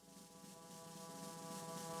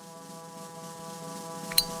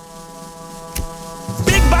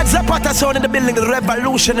got Zapata sound in the building, the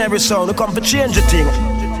revolutionary sound. We come to change the thing.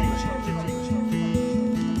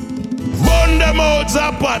 Burn them out,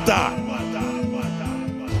 Zapata.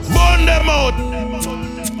 Burn them out.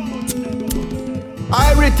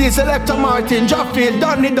 Irity, Selector Martin, Jaffield,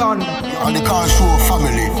 Donny Don. And the car show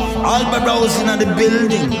family. All my browsing in the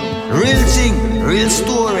building. Real thing, real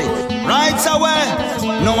story. Right away,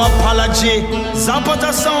 no apology.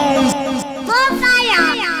 Zapata Soundz.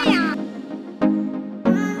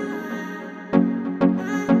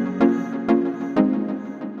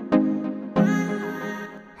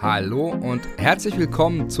 Hallo und herzlich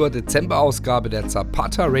willkommen zur Dezemberausgabe der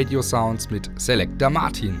Zapata Radio Soundz mit Selector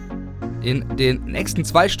Martin. In den nächsten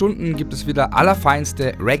 2 Stunden gibt es wieder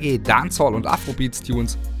allerfeinste Reggae, Dancehall und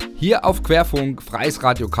Afrobeats-Tunes hier auf Querfunk, Freies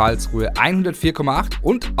Radio Karlsruhe 104,8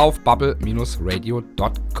 und auf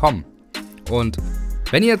bubble-radio.com. Und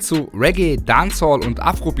wenn ihr zu Reggae, Dancehall und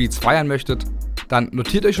Afrobeats feiern möchtet, dann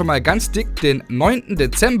notiert euch schon mal ganz dick den 9.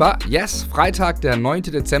 Dezember, yes, Freitag der 9.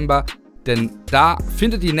 Dezember, denn da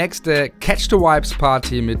findet die nächste Catch the Vibes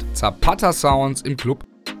Party mit Zapata Soundz im Club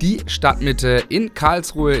Die Stadtmitte in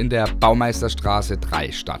Karlsruhe in der Baumeisterstraße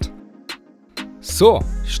 3 statt. So,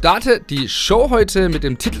 starte die Show heute mit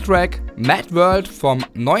dem Titeltrack Mad World vom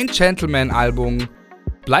neuen Gentleman-Album.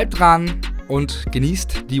 Bleibt dran und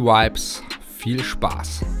genießt die Vibes. Viel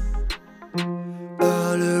Spaß.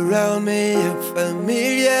 All around me are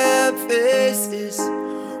familiar faces,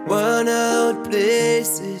 worn out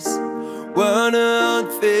places, worn out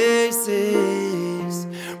faces,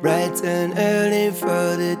 bright and early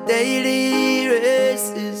for the daily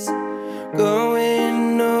races,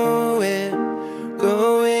 going nowhere,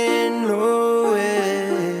 going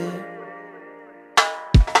nowhere.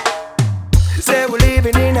 Say we're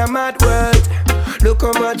living in a mad world. Look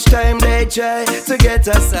how much time they try to get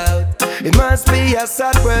us out. It must be a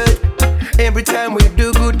sad world. Every time we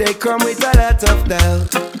do good, they come with a lot of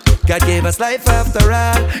doubt. God gave us life after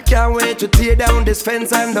all. Can't wait to tear down this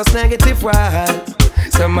fence and those negative walls.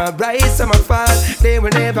 Some are rise, some are fall. They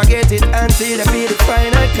will never get it until they feel the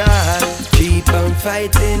final call. Keep on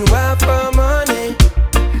fighting, war for money,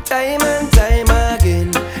 time and time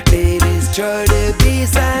again. They destroy the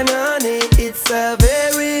peace and honey. It's a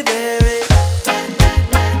very, very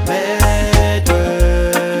mad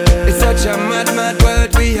world. It's such a mad, mad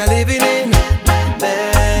world we are living in.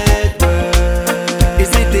 Mad world. Is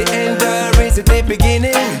it the end or is it the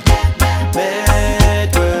beginning?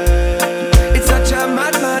 Mad world. It's such a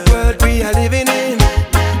mad, mad world we are living in.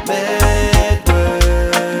 Mad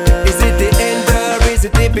world. Is it the end or is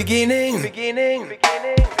it the beginning? Beginning.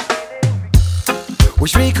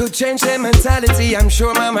 Wish we could change their mentality. I'm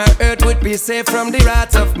sure Mama Earth would be safe from the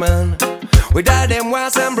wrath of man. With all them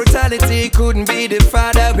wars and brutality, couldn't be the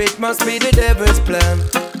father, it must be the devil's plan.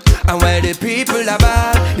 And while the people are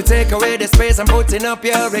bad, you take away the space and putting up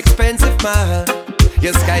your expensive mall.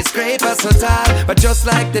 Your skyscraper so tall, but just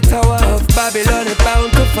like the Tower of Babylon, it's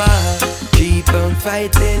bound to fall. Keep on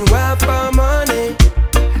fighting, war for money,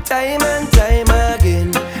 time and time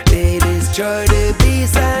again. They destroy the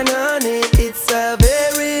peace and honey. It's a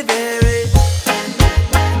very, very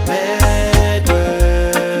mad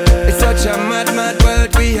world. It's such a mad, mad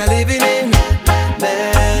world we are living in.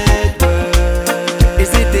 Mad world.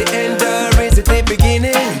 Is it the end or is it the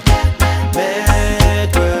beginning?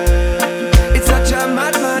 Mad world. It's such a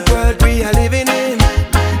mad, mad world we are living in.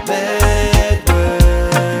 Mad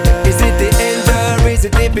world. Is it the end or is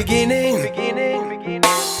it the beginning?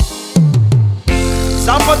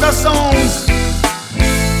 Zapata Soundz.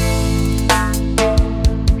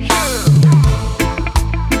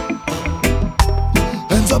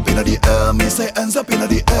 Hands up in the air, me say hands up in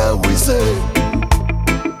the air, we say.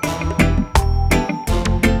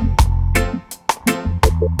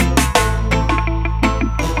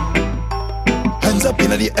 Hands up in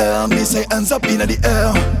the air, me say hands up in the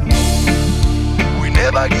air. We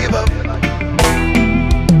never give up.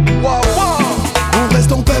 Wow, wow. On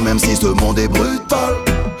reste en paix même si ce monde est brutal.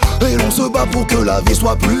 Et l'on se bat pour que la vie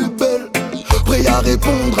soit plus belle. Prêt à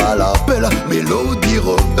répondre à l'appel, mélodie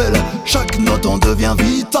rebelle. Chaque note en devient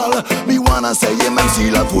vitale. Me wanna say it même si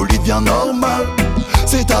la folie devient normale.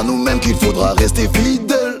 C'est à nous-mêmes qu'il faudra rester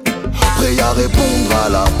fidèles. Prêt à répondre à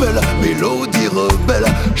l'appel, mélodie rebelle.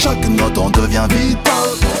 Chaque note en devient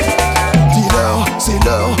vitale. Dis-leur, c'est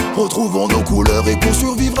l'heure, retrouvons nos couleurs. Et pour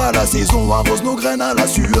survivre à la saison, arrose nos graines à la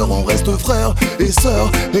sueur. On reste frères et sœurs,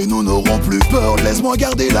 et nous n'aurons plus peur. Laisse-moi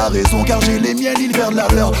garder la raison, car j'ai les miens, ils vers la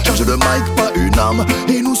leur. Charge le mic, pas une arme,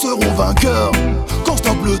 et nous serons vainqueurs. Quand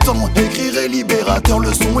stoppe le temps, écrire est libérateur.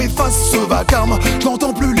 Le son efface ce vacarme,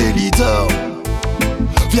 j'entends plus les leaders.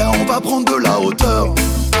 Viens, on va prendre de la hauteur.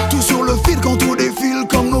 Tout nous sur le fil quand tout défile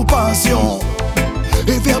comme nos passions.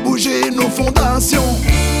 Et faire bouger nos fondations.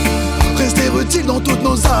 Rester utile dans toutes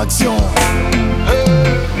nos actions.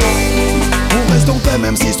 On reste en paix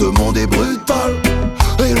même si ce monde est brutal.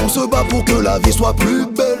 Et l'on se bat pour que la vie soit plus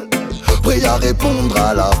belle. Prêt à répondre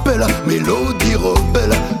à l'appel, mélodie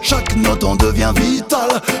rebelle. Chaque note en devient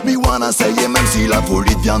vitale. Me wanna say it même si la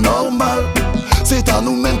folie devient normale. C'est à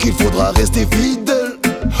nous-mêmes qu'il faudra rester fidèles.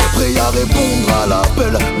 Prêt à répondre à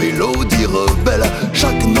l'appel, mélodie rebelle.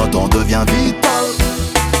 Chaque note en devient vitale.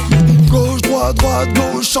 Gauche, droite, droite,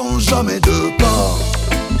 gauche, change jamais de pas.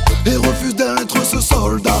 Et refuse d'être ce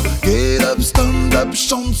soldat. Get up, stand up,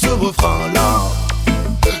 chante ce refrain-là.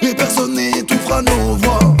 Et personne n'étouffera nos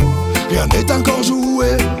voix. Rien n'est encore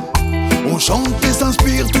joué. On chante et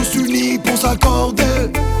s'inspire tous unis pour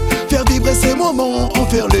s'accorder. Faire vibrer ces moments, en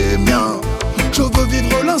faire les miens. Je veux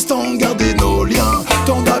vivre l'instant, garder nos liens.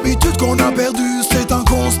 Tant d'habitude qu'on a perdu, c'est un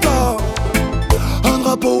constat. Un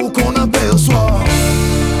drapeau qu'on aperçoit.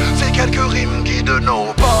 C'est quelques rimes qui de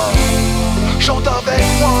nos pas. Chante avec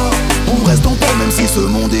moi. On reste en paix même si ce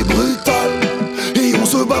monde est brutal. Et on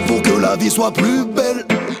se bat pour que la vie soit plus belle.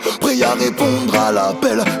 Prêt à répondre à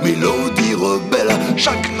l'appel, mélodie rebelle.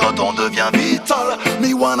 Chaque note en devient vitale.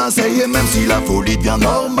 Me wanna say it même si la folie devient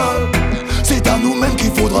normale. C'est à nous-mêmes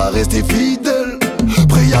qu'il faudra rester fidèles.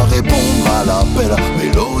 Prêt à répondre à l'appel,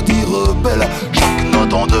 mélodie rebelle. Chaque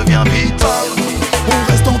note en devient vitale.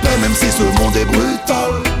 On reste en paix même si ce monde est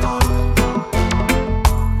brutal.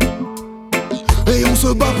 Et on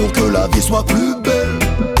se bat pour que la vie soit plus belle.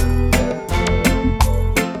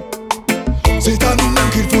 C'est à nous-mêmes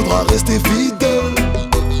qu'il faudra rester fidèles.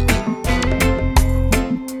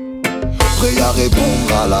 Prêt à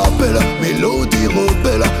répondre à l'appel, mélodie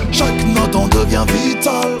rebelle. Chaque note en devient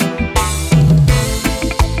vitale.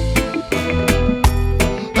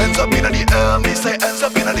 Hands up in the air, me say hands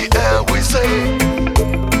up in the air, we say.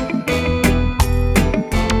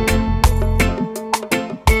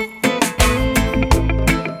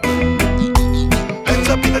 Hands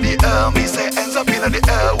up in the air, me say hands up in the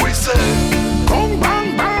air, we say. Bang,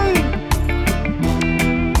 bang, bang.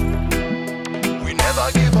 We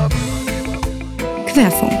never give up.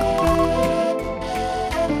 Querfunk.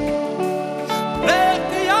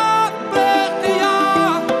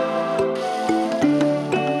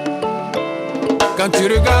 Quand tu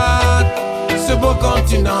regardes ce beau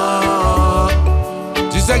continent,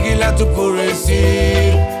 tu sais qu'il a tout pour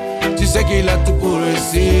réussir. Tu sais qu'il a tout pour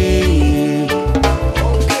réussir.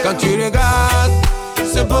 Quand tu regardes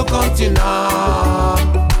ce beau continent,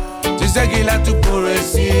 tu sais qu'il a tout pour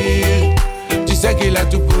réussir. Tu sais qu'il a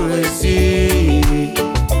tout pour réussir.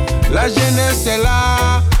 La jeunesse est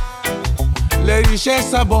là, les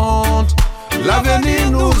richesses abondent,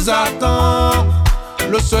 l'avenir nous attend.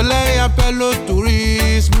 Le soleil appelle le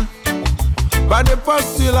tourisme. Pas de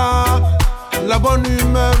postulat, la bonne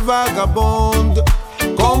humeur vagabonde.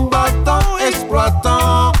 Combattant,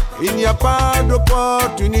 exploitant, il n'y a pas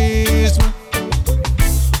d'opportunisme.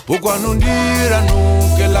 Pourquoi nous dire à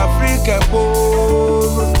nous que l'Afrique est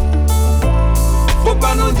pauvre? Faut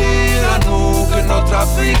pas nous dire à nous que notre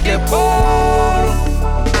Afrique est pauvre.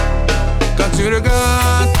 Quand tu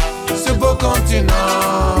regardes ce beau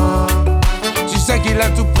continent, tu sais qu'il a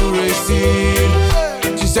tout pour réussir.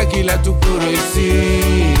 Tu sais qu'il a tout pour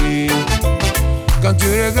réussir. Quand tu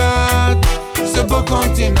regardes ce beau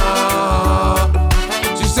continent,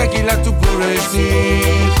 tu sais qu'il a tout pour réussir.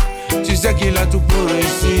 Tu sais qu'il a tout pour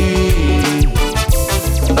réussir.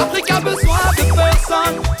 L'Afrique a besoin de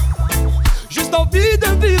personne, juste envie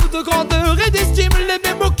de vivre, de grandeur et d'estime, les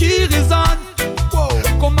mêmes mots qui résonnent.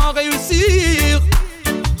 Comment réussir?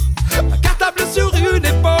 Un cartable sur une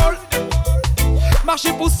épaule,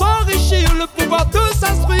 marcher pour s'enrichir, le pouvoir de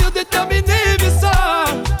s'instruire, déterminer, mais ça,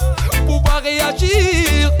 pouvoir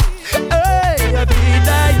réagir. Hey, la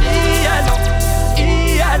vida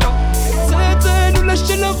y allons, c'était nous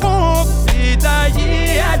lâcher le rond. Vida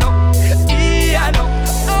y allons,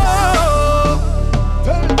 oh.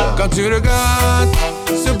 Quand tu regardes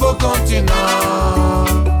ce beau continent,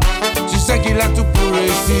 tu sais qu'il a tout pour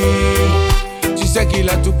réussir. Tu sais qu'il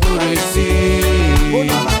a tout pour réussir.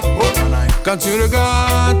 Quand tu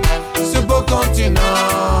regardes ce beau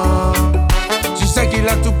continent, tu sais qu'il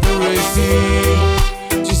a tout pour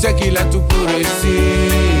réussir. Tu sais qu'il a tout pour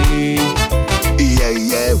réussir. Yeah,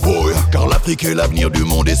 yeah, boy. Car l'Afrique est l'avenir du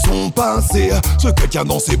monde et son passé. Ce qu'elle tient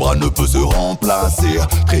dans ses bras ne peut se remplacer.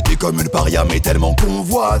 Traité comme une paria mais tellement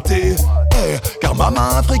convoité. Hey, car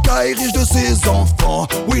Maman Africa est riche de ses enfants.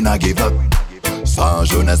 We not give up. Sa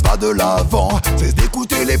jeunesse va de l'avant. Cesse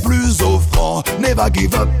d'écouter les plus offrants. Never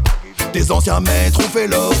give up. Tes anciens maîtres ont fait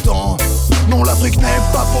leur temps. Non, l'Afrique n'est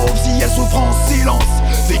pas pauvre si elle souffre en silence.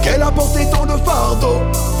 C'est qu'elle a porté tant de fardeaux.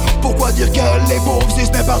 Pourquoi dire qu'elle est pauvre si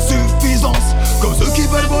ce n'est par suffisance? Comme ceux qui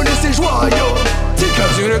veulent voler ses joyaux.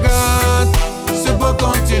 Quand tu regardes ce beau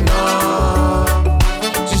continent,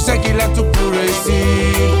 tu sais qu'il a tout pour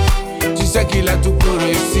réussir. Tu sais qu'il a tout pour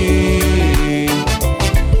réussir.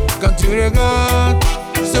 Quand tu regardes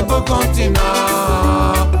ce beau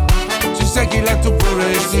continent, tu sais qu'il a tout pour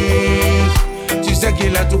réussir. Tu sais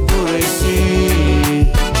qu'il a tout pour réussir.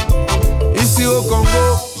 Ici au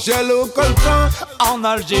Congo, j'ai le coltan. En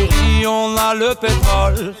Algérie, on a le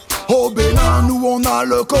pétrole. Au Bénin, nous on a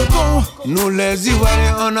le coton. Nous les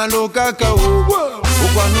Ivoiriens, on a le cacao.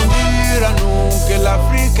 Pourquoi nous dire à nous que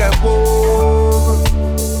l'Afrique est pauvre?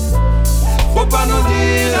 Faut pas nous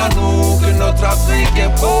dire à nous que notre Afrique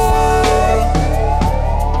est pauvre.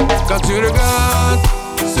 Quand tu regardes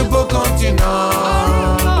ce beau continent,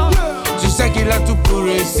 tu sais qu'il a tout pour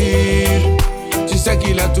réussir. Tu sais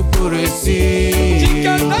qu'il a tout pour réussir.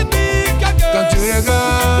 Quand tu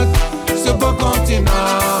regardes ce beau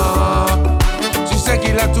continent, tu sais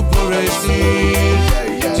qu'il a tout pour réussir.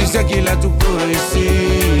 Tu sais qu'il a tout pour réussir.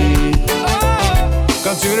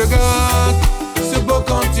 Quand tu regardes ce beau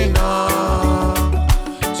continent,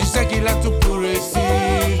 tu sais qu'il a tout pour réussir.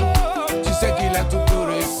 Tu sais qu'il a tout pour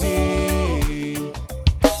réussir.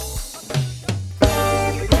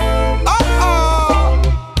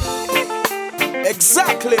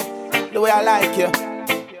 Exactly the way I like you.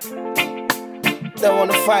 They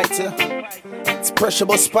wanna fight you. It's pressure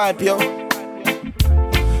bus pipe, yo.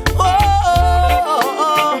 Oh,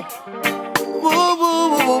 oh, oh,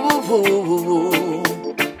 oh.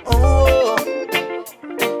 Oh.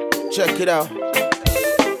 Check it out.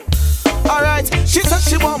 Alright, she said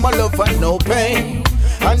she want my love and no pain,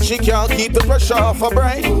 and she can't keep the pressure off her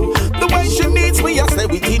brain. The way she needs me, I stay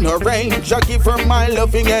within her range. I give her my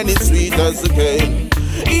loving and it's sweet as a cane.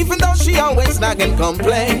 Even though she always nag and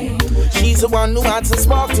complain, she's the one who adds a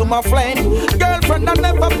spark to my flame. Girlfriend, I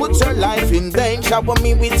never put your life in danger. Shower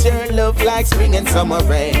me with your love like spring and summer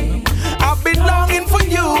rain. I've been longing for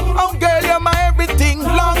you, oh girl, you're my everything.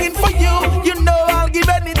 Longing for you, you know I'll give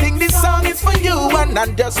anything. This song is for you, and I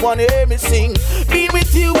just wanna hear me sing. Be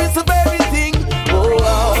with you is the very thing. Oh,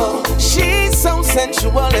 oh, she's so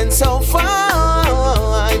sensual and so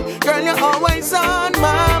fine. Girl, you're always on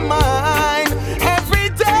my mind. Every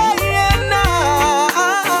day and night,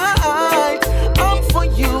 I'm for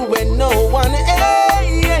you and no one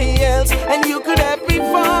else. And you could have me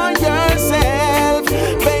for yourself.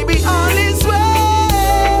 Baby, all is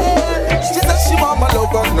well. She said she want my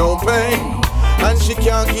love but no pain, and she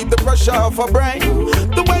can't keep the pressure off her brain.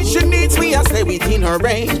 The way she needs me, I stay within her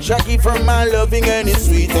range. I give her my loving and it's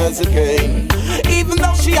sweet as a cane. Even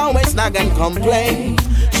though she always nag and complain,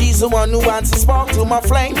 she's the one who adds a spark to my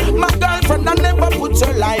flame. My girlfriend, I never put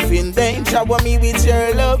your life in danger. Shower me with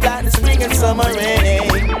your love like the spring and summer rain.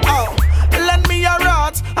 Oh, lend me your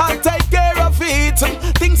heart, I'll take care of it.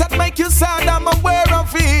 Things that make you sad, I'm aware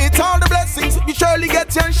of it. All the blessings, you surely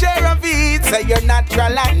get your share of it. Say you're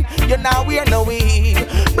natural and you're now we're no weed.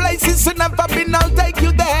 Places you never been, I'll take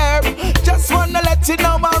you there. Just wanna let you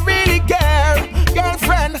know I really care.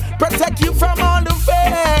 Girlfriend, protect you from all the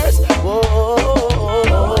fears.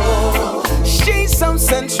 Whoa, she's so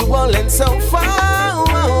sensual and so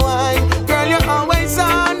fine. Girl, you're always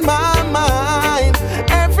on my mind.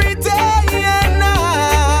 Every day and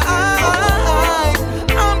night,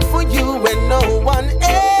 I'm for you and no one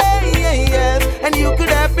else. And you could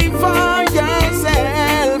have me for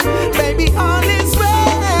yourself. Baby, all is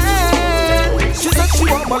well. She said she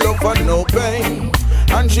want my love and no pain,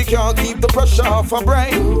 and she can't keep the pressure off her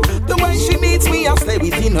brain. The way she needs me, I stay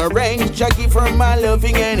within her range. I give her my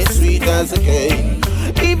loving and it's sweet as a cane.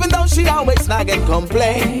 Even though she always nag and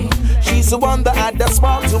complain, she's the one that add the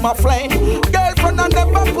spark to my flame. Girlfriend, I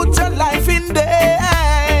never put your life in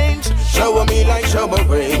danger. Shower me like shower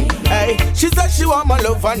rain. Hey, she said she want my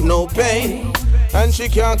love and no pain, and she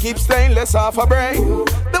can't keep stainless off her brain.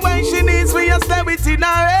 The way she needs me, I stay within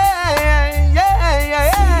her range.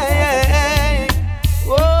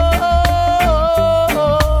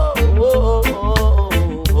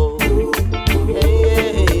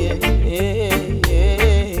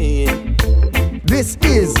 This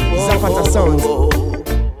is Zapata Soundz.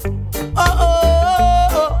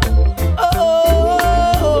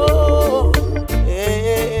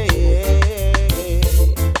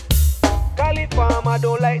 Cali farmer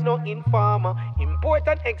don't like no informer. Import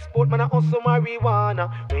and export, man, I also marijuana.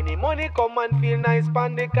 When the money come and feel nice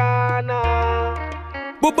pan the corner.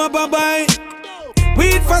 Bye.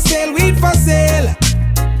 Weed for sale,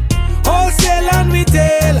 wholesale and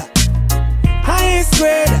retail. Highest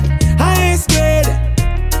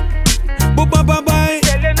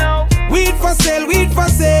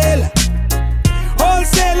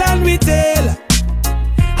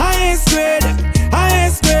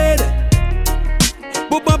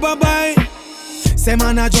bye. Say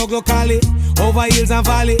man a jug locally, over hills and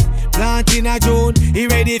valley. Plant in a June, he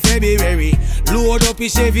ready February. Load up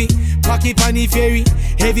his Chevy, pack it on the ferry.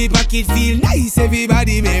 Heavy packet feel nice,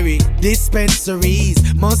 everybody merry.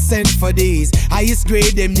 Dispensaries must send for these. Highest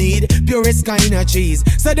grade them need, purest kind of cheese.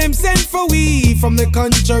 So them send for we from the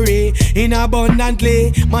country. In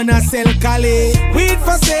abundantly, man a sell Cali. Weed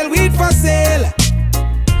for sale, weed for sale.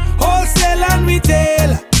 Wholesale and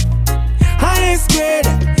retail. Highest grade,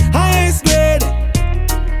 highest grade.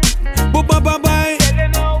 Bye.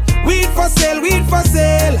 Weed for sale, weed for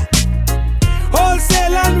sale.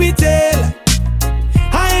 Wholesale and retail.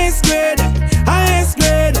 Highest grade, highest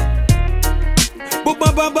grade.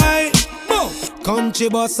 Bye. Country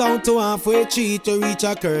bus out to halfway cheat to reach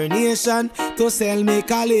a coronation to sell me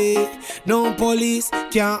Cali. No police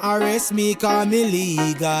can't arrest me cause me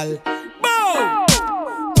legal.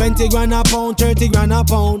 20 grand a pound, 30 grand a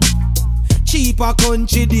pound. Cheaper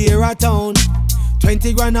country dear a town.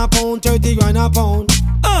 20 grand a pound, 30 grand a pound.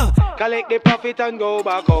 Collect the profit and go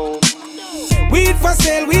back home. Weed for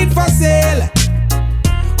sale, weed for sale.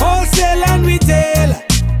 Wholesale and retail.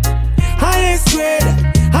 Highest grade,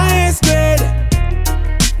 highest grade.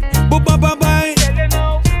 Bye.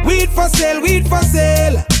 Weed for sale, weed for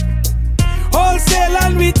sale. Wholesale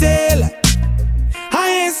and retail.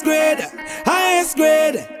 Highest grade, highest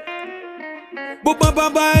grade.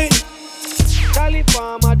 Bye. Cali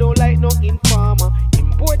farmer don't like no informer.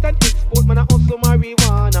 Import and export, man, I hustle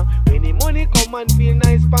marijuana. When the money come and feel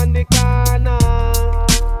nice pan the corner.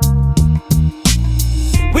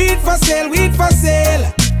 Weed for sale, weed for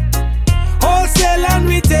sale. Wholesale and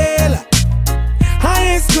retail.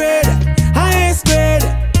 Highest grade, highest grade.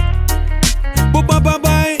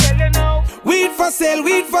 Bye. Weed for sale,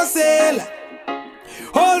 weed for sale.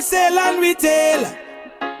 Wholesale and retail.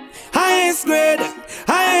 Highest grade,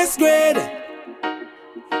 highest grade.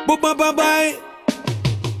 Bye.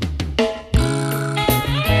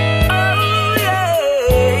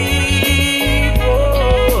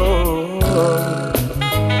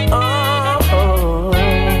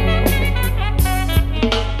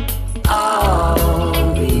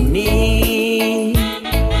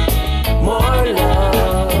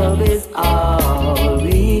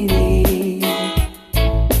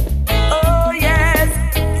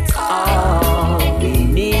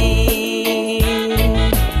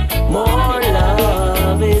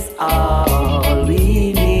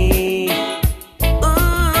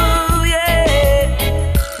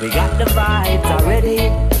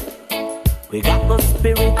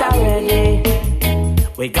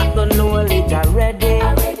 We got the knowledge already.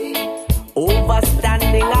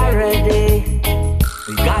 Overstanding already.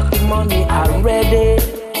 We got the money already.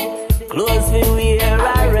 Clothes we wear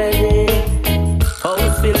already.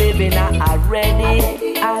 House we live in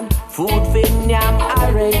already. And food we nyam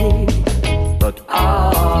already. But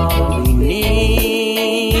all we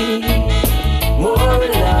need, more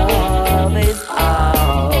love is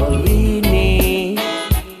all we need.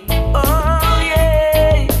 Oh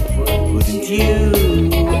yeah, wouldn't you?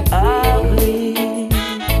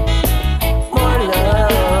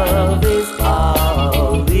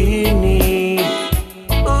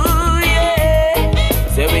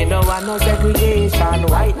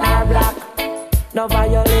 No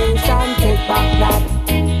violation, take back that.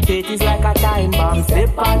 Hate is like a time bomb, slip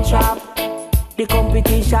and trap. The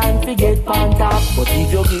competition, forget pan top. But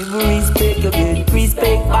if you give respect, you get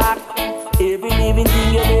respect back. Every living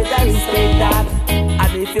thing, you better respect that.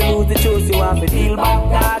 And if you lose the choice, you have to deal back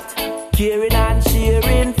that. Caring and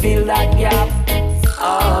sharing, fill that gap.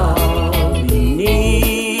 All we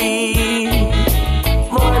need,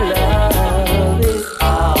 more love is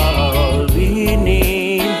all we need.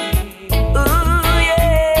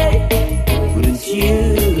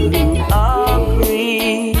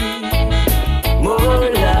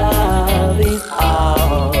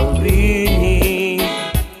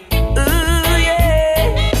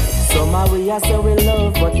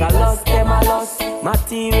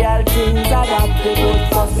 Material things are up the good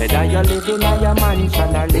first. Whether you're living in your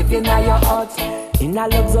mansion or living in your hut, in a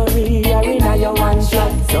luxury or in a your one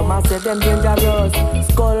shot. Some a say them dangerous,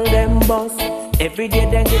 skull them bust. Every day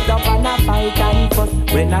them get up and a fight and fuss.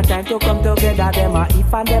 When a time to come together, them a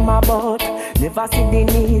if and them a but. Never see the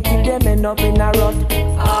need till them end up in a rut.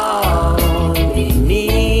 All we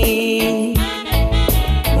need,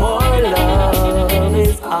 more love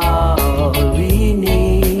is all we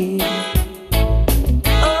need.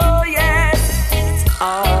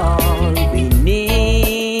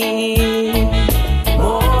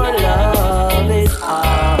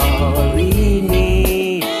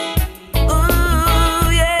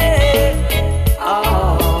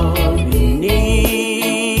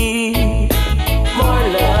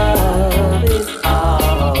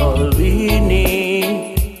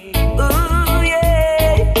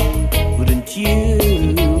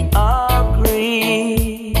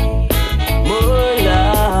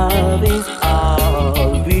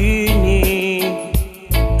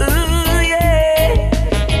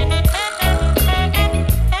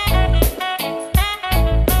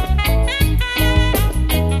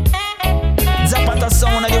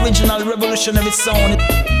 revolutionary sound.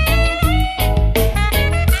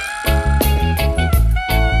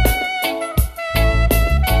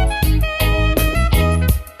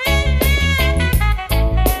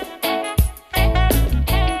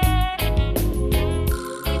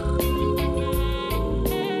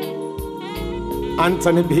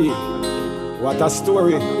 Anthony B, what a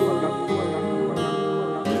story.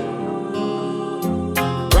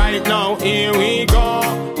 Right now, here we go.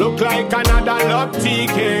 Look like another love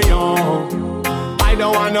TKO. I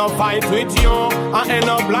don't wanna fight with you. I end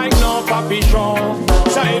up like no puppy show.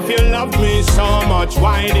 So if you love me so much,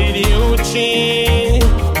 why did you cheat?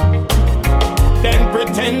 Then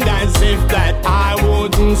pretend as if that I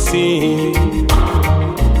wouldn't see.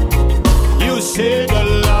 You say the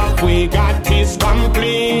love we got is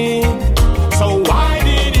complete. So why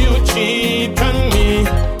did you cheat on me?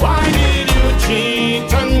 Why did you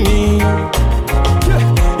cheat on me?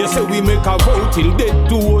 You say we make a vow till death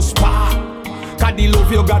do us part. Cause the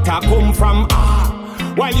love you gotta come from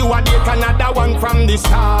heart. While you are date another one from the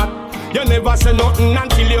start. You never say nothing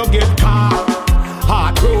until you get caught.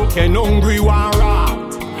 Heartbroken, hungry, one rat.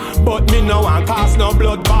 But me no one cause no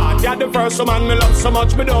blood bath. You're the first man me love so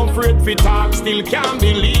much, me don't afraid fi talk. Still can't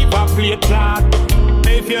believe I play clot.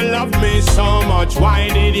 If you love me so much, why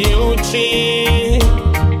did you cheat?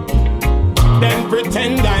 Then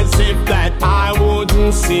pretend as if that I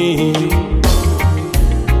wouldn't see.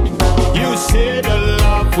 You say the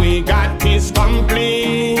love we got is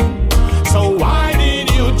complete. So why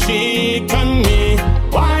did you cheat on me?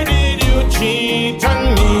 Why did you cheat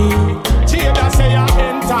on me? Jada say you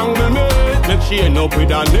entangle me. Make she end up with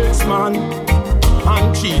the next man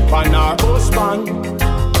and cheat on her husband.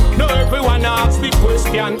 Now everyone asks the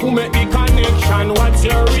question, who make the connection? What's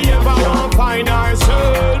your reason? Don't find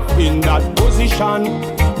ourselves in that position,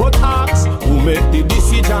 but ask who make the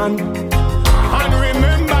decision. And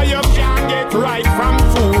remember you can't get right from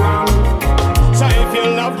too wrong. So if you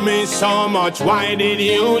love me so much, why did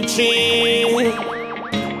you cheat?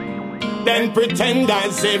 Then pretend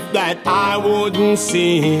as if that I wouldn't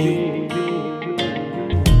see.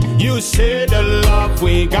 You say the love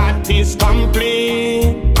we got is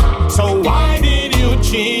complete. So why did you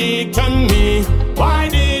cheat on me? Why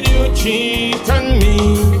did you cheat on me?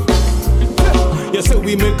 You say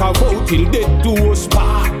we make a vow till death do us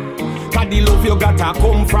part. Cause the love you gotta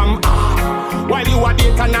come from heart. While you are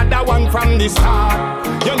date another one from the start.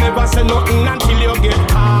 You never say nothing until you get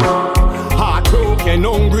caught. Heartbroken,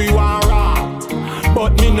 hungry, one rat.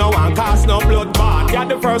 But me no one cause no blood bath. You're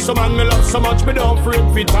the first man me love so much, me don't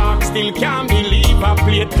afraid fi talk. Still can't believe I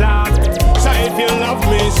played clot. So if you love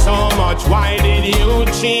me so much, why did you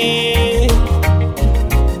cheat?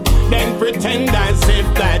 Then pretend as if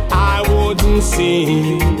that I wouldn't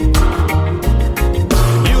see.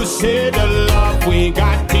 You say the love we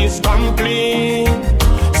got is complete.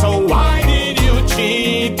 So why did you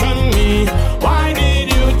cheat on me? Why did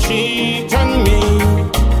you cheat on me?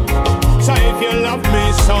 So if you love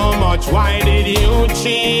me so much, why did you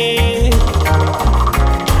cheat?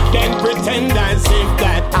 Then pretend as if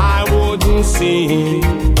that I wouldn't see.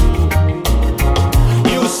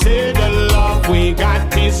 You say the love we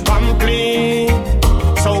got is complete.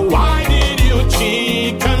 So why did you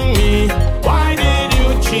cheat on me? Why did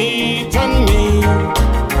you cheat on me?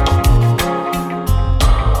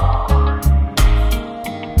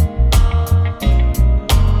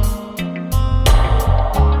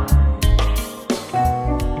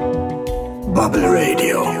 Bubble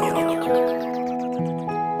Radio.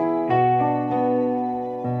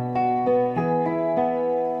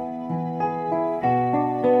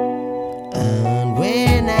 And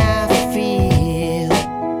when I feel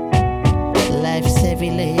life's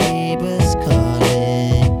heavy labor's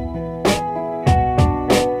calling,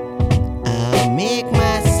 I'll make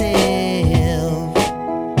myself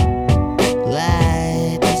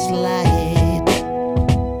light as light.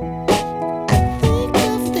 I think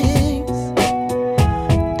of things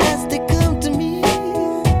as they come to me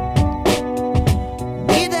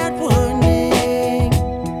without warning.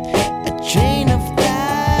 A train of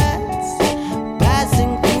thoughts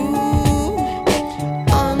passing through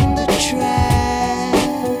on the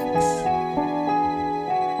tracks.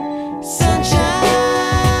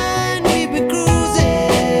 Sunshine, we be cruising.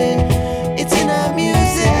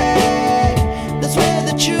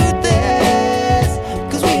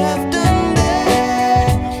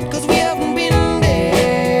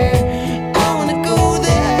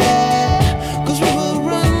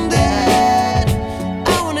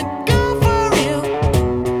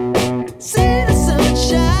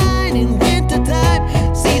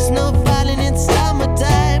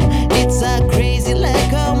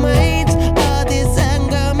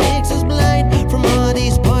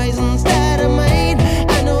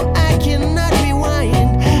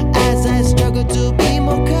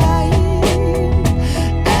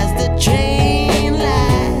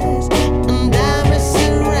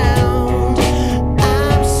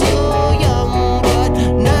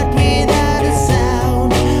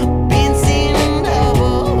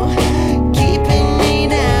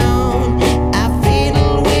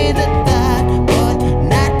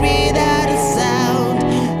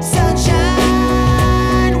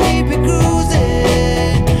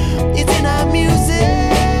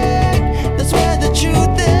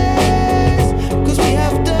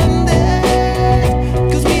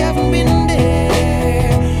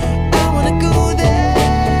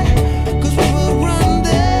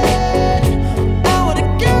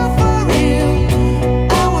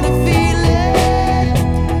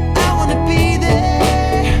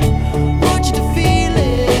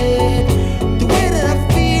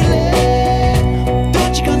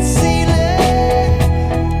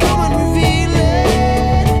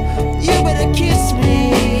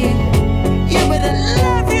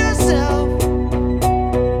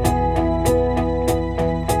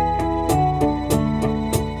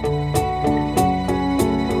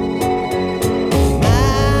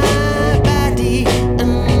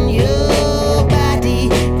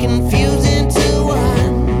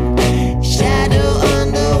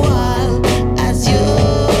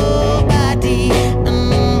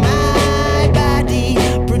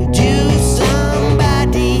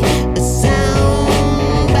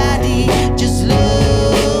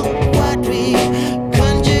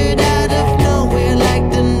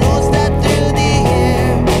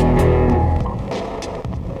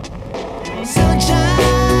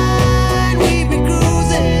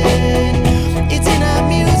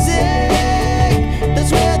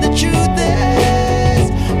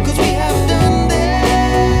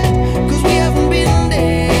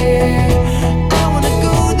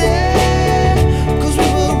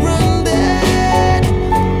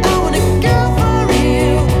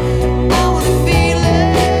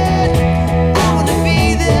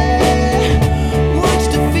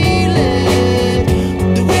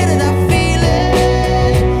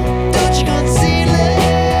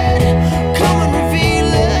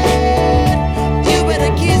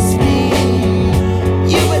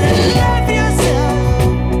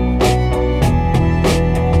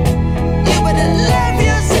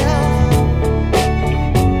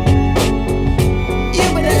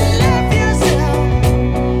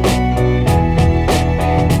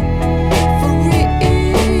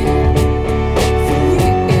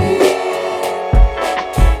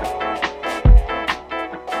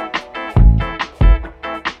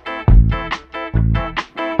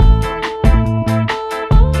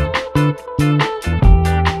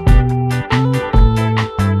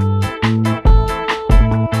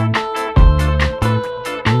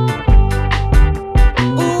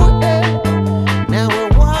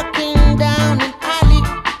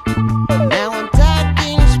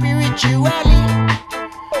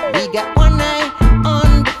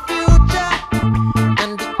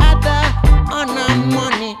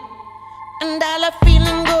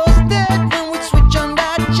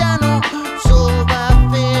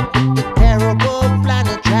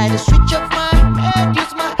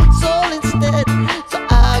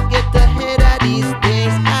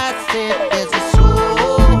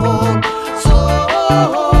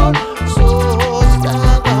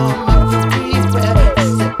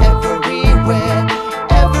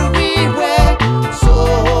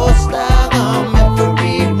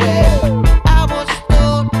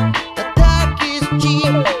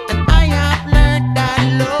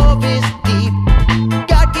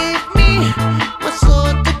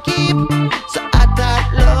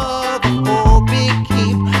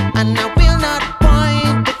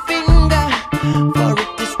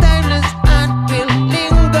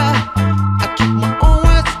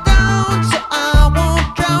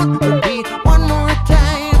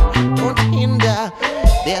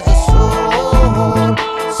 There's a soul,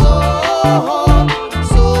 soul,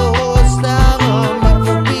 soul storm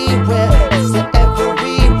everywhere. It's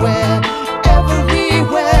everywhere,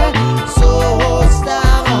 everywhere. Soul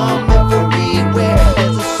storm everywhere.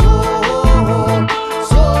 There's a soul,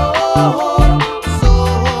 soul,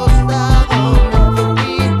 soul storm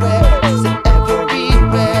everywhere. It's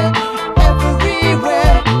everywhere,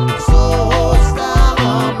 everywhere. Soul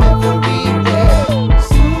storm everywhere.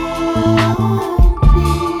 Some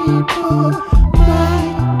people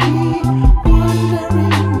might be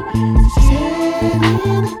wondering, sitting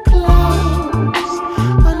in the clouds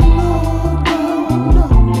and low down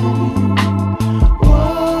underneath,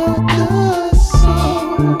 what the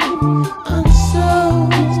soul and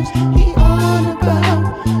sounds he on about.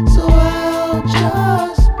 So I'll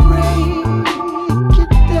just break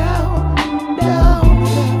it down, down.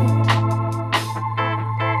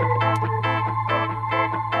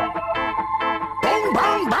 Bang,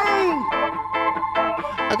 bang, bang.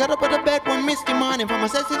 I got up out of bed one misty morning, for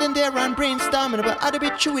myself sitting there and brainstorming about how to be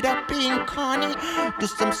true without being corny. Do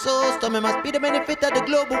some soul storming, must be the benefit of the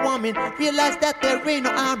global warming. Realize that there ain't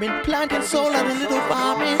no harming, planting soul and a little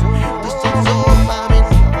farming. Do some soul farming.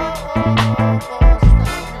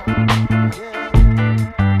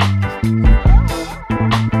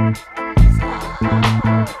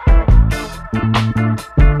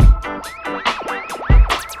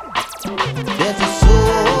 There's a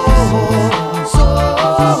soul,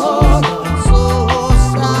 soul, soul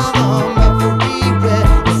storm everywhere.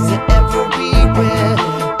 It's everywhere,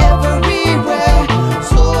 everywhere.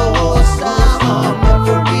 Soul storm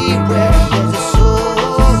everywhere. There's a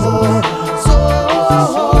soul,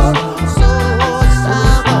 soul, soul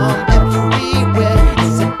storm everywhere.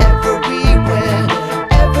 It's everywhere,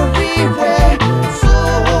 everywhere.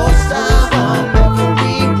 Soul storm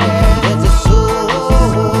everywhere. There's a soul,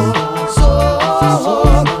 soul,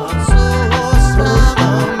 soul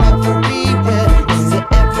storm everywhere. It's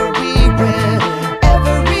everywhere,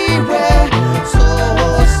 everywhere.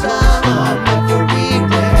 Soul storm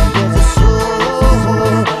everywhere. There's a soul,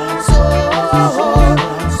 soul,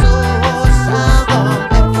 soul storm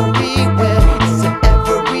everywhere. It's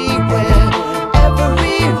everywhere,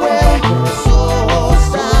 everywhere. Soul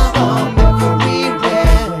storm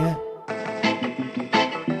everywhere.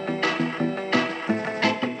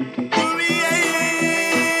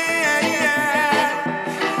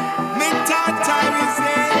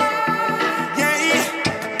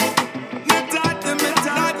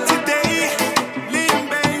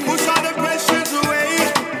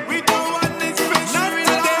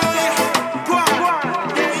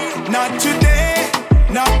 Not today,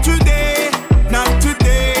 not today, not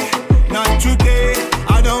today, not today.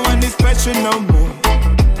 I don't want this pressure no more.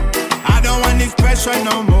 I don't want this pressure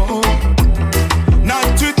no more.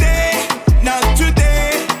 Not today, not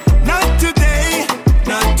today, not today,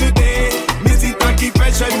 not today. Missy Taki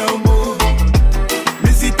pressure no more.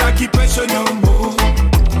 Missy Taki pressure no more.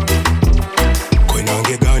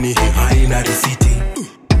 Kwenange gani hii haina risiti,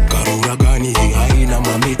 karura gani hii haina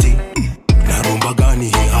mamiti, na rumba gani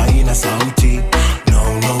hii haina sauti.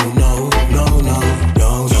 No, no, no, no, no,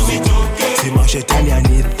 no, no. Sima shetani I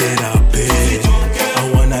need therapy.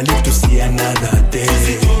 I wanna live to see another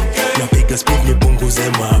day. Napiga speed nipunguze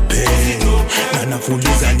mapain, na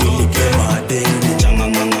nafuliza nilipe madeni.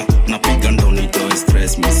 Changanganga, napiga ndo nitoe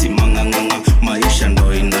stress. Misi manganganga, maisha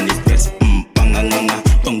ndo inani stress. Panganganga,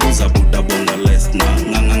 punguza buda bonga less. Na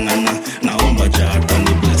nganganganga, naomba jata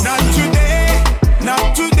ni bless. Not today,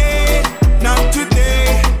 not today, not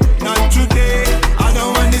today, not today. I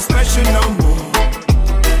don't want this pressure no more.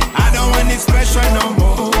 I don't want this pressure no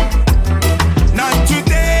more. Not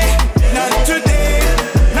today, not today,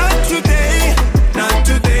 not today, not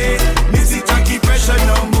today. Missy Taki pressure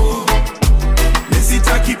no more. Missy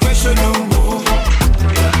Taki pressure no more.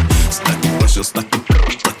 Staki pressure,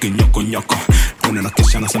 staki nyoko nyoko. Kuna na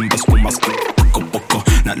kisha na samba skuma poko poko.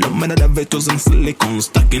 Na lome na davetos and silicone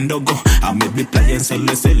staki ndogo. I may be playing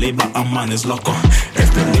silly but a man is loco.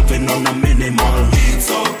 If you're living on a minimal, it's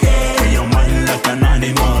okay. Free your mind like an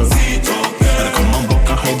animal. It's okay. Come on,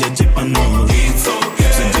 boka haja jipa no. It's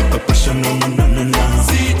okay. Sijipa pressure no no no no no.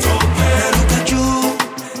 It's okay. Naruka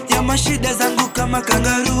juu ya mashida zangu kama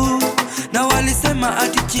kangaroo, na walisema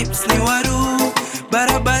ati chips ni waru.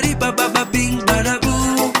 Barabari baba bing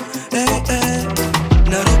barabu.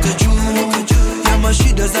 Naruka juu ya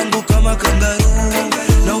mashida zangu kama kangaroo,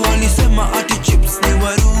 na walisema ati chips ni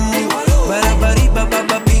waru. Barabari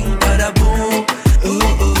baba bing barabu.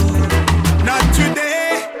 Not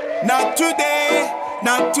today, not today,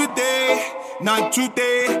 not today, not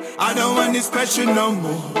today. I don't want this pressure no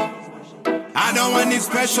more. I don't want this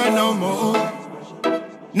pressure no more.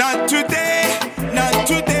 Not today, not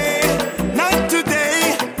today, not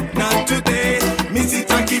today, not today. Missy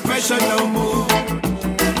Taki pressure no more.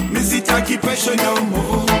 Missy Taki pressure no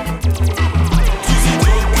more.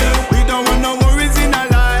 We don't want no worries in our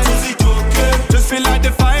lives. Just feel like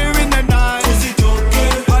the fire in the night.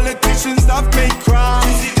 Politicians that make cry.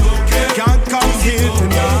 Can't come here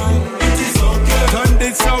tonight. Done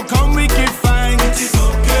this, so come we give thanks.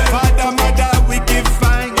 Father, mother, we give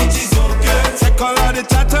thanks. Take all of the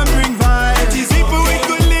chat and bring vibes. People we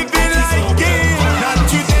could live it like it. Not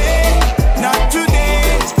today, not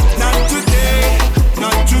today, not today,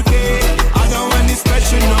 not today. I don't want this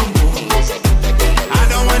special no more. I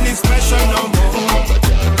don't want this special no more.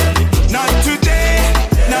 Not today,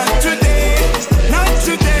 not today, not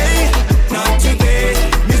today, not today.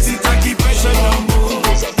 Missy Taki pressure no more.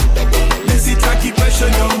 Missy Taki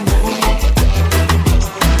pressure no more.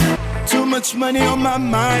 Too much money on my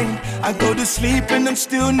mind. I go to sleep and I'm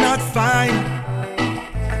still not fine.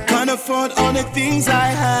 Can't afford all the things I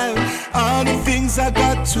have. All the things I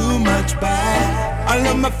got too much by. I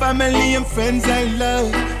love my family and friends I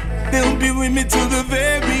love. They'll be with me till the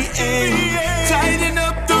very end. Tighten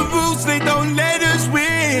up the rules, they don't let us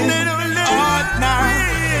win. All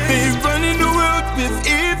night, they running the world with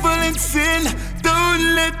evil and sin.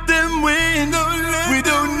 Don't let them win. We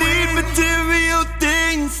don't need material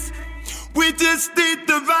things. We just need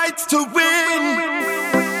the rights to win.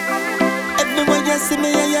 Everywhere you see me,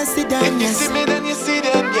 you see them. If you see me, then you see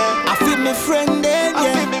them, yeah. I feel me friend them, yeah.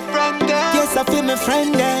 I feel me friend them. Yes, I feel me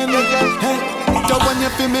friend them, yeah. Hey. Don't want you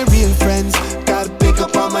feel me real friends. Gotta pick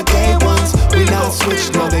up all my day ones. We not switch,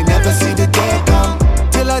 no, they never see the day come.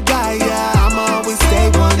 Till I die, yeah, I'm always stay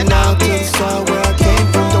one. Now to the soil where I came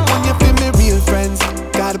from. Don't want you feel me real friends.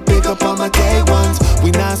 Gotta pick up all my day ones.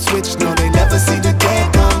 We not switch, no, they never see the day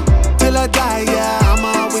come. Till I die, yeah, I'm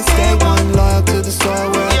always stay one. Loyal to the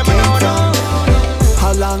soil where I came from.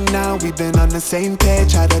 How long now we've been on the same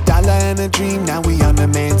page? Had a dollar and a dream, now we on the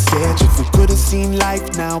main stage. If we could've seen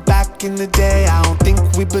life now back in the day, I don't think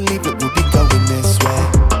we believe it would be going this way.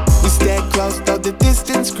 We stay close though the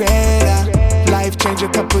distance greater. Life change a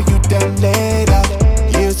couple you done later.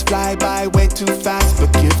 Years fly by way too fast,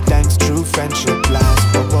 but give thanks, true friendship lasts.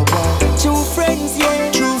 Whoa, whoa, whoa. True friends,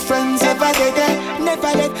 yeah. True friends never get there,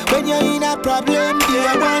 never let. When you're in a problem,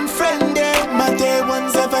 dear one friend there. My day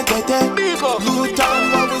ones ever get there. Good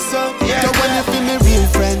time, what we say. Yeah, don't wanna feel me real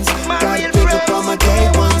friends. Gotta pick up all my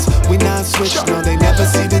day ones. We not switch, no, they never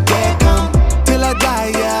see the day come. Till I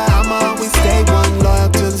die, yeah, I'm always stay one. Loyal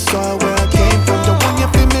to the soil where I came from. Don't wanna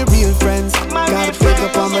feel me real friends. Gotta pick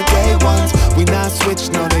up all my day ones. We not switch,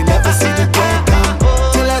 no, they never see the day come.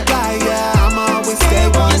 Till I die, yeah, I'm always stay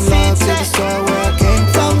one. Loyal to the soil where I came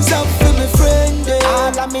from. Thumbs up for me friend,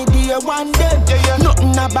 all of me dear one them.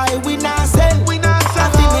 Nothing I buy, we not sell. I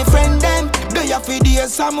feel me friend them. They have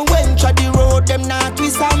ideas, some went to the road, them not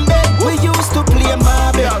with some bed. We used to play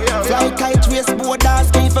marble, fly kite, race borders.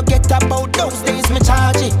 Can't forget about those days, me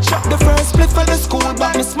charge it. The first split for the school,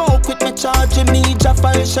 but me smoke with me charging. Me,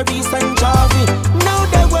 Jaffa, Sharice and Jarvie. Now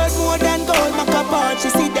they worth more than gold, my caparch.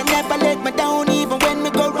 You see, they never let me down, even when me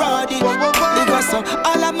go rowdy. They go so,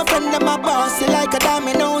 all of my friends, them my bossy. Like a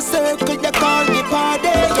domino circle, they call me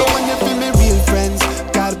party. Don't want you feel me real friends.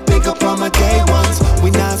 Gotta pick up all my day ones. We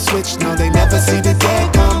not switch, no, they never see the day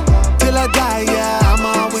come. Till I die, yeah, I'm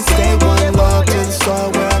always stay one. Loyal to the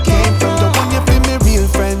soil where I came from. Don't want you feel me real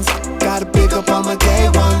friends. Gotta pick up all my day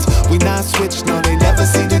ones. We not switch, no, they never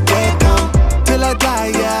see the day come. Till I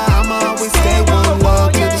die, yeah, I'm always stay one. Loyal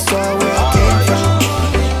to the soil where I came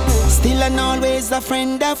from. Still and always a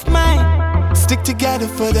friend of mine. Stick together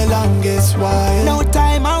for the longest while. No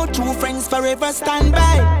time out, true friends forever stand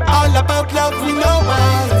by. All about love, we know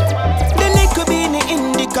why. The liquor be in the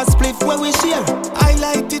indica spliff where we share. I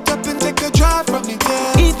light it up and take a drive from it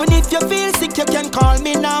there. Even if you feel sick, you can call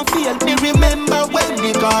me now. Feel me, remember when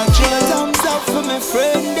we got jail. Thumbs up for my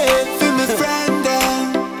friend, for my friend.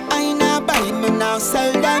 I now buy me now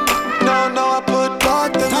sell them. No, I put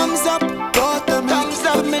both them. Thumbs up, thumbs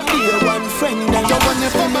up, me dear one friend. Don't want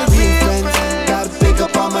it for my real friends. Gotta pick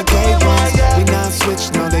up all my day ones. We not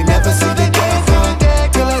switch, no, they never see the day come.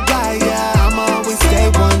 Till I die, yeah, I'm always stay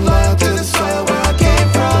one. Loyal to the soil where I came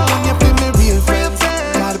from. Don't want you feel me real friends.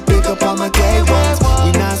 Gotta pick up all my day ones.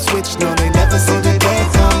 We not switch, no, they never see the day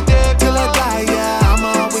come. Till I die, yeah, I'm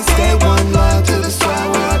always stay one. Loyal to the soil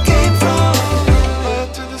where I came from. Loyal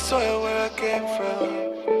to the soil where I came from.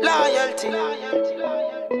 Loyalty.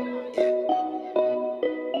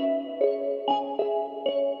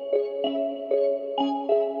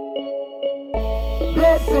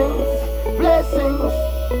 Blessings.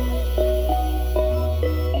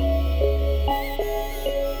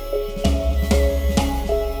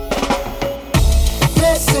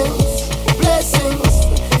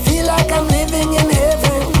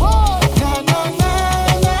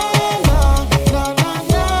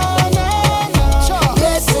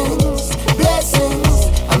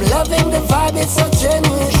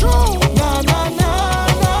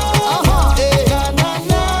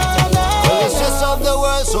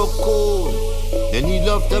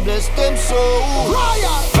 soul.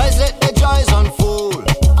 Rise, let the joys unfold.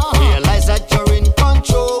 Realize that you're in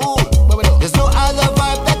control. There's no other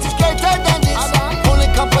vibe that is greater than this. Only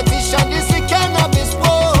competition is the cannabis.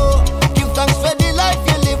 Whoa. Give thanks for the life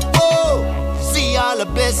you live. Whoa. See all the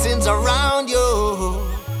blessings around you.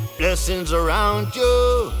 Blessings around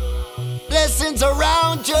you. Blessings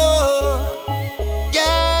around you.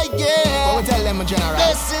 Yeah, yeah. What we tell them, General?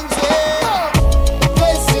 Blessings, yeah.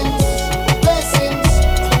 Blessings, blessings.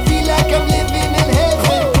 Feel like I'm living in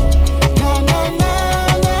heaven. Na na na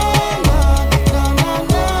na na na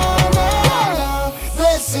na na.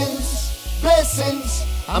 Blessings, blessings.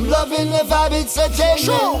 I'm loving the vibe, it's a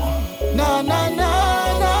genuine. Na na na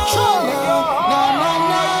na na na na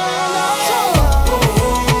na.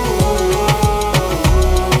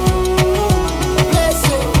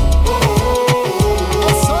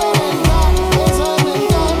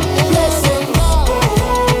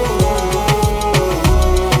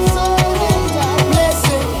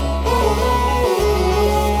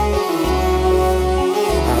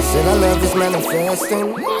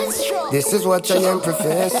 Manifesting, this is what I am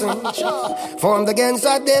professing. Formed against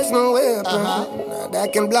that, there's no weapon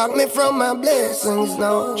that can block me from my blessings,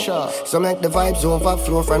 no. So make the vibes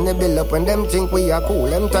overflow from the build up. When them think we are cool,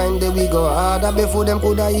 them time that we go harder. Before them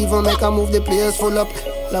could I even make a move, the place full up.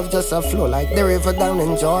 Love just a flow like the river down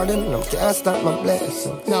in Jordan. No, can't stop my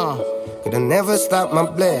blessing, no. Could never stop my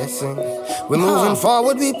blessing. We're moving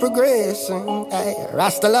forward, we progressing. Ay,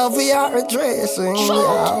 Rasta love, we are addressing.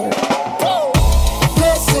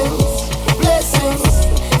 Blessings, blessings.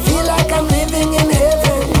 Feel like I'm living in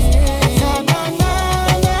heaven.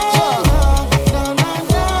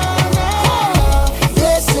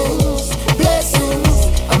 Blessings, blessings.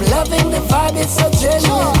 I'm loving the vibe, it's so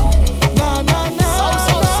genuine.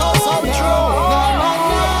 So true.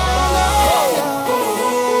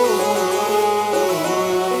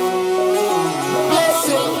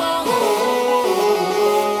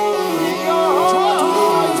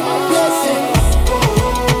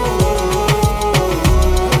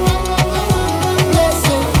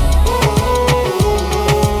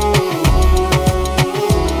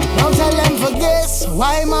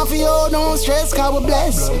 Why mafia don't stress, cause we're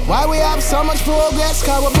blessed. Why we have so much progress,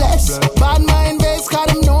 cause we're blessed. Bad mind base, cause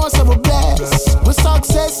them know so we're blessed. With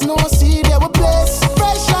success, no seed, yeah, we're blessed.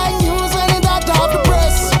 Fresh like news when it out of the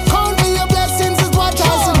press. Count for your blessings is what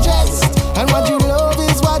I suggest. And what you love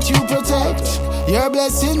is what you protect. Your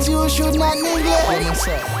blessings you should not neglect.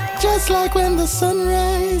 Just like when the sun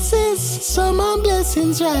rises, so my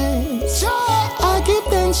blessings rise. I give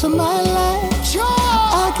thanks for my life.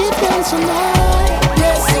 I give thanks for my life.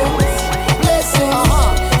 Blessings, blessings.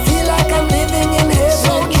 Feel like I'm living in heaven.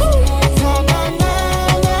 So true.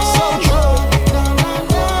 So true.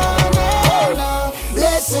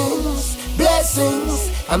 Blessings, blessings.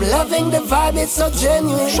 I'm loving the vibe, it's so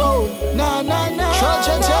genuine. Na na na.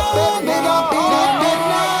 Big up, big up.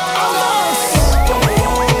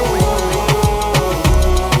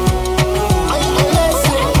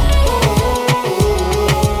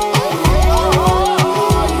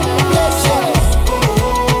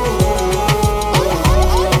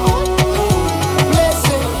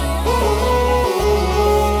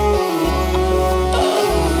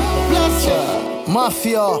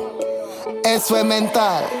 Mafia, S.W.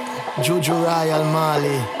 Mental, Juju Royal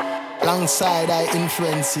Marley. Alongside our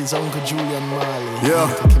influences, Uncle Julian Marley. Ja,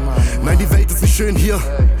 nein, die Welt ist nicht schön hier.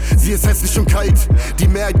 Sie ist hässlich und kalt. Die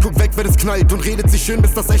Mehrheit guckt weg, wenn es knallt und redet sich schön,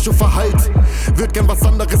 bis das Echo verhallt. Würd gern was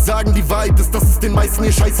anderes sagen, die Wahrheit ist, dass es den meisten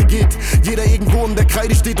hier scheiße geht. Jeder irgendwo in der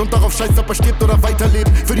Kreide steht und darauf scheißt, ob er stirbt oder weiterlebt.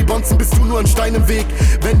 Für die Bonzen bist du nur ein Stein im Weg.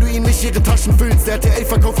 Wenn du ihnen nicht ihre Taschen füllst, der RTL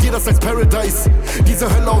verkauft dir das als Paradise.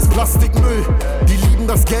 Diese Hölle aus Plastikmüll, die lieben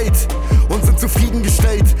das Geld und sind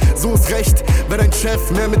zufriedengestellt. So ist recht, wenn dein Chef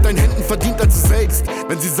mehr mit deinen Händen verdient als du selbst.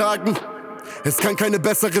 Wenn sie sagen, es kann keine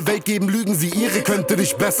bessere Welt geben, lügen sie, ihre könnte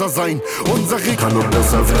nicht besser sein. Unsere kann nur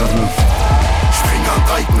besser werden. Springer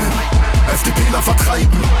enteignen, FDPler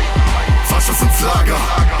vertreiben, Faschos ins Lager,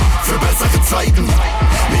 für bessere Zeiten.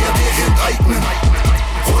 Milliardäre enteignen,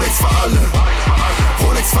 Rolex für alle,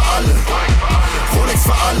 Rolex für alle, Rolex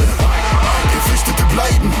für alle. Geflüchtete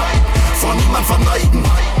bleiben, vor niemand verneigen,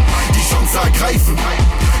 die Chance ergreifen,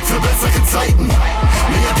 für bessere Zeiten.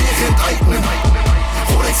 Milliardäre enteignen,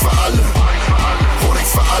 Rolex für alle,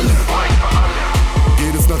 Rolex für alle.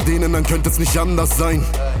 Geht es nach denen, dann könnte es nicht anders sein.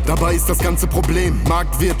 Dabei ist das ganze Problem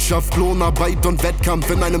Marktwirtschaft, Lohnarbeit und Wettkampf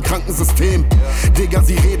in einem kranken System. Digga,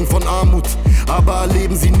 sie reden von Armut, aber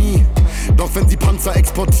erleben sie nie. Doch wenn sie Panzer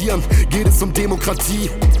exportieren, geht es um Demokratie.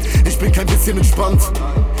 Ich bin kein bisschen entspannt,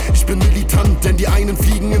 ich bin militant, denn die einen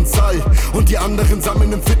fliegen ins All und die anderen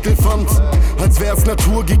sammeln im Viertelpfand. Als wär's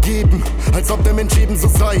Natur gegeben, als ob der Mensch ebenso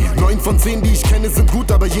sei. 9 von 10, die ich kenne, sind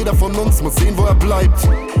gut, aber jeder von uns muss sehen, wo er bleibt.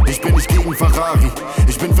 Ich bin nicht gegen Ferrari,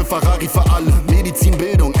 ich bin für Ferrari für alle. Medizin,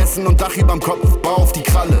 Bildung, Essen und Dach überm Kopf, bau auf die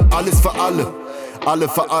Kralle. Alles für alle, alle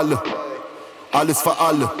für alle, alles für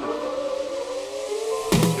alle.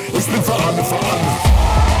 Ich bin für alle,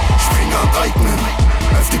 Springer enteignen,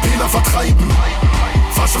 FDPler vertreiben,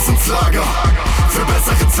 Faschos ins Lager, für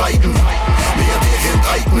bessere Zeiten, Milliardäre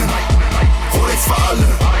enteignen, Rolex für alle,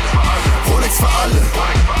 Rolex für alle,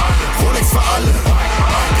 Rolex für alle,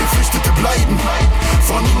 Geflüchtete bleiben,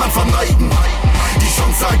 vor niemand verneigen, die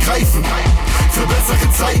Chance ergreifen, für bessere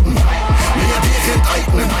Zeiten, Milliardäre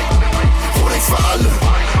enteignen, Rolex für alle,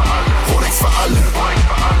 Rolex für alle,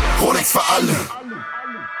 Rolex für alle.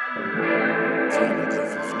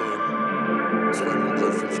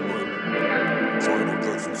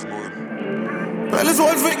 Alles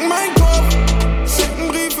Holz wecken mein Kopf, schicken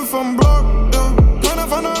Briefe vom Blog, ja. Keiner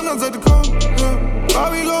von der anderen Seite kommt, ja.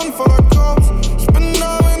 Babylon voller Cops. Ich bin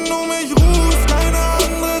da, wenn du mich rufst. Keine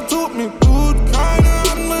andere tut mir gut, keine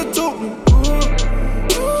andere tut mir gut.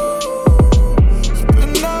 Ich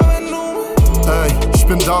bin da, wenn du Ey, ich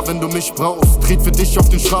bin da, wenn du mich brauchst. Dreht für dich auf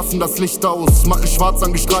den Straßen das Licht aus. Mache schwarz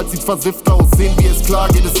angestrahlt, sieht versifft aus. Sehen wir es klar,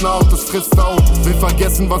 geht es nah und es frisst auf. Will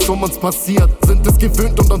vergessen, was um uns passiert. Sind es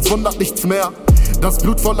gewöhnt und uns wundert nichts mehr. Das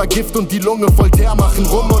Blut voller Gift und die Lunge voll Teer machen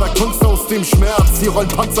rum oder Kunst aus dem Schmerz. Sie rollen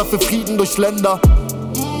Panzer für Frieden durch Länder.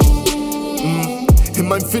 In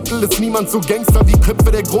meinem Viertel ist niemand so Gangster wie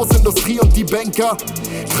Köpfe der Großindustrie und die Banker.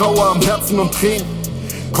 Trauer am Herzen und Tränen.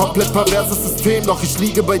 Komplett perverses System, doch ich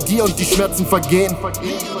liege bei dir und die Schmerzen vergehen.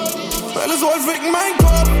 Alles Holz wecken mein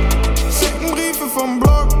Kopf, schicken Briefe vom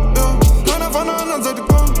Blog, ja. Keiner von der anderen Seite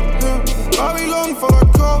kommt, ja. Babylon voller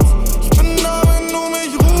Cops. Ich bin da, wenn du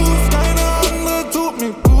mich rufst. Keine andere tut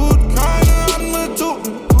mir gut, keine andere tut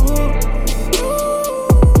mir gut.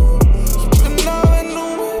 Ich bin da, wenn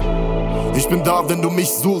du Ich bin da, wenn du mich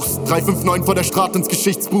suchst. 359 vor der Straße ins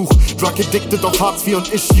Geschichtsbuch. Drug addicted auf Hartz IV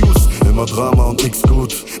und Issues. Immer Drama und nix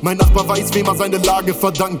gut. Mein Nachbar weiß, wem er seine Lage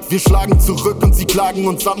verdankt. Wir schlagen zurück und sie klagen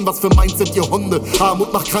uns an. Was für Mindset, ihr Hunde.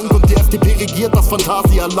 Armut macht krank und die FDP regiert das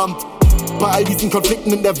Phantasialand. Bei all diesen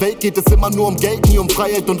Konflikten in der Welt geht es immer nur um Geld, nie um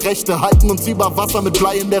Freiheit und Rechte. Halten uns über Wasser mit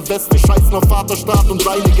Blei in der Weste. Scheißen auf Vaterstaat und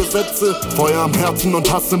seine Gesetze. Feuer am Herzen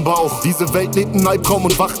und Hass im Bauch. Diese Welt lebt einen Albtraum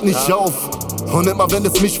und wacht nicht auf. Und immer wenn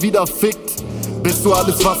es mich wieder fickt, bist du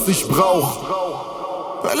alles, was ich brauch.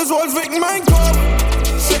 Alles Holz wecken mein Kopf,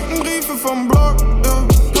 schicken Briefe vom Blog, ja.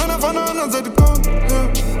 Keiner von der anderen Seite kommt, ja.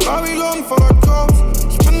 Babylon voller Cops.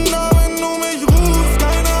 Ich bin da, wenn du mich rufst.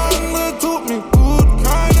 Keine andere tut mir gut,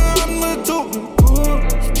 keine andere tut mir gut.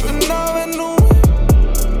 Ich bin da, wenn du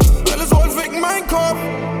Alles Holz wecken mein Kopf,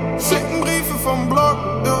 schicken Briefe vom Blog,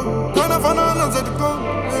 ja. Keiner von der anderen Seite kommt,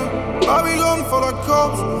 ja. Babylon voller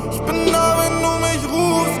Cops. Ich bin da, wenn du mich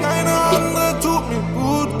rufst. Keine andere tut mir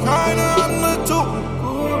gut, keine andere tut mir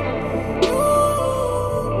gut.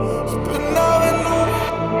 Ich bin da, wenn du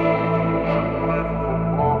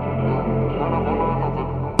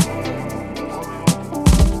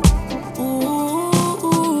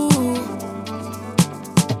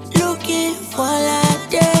looking for like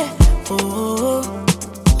that. Oh,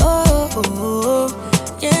 oh, oh, oh,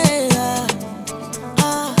 yeah.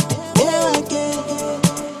 Yeah, again.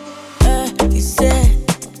 You said,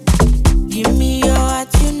 give me your heart,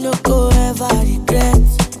 you no go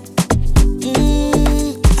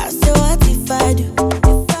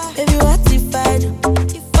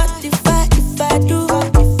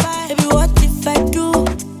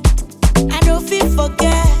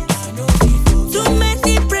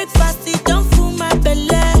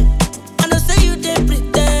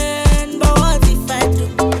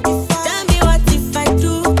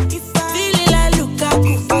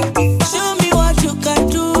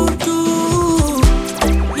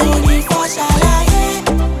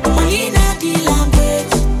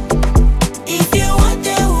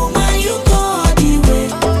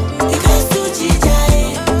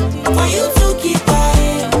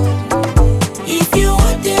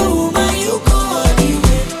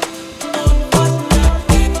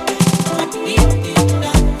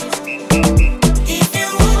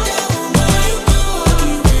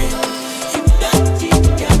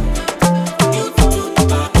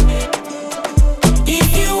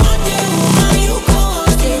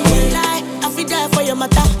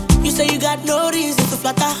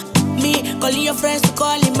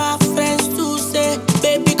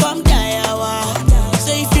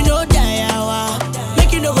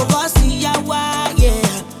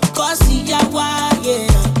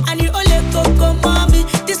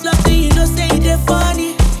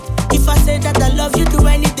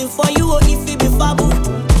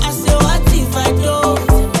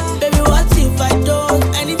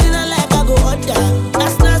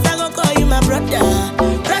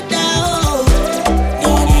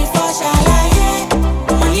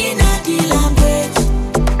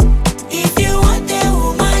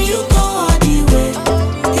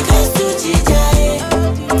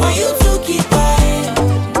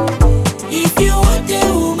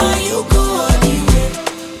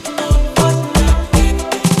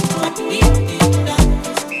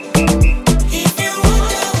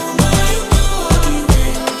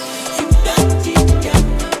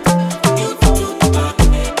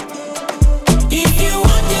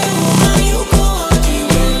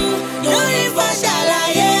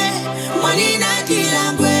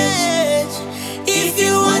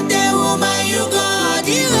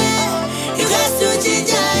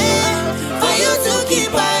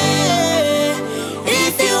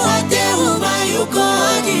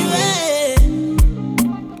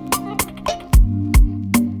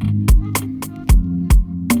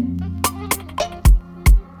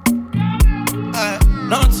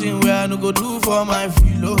I no go do for my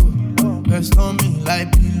filo. Rest on me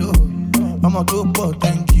like pillow. I'ma go for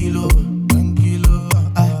 10 kilo, 10 kilo.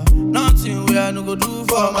 Nothing where I no go do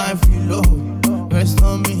for my filo. Rest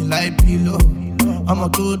on me like pillow. I'ma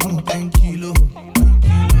go do 10 kilo, 10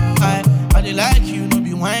 kilo. I dey like you, no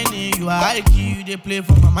be whining. You are high key, you dey play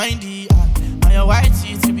for my mindy. And your white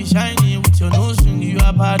teeth be shiny with your nose ring. You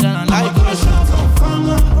are bad and I like you.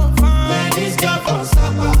 Man, this girl from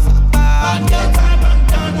Zapata. Bad girl type and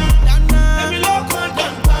dana. Let me look on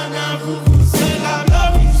Dantana. Vuvuzela,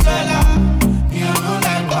 love you, Zela. You know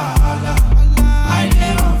like Wahala. I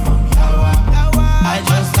dey run from Yawa. I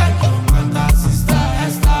just like your mother, sister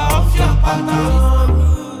Esther off your pattern.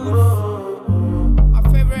 My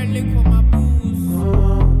favorite lick for my booze.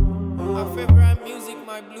 My favorite music,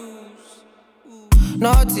 my blues.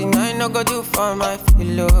 Nothing I no go do for my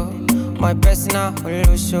pillow. My personal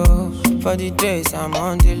holo show. For the days I'm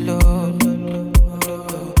on the low.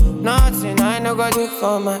 Nothing I no go do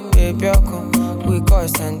for my baby Oko. We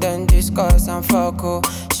cuss and then discuss and fuck oh.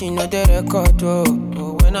 She know the record oh.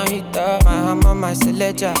 When I hit her, my hammer, my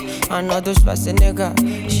selector. I know those fast nigga.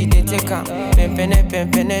 She dey take her,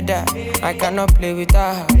 pimpin' that. I cannot play with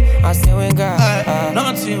her. I say when God.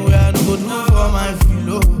 Nothing where I no go do for my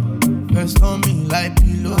filo. Rest on me like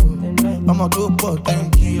pillow. I'ma go for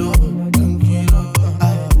 10 kilo, 10 kilo.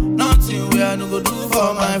 Nothing where I no go do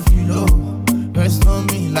for my filo. Rest on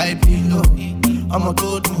me like pillow. I'ma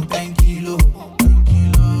go do 10 kilo, 10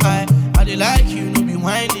 kilo. I dey like you, no be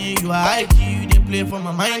whining. You are high key, you dey play for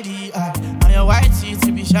my mindy. And your white teeth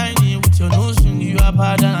be shiny with your nose ring. You are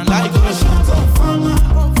bad and I like you.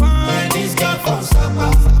 Man, this girl from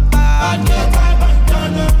Zapata. Bad girl type and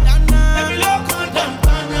dana. Let me look on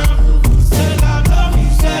Dantana. Vuvuzela, love you,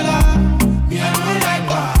 Zela. Me I know like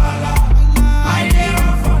Wahala. I dey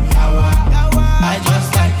run from Yawa. I just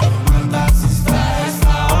like your mother, sister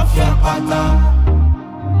Esther off your pattern.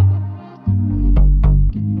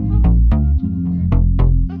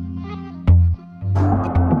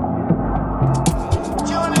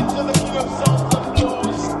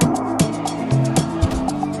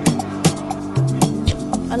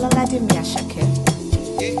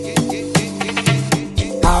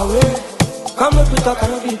 Come up with a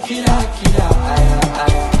kind of be killer.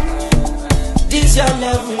 This your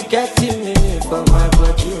love will get me for my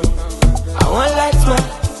body. I want light man,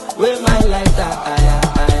 with my lighter.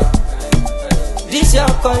 This your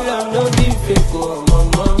color, no be fake, oh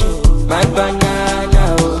mommy. My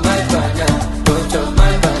banana, oh my banana, don't chop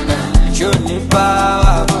my banana. Show me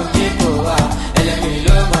power, but people are. Let me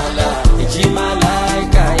love my life. It's my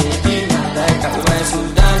like, my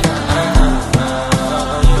Sudana.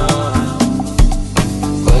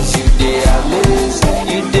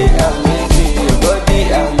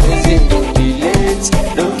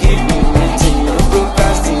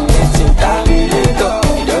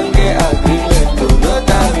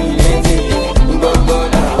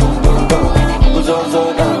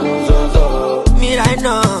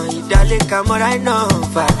 Come right now,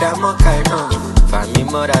 Father Mokaino. Family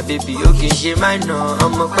mother, baby, you can share my no.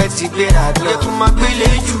 I'm a petty great at love. You my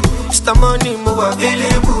village, Mr. Money, move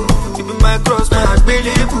available. You be my cross, my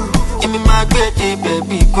available. Give me my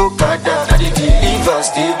baby, go kada. I did deliver,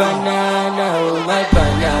 stay banana, oh my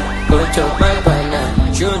banana. Go chop my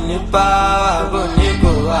banana. Show me power, go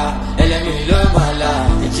Nicoa. Let me love my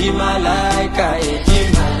life. It's my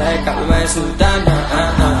like, my Sultana.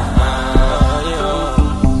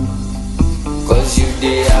 Cause you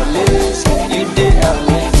dey amazing,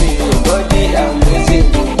 your body amazing,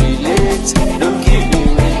 don't be late, don't keep me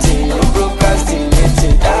waiting, no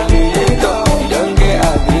procrastinating, terminator, you don't get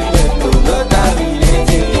agreement, no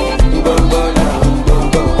terminating, go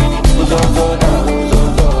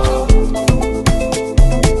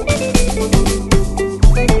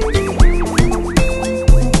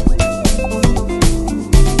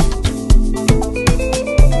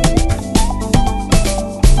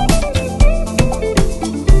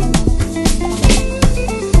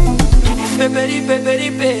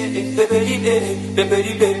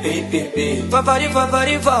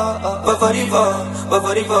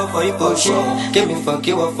Give me fuck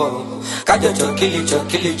you up for. Can't you kill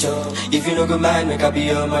it. If you no go mind, make I be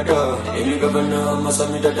on my door. If you never know, must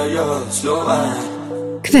have me that you're slow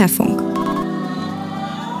man. Querfunk.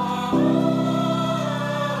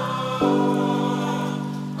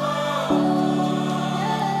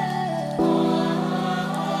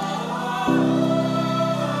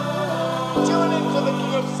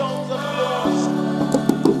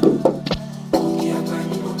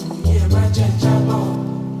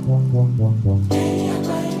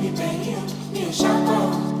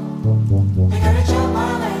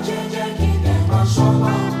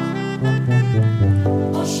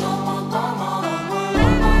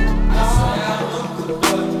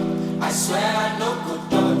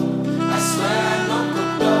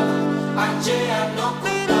 I no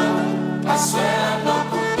good done. I swear I no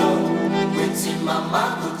good done. Waiting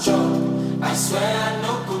mama good job. I swear I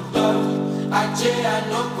no good done. I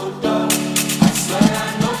no good done. I swear I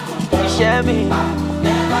no good done. Share me,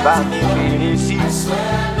 buy me crazy. I swear I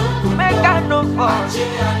no good done. Make I no fall. I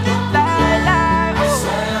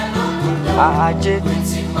swear I no good done.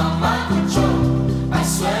 Waiting mama good job. I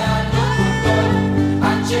swear I no good done. I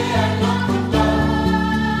no good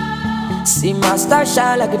done. See my star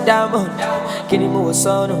shine like a diamond. Can you move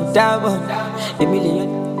son of diamond? A million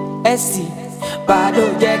SC. Bado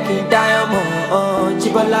jẹ́ kí n diamond.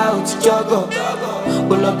 Jíbọ́lá ò ti jọ́gọ̀.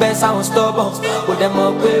 Kò lọ bẹ́ sáwọn stubborn. Kò dẹ̀ mọ̀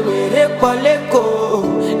pé wèrè pọ̀ lẹ́kọ̀ọ́.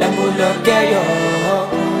 Ẹ mú lọ kẹ́yọ̀.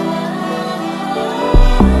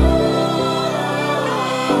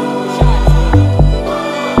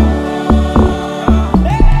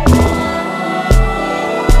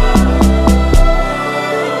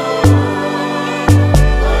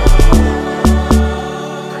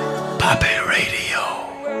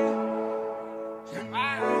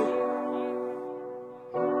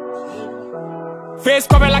 Face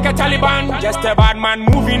covered like a Taliban, just a bad man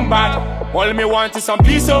moving bad. All me want is some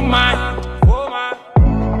peace of mind.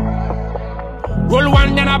 Roll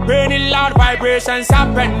one then I burn it loud, vibrations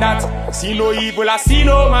happen that. See no evil, I see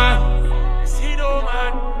no man. See no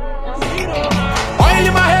man. Oil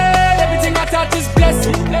in my head, everything I touch is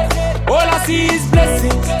blessing. All I see is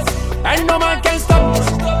blessings, and no man can stop me.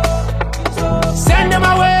 Send them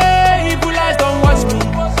away, evil eyes don't watch me.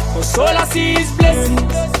 Cause all I see is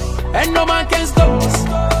blessings, and no man can stop us.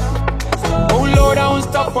 Oh Lord, I won't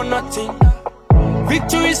stop for nothing.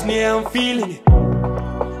 Victory is near, I'm feeling it,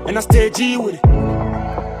 and I stay G with it.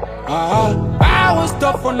 I won't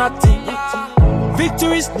stop for nothing.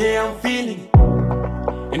 Victory is near, I'm feeling it,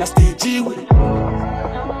 and I stay G with it.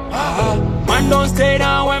 Man don't stay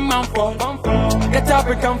down when man fall. Get up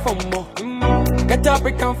and come for more. Get up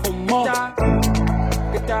and come for more.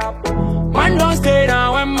 Get up. Man don't stay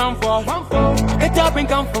down when man fall. Get up and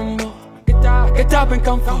come for more. Get up and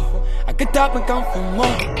come for more. I get up and come for more.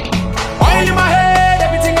 Oil in my head,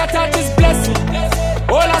 everything I touch is blessing.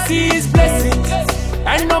 All I see is blessings,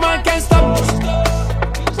 and no man can stop me.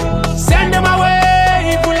 Send them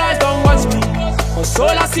away, evil eyes don't watch me. Cause all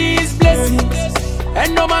I see is blessings,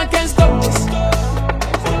 and no man can stop us.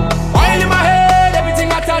 Oil in my head,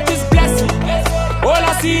 everything I touch is blessing. All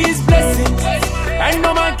I see is blessings, and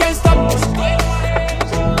no man can stop us.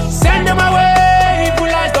 Send them away,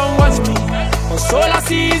 evil eyes don't watch me. Cause all I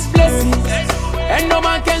see is blessings, and no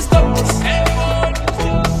man can stop us.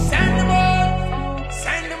 Send them away,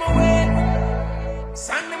 send them away,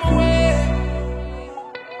 send them away,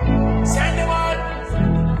 send them all.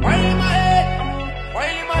 Oil in my head,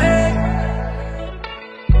 oil in my head,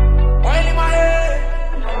 oil in my head,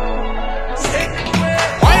 send them away.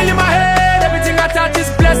 Oil in my head, everything I touch is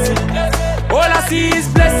blessing. All I see is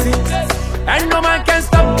blessings, and no man can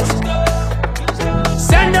stop us.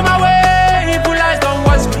 Send them away, evil eyes don't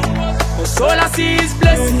watch me. Cause all I see is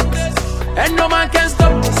blessings, and no man can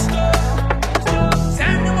stop us.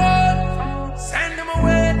 Send them all, send them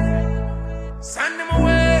away, send them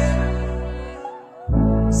away,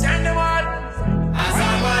 send them all. As a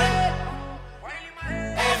man,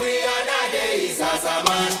 every other day is as a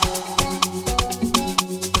man.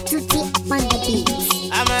 On the beats.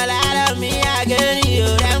 I'm a lot of me, I get you.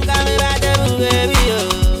 Them coming back to baby, yo.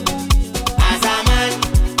 As a man,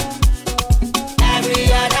 every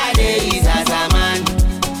other day is as a man.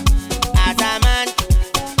 As a man,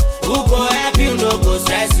 who go help you, no go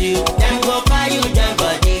stress you. Them go buy you them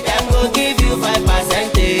body, them go give you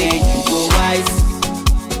 5%. You go wise.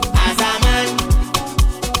 As a man,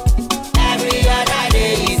 every other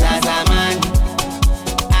day is as a man.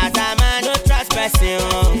 as a man, No trust person.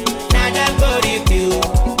 Now them go review,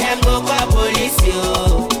 them go call police you.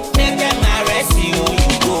 Make them arrest you,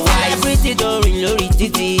 you go wise. everything don't ring lórí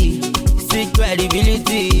títì. Street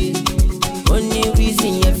credibility. Only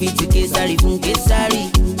reason you fit to Kesari from Kesari.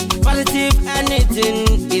 Positive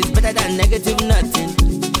anything is better than negative nothing.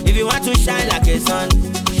 If you want to shine like a sun,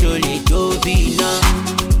 surely do be no.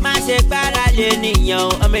 Má ṣe gbára lé nìyàn,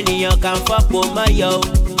 ọmọ ènìyàn kan fọ́pọ̀ mọ́ yọ.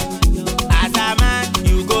 As a man,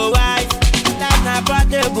 you go wise. Life na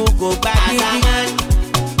portable, go back As a man,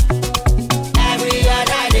 every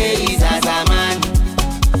other day is as a man.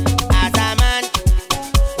 as a man.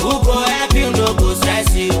 Who go help you, no go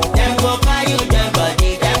stress you. Them go buy you them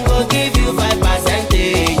body, them go give you 5%.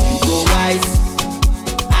 You go wise.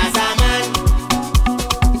 As a man,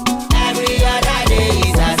 every other day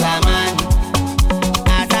is as a man.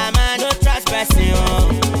 As a man, No trust person.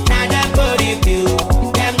 Now them go review,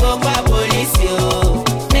 them go call police you.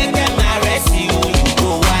 Make them arrest you, you go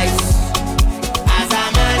wise.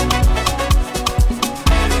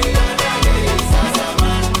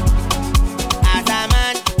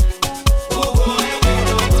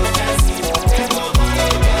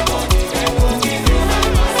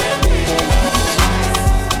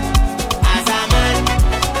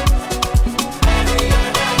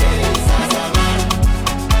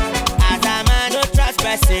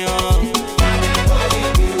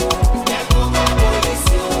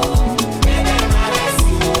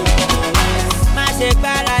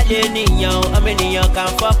 how many you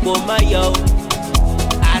can fuck with my yo.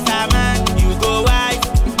 As a man, you go wise.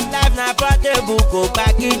 Life na portable, go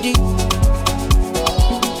package.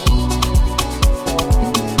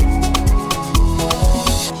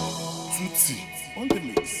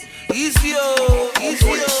 Easy, easy.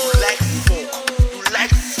 You like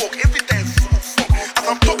fuck. Every time fuck. As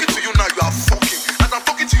I'm talking to you now, you are fucking. As I'm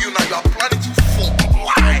talking to you now, you are planning to fuck.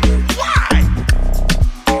 Why?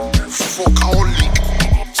 Fuckaholic.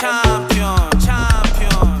 Champion.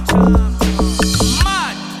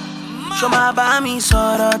 Mad. Show my bami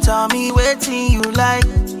sorrow, tell me wetin you like.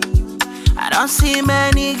 I don't see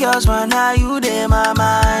many girls, but now you in my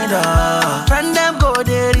mind. Friend them go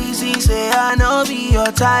there easy, say I know be your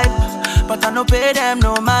type, but I no pay them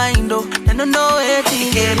no mind. They don't know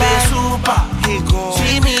anything. Give me super,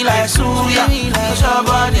 see me like Suya. Cause your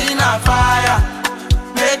body not fire,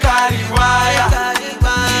 make I rewire.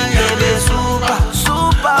 Give me super,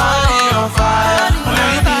 body on fire. When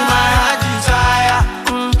you be my heart desire,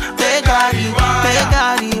 make I rewire.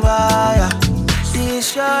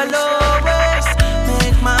 This your lowest,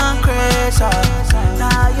 make my crazy.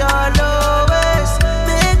 Now your lowest,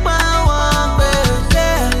 make my one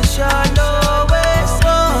crazy. This your lowest,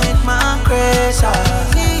 make my crazy.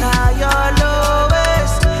 Now your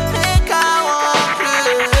lowest, make I one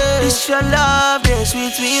crazy. This your love, they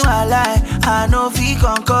sweet me my life. I know if we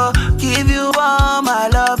conquer, give you all my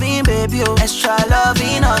loving, baby. Extra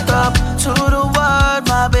loving on top to the world,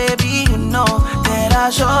 my baby. You know that I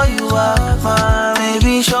show you up, my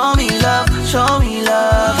baby. Show me love,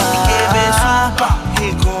 Give me super,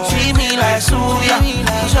 treat me like Suya.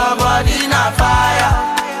 Your body not fire,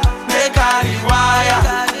 make I rewire.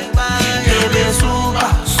 Give me super,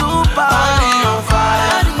 body on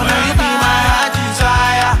fire. When you be my heart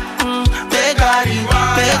desire, make I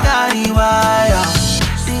rewire.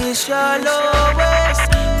 This your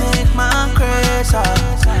lowest, make my crazy.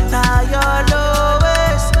 Now your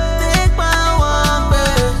lowest, make my one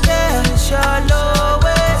crazy. This your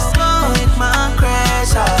lowest, make my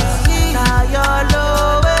crazy. Now your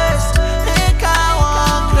lowest, make I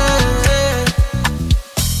one crazy.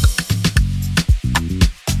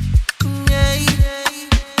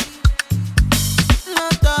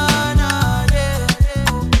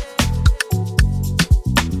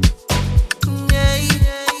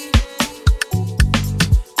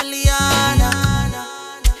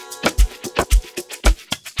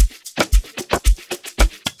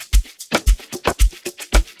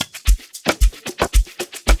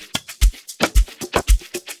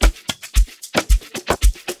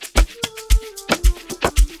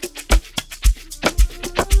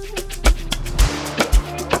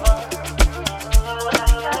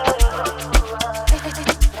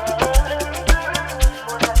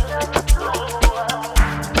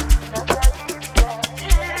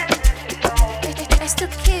 It's the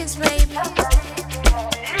kids, baby.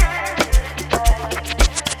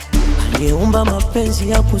 Aliyeumba mapenzi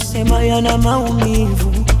ya kusema yana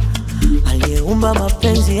maumivu, aliyeumba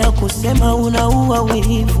mapenzi ya kusema unaua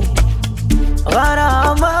wivu.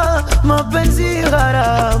 Gharama, mapenzi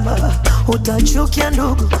gharama, utachukia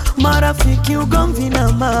ndugu, marafiki, ugomvi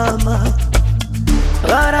na mama.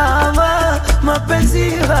 Gharama,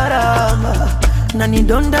 mapenzi gharama, na ni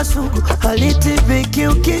donda sugu halitibiki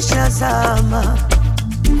ukishazama.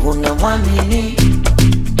 Unamwamini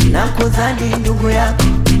na kudhani ndugu yako,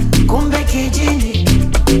 kumbe kijini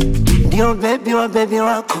ndio bebi wa bebi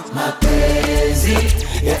wako. Mapenzi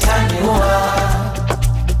yataniua,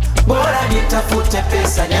 bora nitafute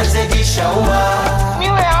pesa nianze jishaua.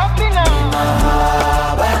 Niwe happy na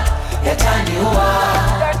mahaba yataniua,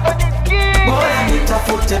 bora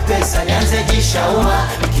nitafute pesa nianze jishaua.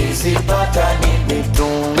 Nikizipata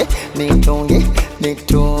nitunge, nitunge,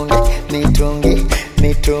 nitunge, nitunge,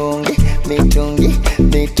 nitunge, nitunge,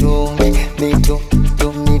 nitunge, nitunge,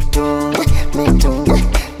 nitunge, nitunge,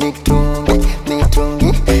 nitunge,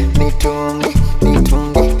 nitunge,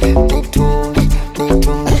 nitunge, nitunge,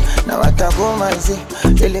 nitunge. Na watagoma zi,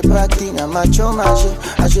 ile pati na macho maji,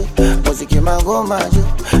 aje, muziki magoma aje,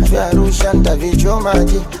 vya Arusha nitavichoma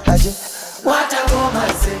aje, aje. Watagoma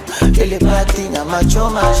zi, ile pati na macho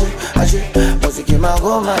maji, aje, muziki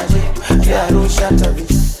magoma aje, vya Arusha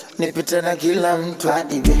nitavichoma. Nipite na kila mtu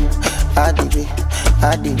adibe, adibe,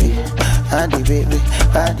 adibe, adibe,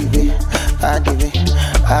 adibe, adibe,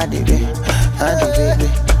 adibe, adibe.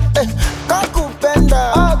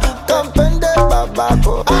 Kakupenda, kampende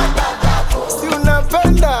babako, si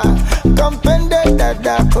unapenda, kampende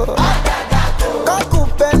dadako.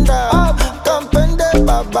 Kakupenda, kampende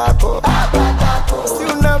babako, si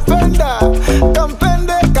unapenda,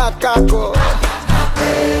 kampende kakako.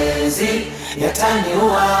 Mapenzi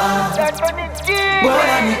yataniua.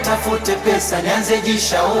 Bora nitafute pesa nianze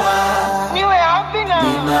jishaua. Ni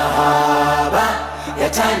mahaba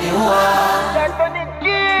yataniua.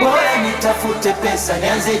 Bora nitafute pesa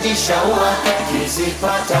nianze jishaua.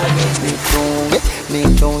 Kizipata nitunge,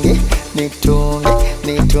 nitunge, nitunge,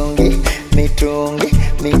 nitunge, nitunge,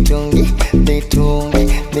 nitunge, nitunge,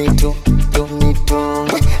 nitunge,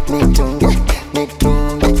 nitunge, nitunge,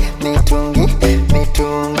 nitunge, nitunge,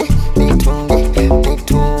 nitunge, nitunge,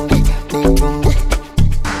 nitunge, nitunge.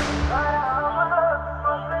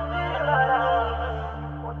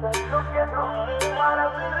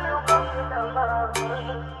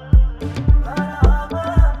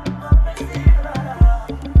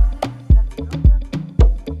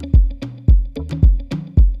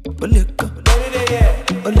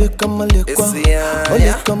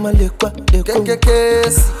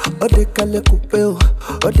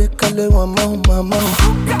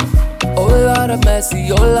 Oh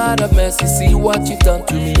Lord of mercy, see what you done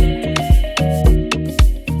to me.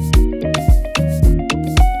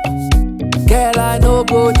 Girl, I no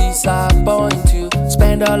go disappoint you,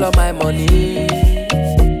 spend all of my money.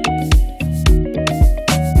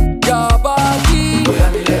 Your body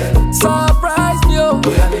surprise me, oh.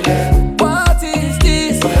 What is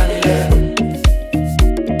this?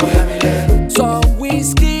 Some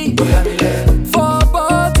whiskey for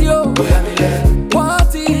body, oh.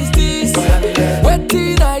 What is this?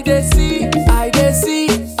 Waiting, I dey see,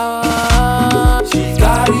 she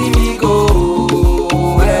carry me go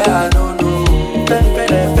where I don't know.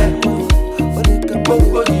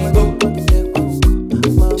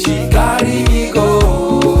 She carry me go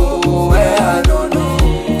where I don't know.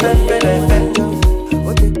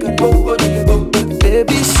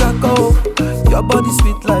 Baby Shako, your body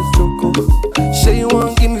sweet like choco. Say you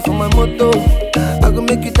won't give me for my moto. I go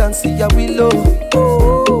make you dance, see ya willow.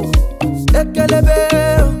 Ekelebe,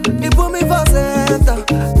 you put me for center.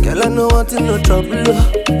 Girl, I know what in no trouble.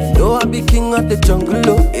 No, I be king of the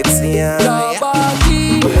jungle. It's your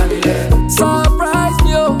body surprise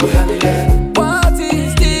me, oh. What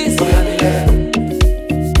is this?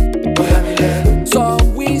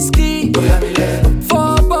 Some whiskey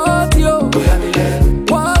for body, oh.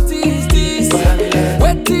 What is this?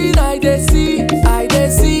 Waiting, I dey see,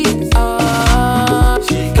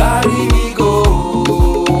 she carry me go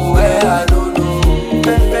where I don't know.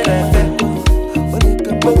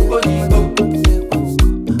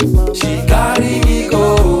 She carry me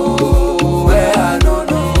go where I don't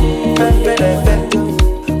know.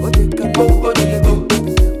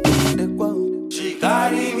 She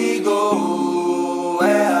carry me go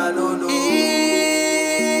where I don't know.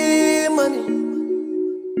 money.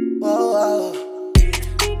 Wow.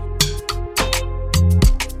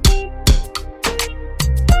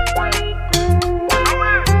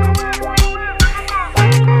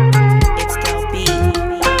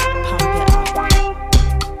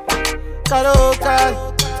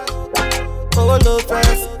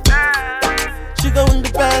 She gon'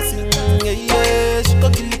 the passing, yeah, she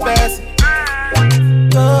gon' kill the passing.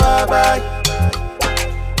 Go bye,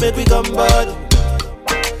 baby come body.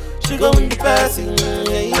 She gon' the passing,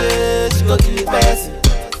 yeah, she gon' kill the passing.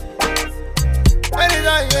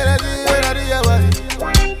 Anytime you body,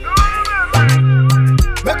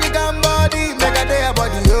 make it come body, make a day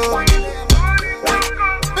body, yo.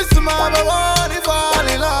 Mr. Mama want to fall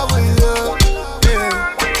in love with you, yeah.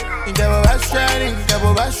 You never was shining, you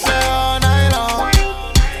never was shining all night long.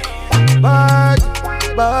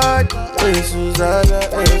 Body, hey Susanna,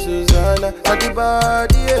 at the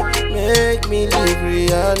body, make me leave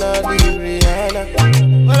Rihanna.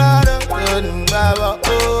 But I don't know,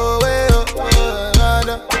 oh,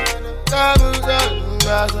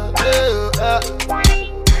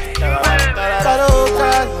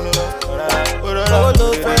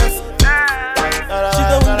 she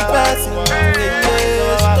gon' the passing,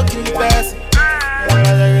 yeah, she gon' kill the passing.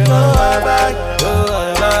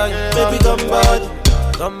 Baby come body,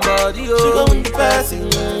 oh. She gon' the passing,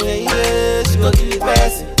 yeah, she gon' kill the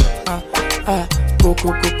passing.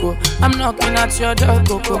 Coco, I'm knocking at your door,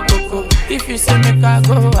 Coco. If you say make I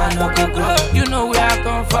go, I no go. You know where I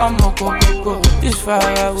come from, Coco. This far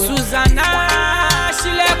away. Susanna, she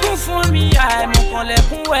lekun fun mi, I mo kon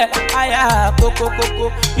lekun we. Aya, Coco.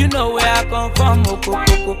 You know where I come from,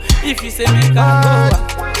 Coco. If you say make I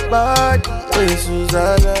go, body, hey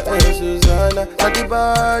Susanna, at the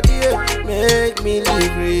body, make me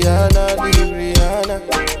leave Rihanna.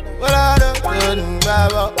 But I don't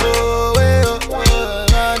know, oh,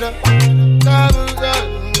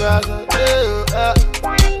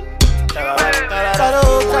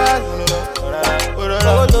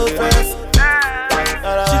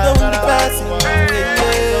 she gon' the passing,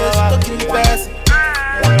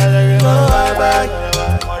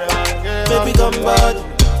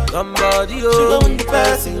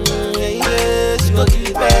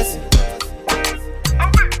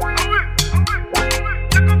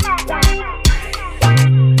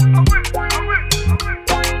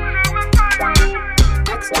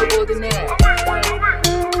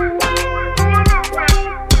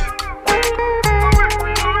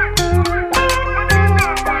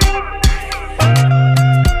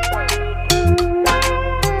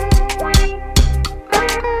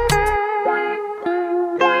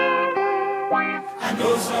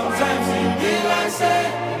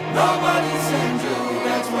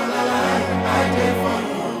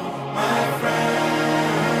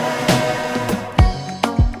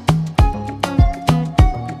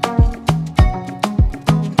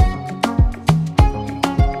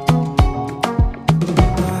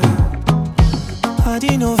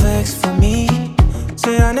 for me.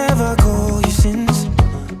 Say I never call you since,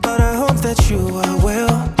 but I hope that you are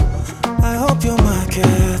well. I hope your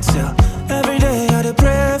market sell. Every day I dey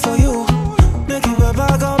pray for you. Make you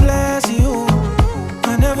Baba, God bless you.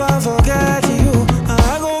 I never forget you.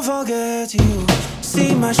 I gon' forget you.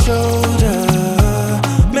 See my shoulder,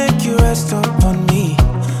 make you rest up on me.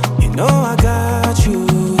 You know I got you.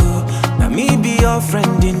 Now me be your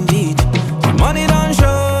friend indeed. The money don't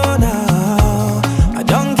show now. I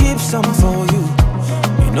don't keep some for you.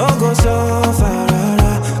 You know go so far.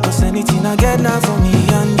 Cause anything I get now for me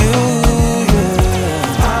and you. Yeah.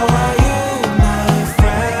 How are you, my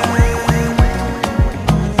friend?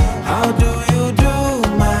 How do you do,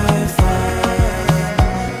 my friend?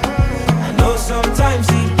 I know sometimes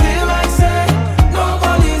it feel like say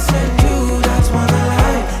nobody sent you. That's when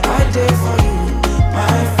I did for you,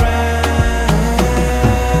 my friend.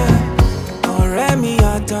 Oremi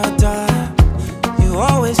atata, you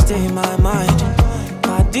always stay in my mind.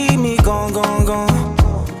 Padi me gone, gone, gone.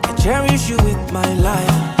 I cherish you with my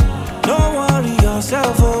life. Don't worry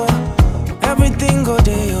yourself, oh. Everything go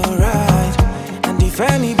day alright. And if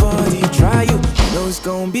anybody try you, you know it's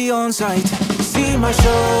gonna be on sight. See my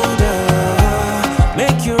shoulder,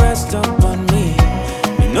 make you rest up on me.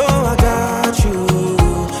 You know I got you.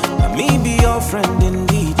 Now me be your friend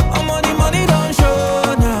indeed. I'm on the money don't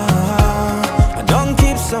show now. I don't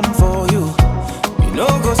keep some for you. You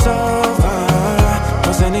know go so far.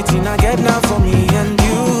 Cause anything I get now for me and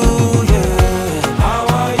you. How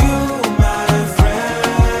are you, my friend?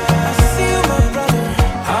 I see you, my brother.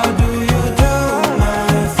 How do you do,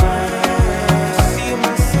 my friend? I see you,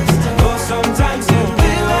 my sister. Though sometimes it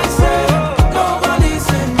feel like say nobody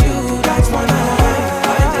sent you. That's when I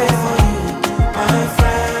did for you, my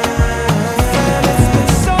friend. It's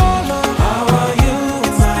been so long. How are you,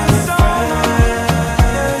 my friend?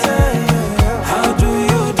 How do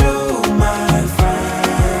you do, my friend?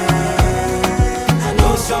 I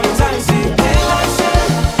know sometimes it feel like say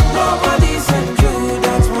nobody sent you.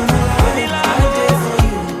 That's when I did for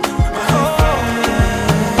you, my friend.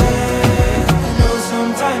 I know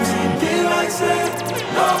sometimes it feel like say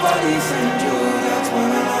nobody sent you. That's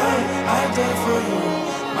when I did for you,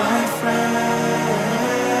 my friend.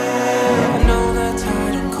 I know that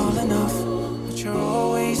I don't call enough, but you're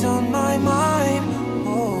always on my mind.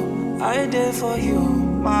 Oh, I did for you,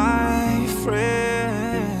 my friend.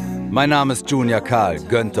 Mein Name ist Junior Karl,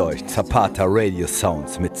 gönnt euch Zapata Radio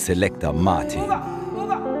Soundz mit Selector Martin.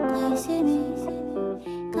 Can you see me?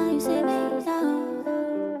 Can you see me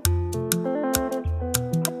now?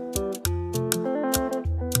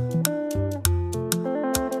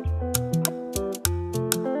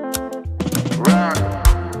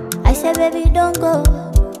 I said, baby, don't go.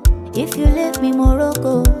 If you leave me,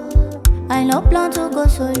 Morocco. I no plan to go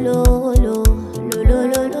solo, lo, lo, lo,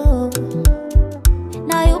 lo, lo.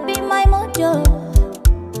 Now you be my mojo.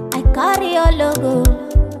 I carry your logo.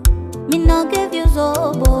 Me no give you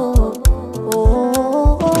zobo.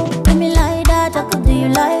 Oh, do me like that, I could do you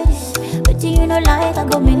like this. But you know like, I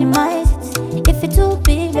go minimize it. If it's too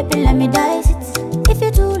big, baby, let me dice it. If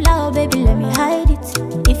you too loud, baby, let me hide it.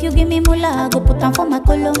 If you give me moolah, I go put on for my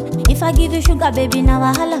color. If I give you sugar, baby, now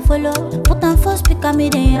I holla follow. Put on for speaker, me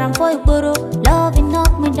then ram for your boro. Love it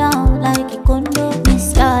knock me down like a condo.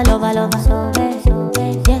 Miss ya, lover, lover, so bad, so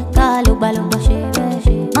bad. Yeah, ka, loba, loba, shebe,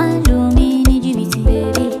 shebe. Man, do me, need you,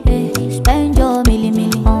 baby, baby. Spend your milli,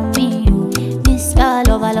 milli on me, you. Miss ya,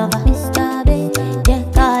 lover, lover, Mr. Baby. Yeah,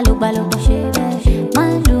 ka, loba, loba, shebe, shebe.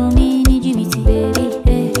 Man, do me, need you, baby,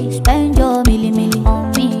 baby. Spend your milli, milli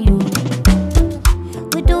on me, you.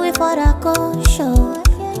 We do it for the culture.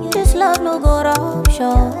 This love no go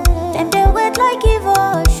rupture. Them they wait like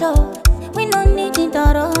evolution. We no need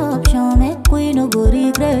interruption. Make we no go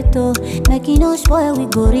regret oh. Make it no spoil we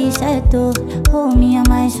go reset oh. Oh me and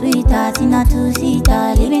my sweetheart in a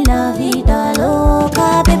two-seater, living la vida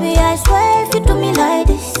loca. Baby I swear if you do me like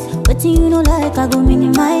this, but you know like I go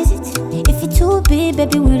minimize it. If it's too big,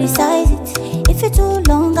 baby we resize it. If it's too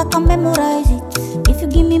long, I can memorize it. If you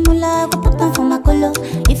give me moolah, I go put on for my color.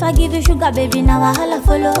 If I give you sugar, baby, now I holla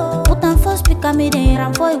follow. Put on for speaker, me then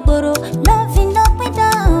ram for your boro. Loving up me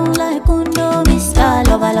down like condo. Mr.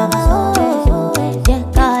 Lover, lover, so yeah,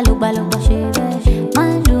 ka, loba, loba, shebe.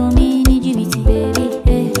 Man, do me, need you, baby,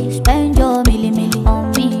 baby. Spend your milli, milli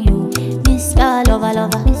on me, you. Mr. Lover,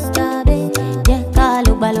 lover, Mr. Baby. Yeah, ka,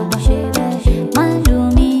 loba, loba, shebe. Man, do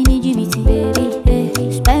me, need you, baby,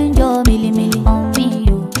 baby. Spend your milli, milli on me,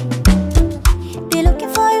 you. Be looking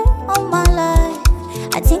for you all my life.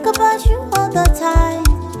 I think about you all the time.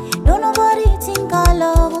 Don't nobody think our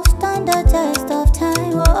love will stand the test of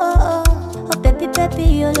time. Oh, oh, oh. Oh baby,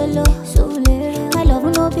 baby, oh lolo. So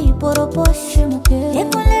push. You can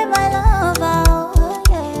live my lover.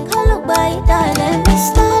 Call look by it, darling.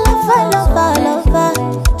 Mr. Lover, lover, lover.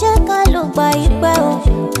 Check a look by it, well.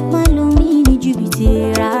 Malumi ni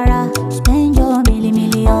jubiti rara. Spend your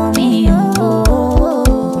milli on me,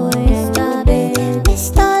 oh. Mr. Baby,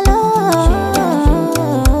 Mr. Love.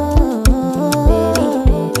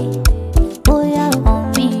 Baby, oh yeah,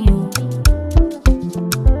 on me,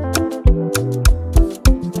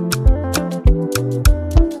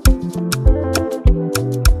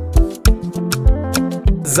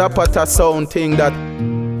 Zapata sound thing that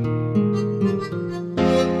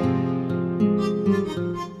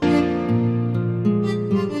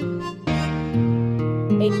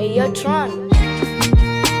Hey, yo, Tron.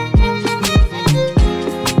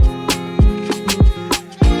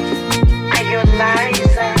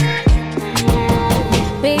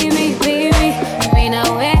 Baby, baby, mean I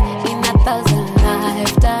way in 1,000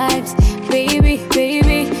 lifetimes. Baby,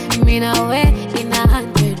 baby, mean I way in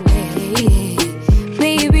 100 ways.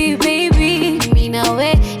 Baby, baby, mean I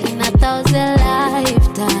way in 1,000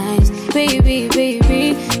 lifetimes. Baby,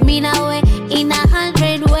 baby, mean I way in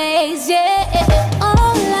 100 ways. Yeah,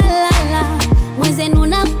 oh la la la, mwenzenu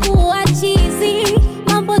nakuwa chizi,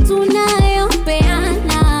 mambo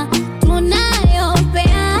tunayopeana,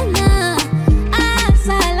 tunayopeana.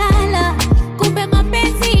 Asalala, kumbe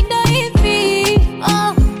mapenzi ndo hivi.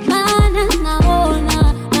 Oh, maana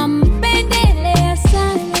naona nampendelea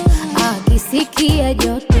sana. Akisikia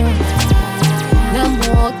joto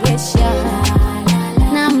namuogesha,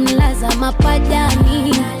 namlaza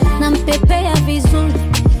mapajani, nampepea vizuri,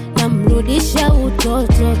 namrudisha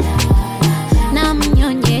utoto,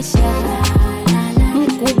 namnyonyesha.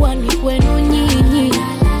 Mkubwa ni kwenu nyinyi,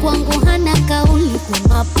 kwangu hana kauli, kwa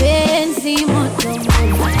mapenzi moto moto.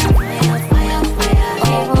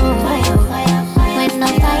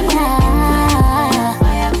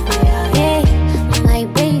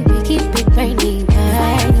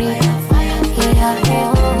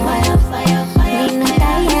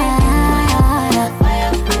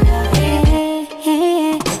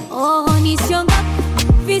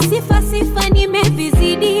 Sifa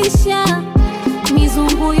nimevizidisha,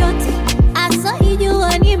 mizungu yote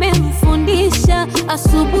asoijua nimemfundisha.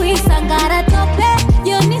 Asubuhi sangara tope,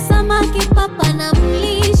 jioni samaki papa na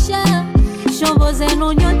mlisha. Shombo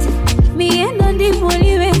zenu nyote miendo ndivyo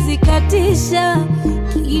liwezi katisha.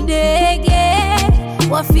 Kidege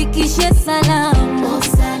wafikishe salamu,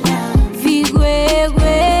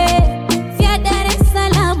 vigwegwe vya Dar es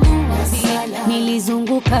Salaam.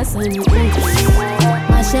 Nilizunguka sana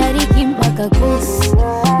mashariki mpaka Kusi,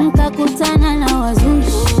 mkakutana na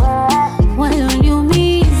wazushi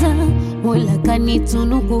walioniumiza. Mola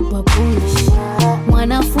kanitunuku papushi,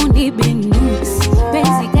 mwanafundi Benus,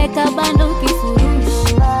 penzi kaeka bando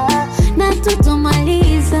kifurushi, na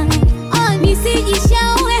tutomaliza. Oh,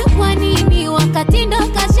 nisijishaue kwa nini wakati ndo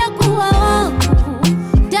kashakuwa wangu.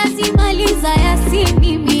 Tazimaliza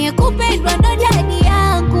Yasini, mie kupendwa ndo jadi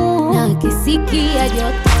yangu. Na kisikia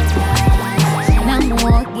joto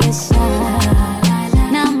namuogesha,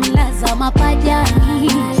 namlaza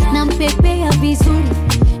mapajani, nampepea vizuri,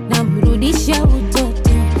 namrudisha utoto,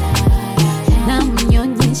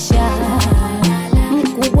 namnyonyesha.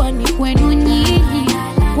 Mkubwa ni kwenu nyinyi,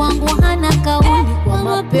 kwangu hana kauli, kwa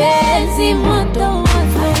mapenzi moto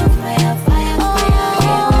moto.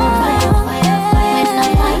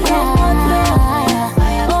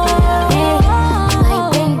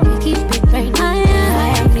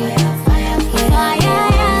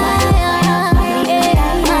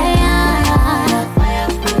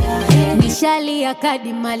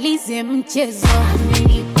 Kadi malize mchezo,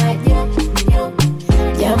 amenipa jo,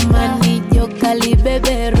 jamani joka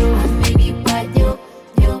libeberu, amenipa jo,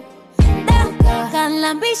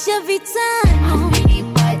 kanlambisha vitano,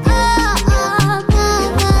 amenipa jo,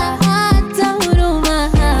 mama hata huruma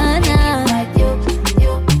hana.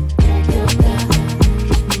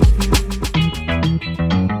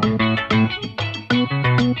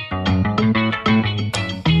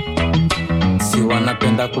 Si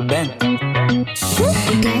wanapenda kubenda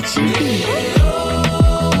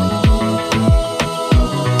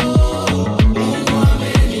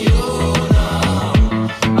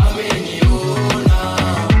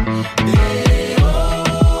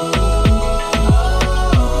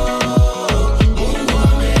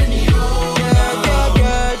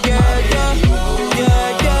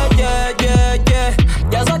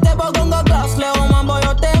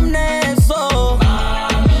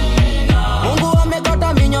Mungu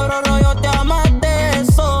amekata minyororo yote ya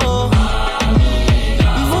mateso.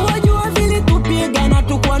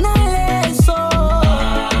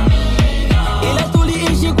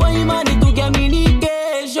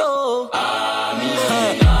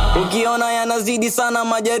 yanazidi sana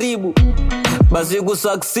majaribu, basi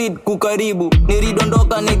kusucceed kukaribu.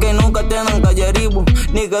 Nilidondoka nikainuka tena nikajaribu,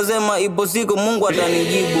 nikasema ipo siku Mungu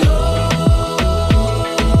atanijibu.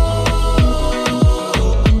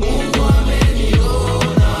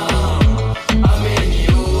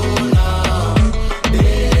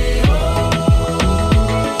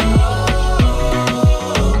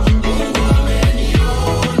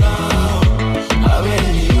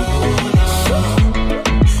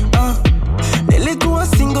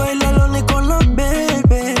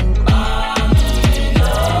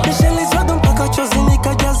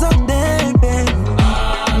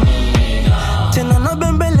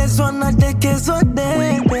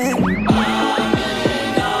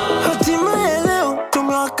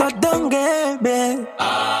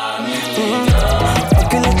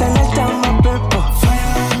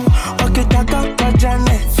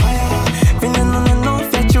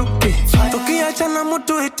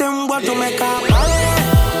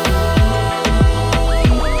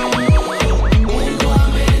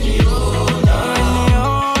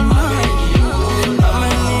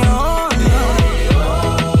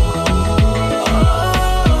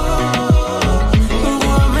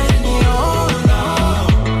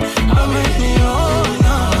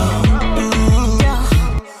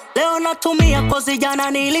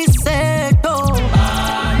 Jana niliseto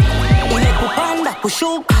ile kupanda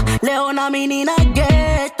kushuka, leo na mimi na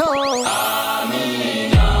ghetto.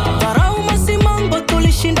 Amina. Tarauma simango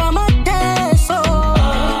tulishinda mateso.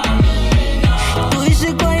 Amina.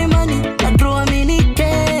 Tuishi kwa imani na tuamini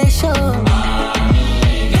kesho.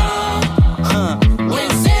 Amina. We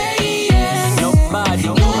say yes.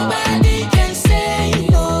 Nobody can say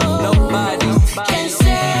no. Nobody can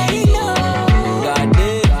say no. God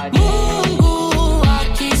did.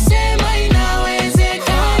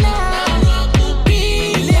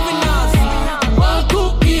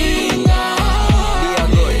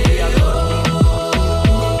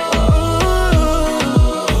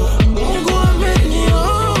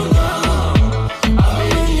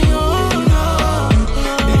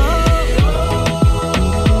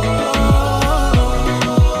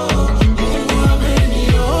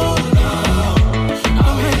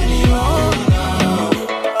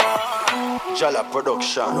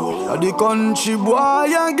 Production. The country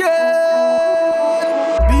boy again,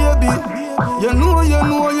 baby. You know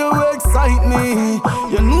you excite me.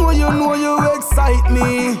 You know you excite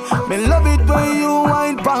me. Me love it when you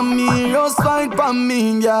whine for me, just whine for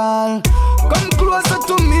me, girl. Come closer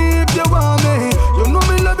to me if you want me. You know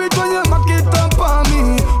me love it when you back it up on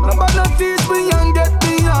me. Nobody tease me and get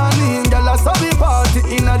me on it. Girl, I saw me party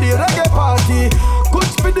in a the reggae party.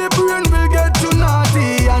 Kuch for the brain will get you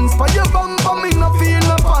naughty. And for your bumper me no feel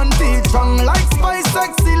no panty. Strong like spice,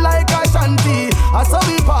 sexy like Ashanti. I saw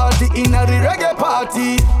me party in a the reggae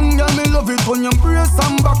party. Girl, me love it when you brace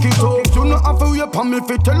and back it up. You know have to wait for me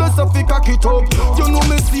fi tell us if you cock it up. You know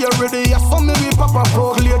me see already, yeah, so me pop a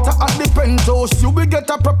fuck. Later at the penthouse, you will get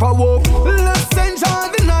a proper walk. Let's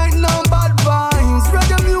enjoy the night now, bad vibes.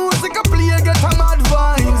 Reggae music I play, get a mad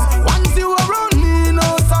vibes. Once you around me, no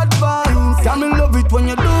sad vibes. Girl, me love it when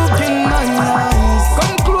you look in my eyes.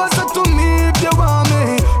 Come closer to me if you want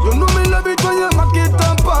me. You know me love it when you back it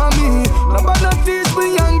up on me. Nobody tease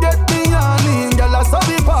me and get me on it. Girl, I saw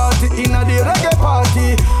me party in a the reggae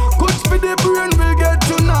party. Kuch for the brain will get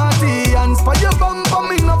you naughty. And for your bumper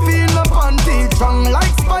me no feel no panty. Strong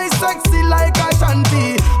like spice, sexy like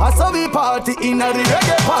Ashanti. I saw me party in a the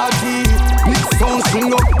reggae party. Mix sound,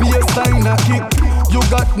 swing up, bassline a kick. You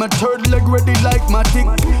got my third leg ready like my tick.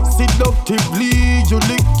 Seductively, you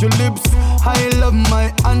lick your lips. I love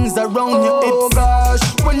my hands around your hips. Oh gosh,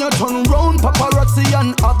 when you turn round, paparazzi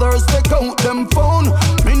and others they count them phone.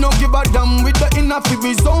 Me no give a damn with the inner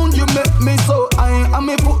fibby zone. You make me so high and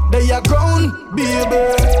me put their ground.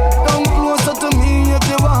 Baby, come closer to me if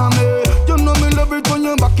you want me. You know me love it when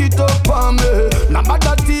you back it up on me.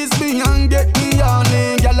 Nobody tease me and get me on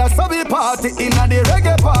it. Girl, I saw me party in a the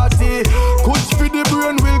reggae party. Kuch for the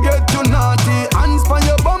brain will get you naughty. Hands for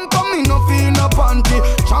your bumper, me no feel no panty.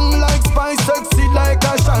 Strong like spice, sexy like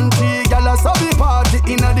Ashanti. Girl, I saw me party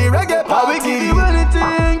in a the reggae party. I will give you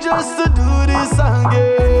anything just to do this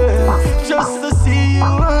again. Just to see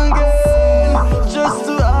you again. Just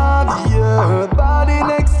to have your body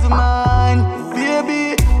next to mine.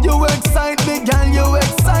 Baby, you excite me, girl, you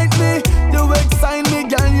excite me. You excite me,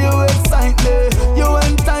 girl, you excite me. You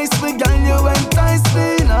entice me, girl, you entice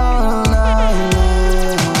me. Nah, nah,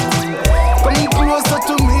 nah. Come closer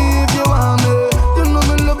to me if you want me. You know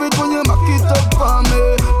me love it when you back it up for me.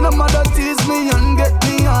 No matter tease me and get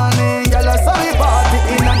me on it. Girl, I saw me party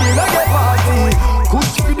in a the reggae party.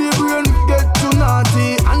 Kuch for the brain, get to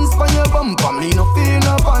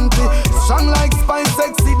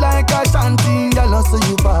wanna see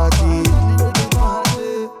you party.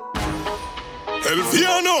 El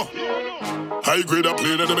Piano. High grade a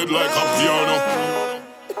play in the mid like a piano.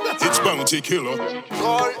 It's bounty killer.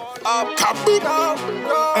 Call up, Capita.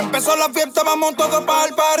 Empezó la fiesta, vamos todos para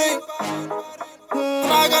el party.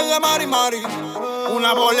 Tráiganle mari mari.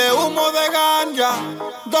 Una bola humo de ganja.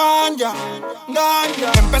 Ganja,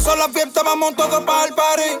 ganja. Empezó la fiesta, vamos todos para el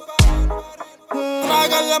party.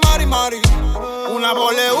 Tráiganle mari mari. Una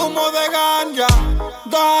bola humo de ganja.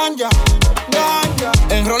 Ganja, ganja.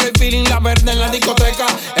 Enrolla el feeling, la verde en la discoteca.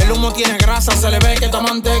 El humo tiene grasa, se le ve que está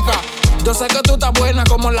manteca. Yo sé que tú estás buena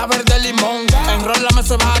como la verde limón. Enrollame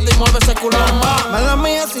ese bate y mueve ese culón. Mala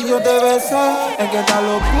mía si yo te besé. Es que está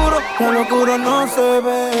lo oscuro no se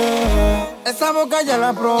ve. Esa boca ya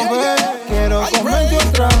la probé. Quiero comerte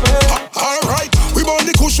otra vez. Alright, we burn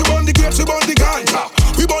the kush, we burn the grapes, we burn the ganja.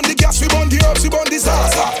 We burn the gas, we burn the herbs, we burn the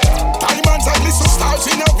salsa. Diamonds and little stars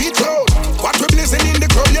in our beat cloud. What we blazing in the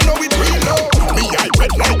club, you know it real low. Me I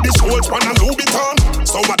red like this whole span and Louis Vuitton.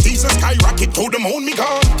 So what these skyrocket to the moon me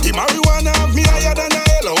gone. The marijuana have me higher than a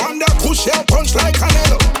hello. And that kush yeah punch like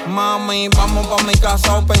Canelo. Mami, vamos pa' mi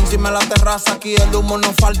casa o pa' encima de la terraza. Aquí el humo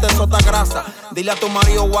no falta, eso está grasa. Dile a tu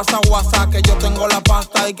marido WhatsApp que yo tengo la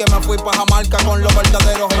pasta y que me fui pa' Jamaica con los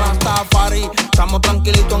verdaderos Rastafari. Estamos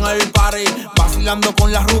tranquilitos en el party, vacilando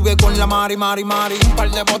con la rubia y con la mari. Un par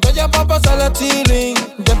de botellas pa' pasar la chilling.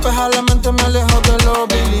 Despejar la mente me alejo de los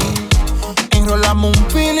billing. Enrolamos un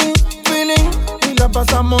feeling y la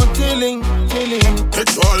pasamos chilling.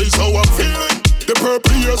 Sexual is how I'm feeling. The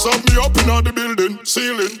purple years of me up in all the building,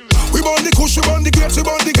 ceiling. We burn the kush, we burn the grapes, we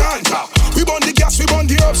burn the ganja. We burn the gas, we burn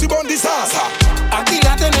the herbs, we burn the salsa. Aquí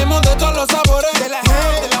la tenemos de todos los sabores. De la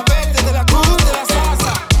G, de la verde, de la cool, de la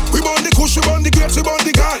salsa. We burn the kush, we burn the grapes, we burn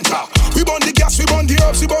the ganja. We burn the gas, we burn the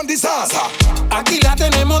herbs, we burn the salsa. Aquí la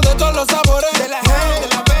tenemos de todos los sabores. De la G, de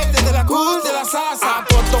la verde, de la cool, de la salsa. A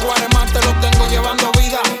Puerto Guaremate los tengo llevando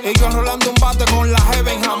vida. Y yo enrolando un bate con la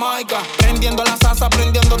jeva en Jamaica. Prendiendo la salsa,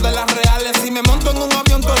 prendiendo de las reales. Si me monto en un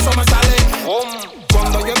avión, todo eso me sale.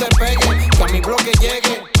 Cuando yo despegue, que a mi bloque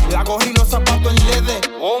llegue. La gorra y los zapatos en LED.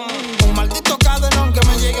 Un maldito cadenón que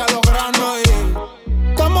me llegue a los granos. Y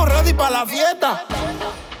estamos ready para la fiesta.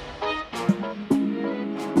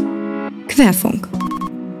 Querfunk.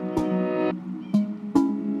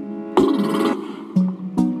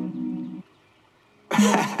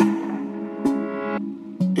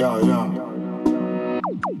 Yeah.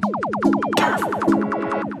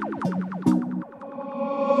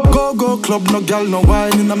 Go club, no girl, no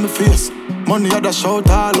wine in my face. Money at the shout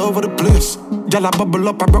all over the place. Girl, I bubble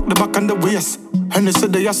up, I broke the back and the waist. And they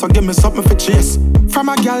said they also give me something for chase. From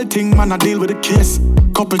a girl thing, man, I deal with the case.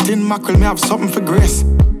 Couple tin mackerel, me have something for grace.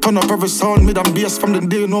 Turn up every sound, mid and bass. From the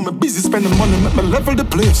day you know me busy spending money, make me level the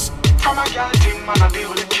place. From a girl thing, man, I deal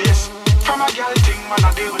with the case. From a girl thing, man,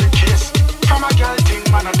 I deal with the case. From a girl thing,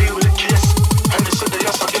 man, I deal with the case. And they said they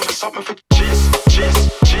also give me something for chase.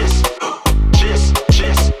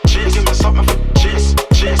 Give me something for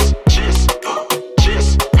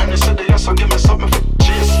chase. And they said they also give me something for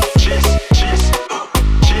chase. Give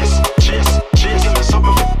me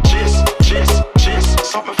something for chase.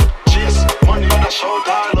 Something for chase. Money on the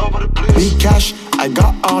shoulder all over the place. Big cash, I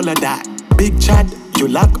got all of that. Big chat, you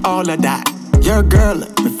lack all of that. Your girl,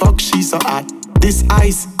 me fuck, she so hot. This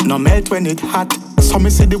ice, no melt when it hot. So me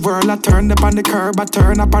see the world, I turn up on the curb, I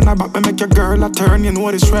turn up on the back, me make your girl, I turn, you know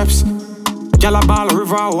what it's reps. Gyal a ball,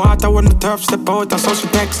 river, water, when the turf step out, that's how she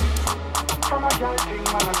text. From a girl thing,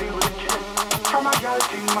 man, I deal with the kiss. From a girl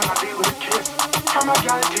thing, man, I deal with the kiss. From a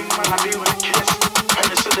girl thing, man, I deal with the kiss. And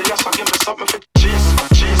they said they just give me something for chase.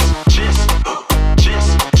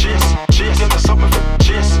 Give me something for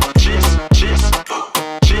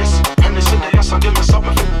chase. And they said they just give me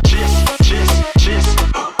something for chase.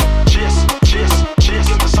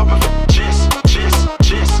 Give me something for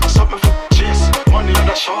chase. Something for chase. Money on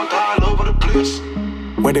the shoulder all over the place.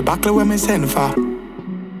 Where the buckle where me send for?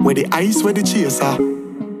 Where the ice, where the chaser?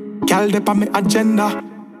 Gal dep on me agenda.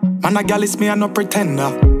 Man a gal is me a no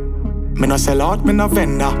pretender. Me no sell out, me no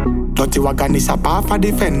vendor. Dirty wagon is a bar for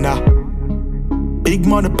defender. Big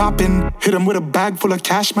money poppin', hit him with a bag full of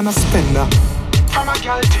cash, man a spender. From a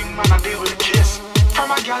gal thing, man I deal with the case.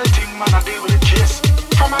 From a gal thing, man I deal with the case.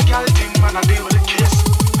 From a gal thing, man I deal with the case.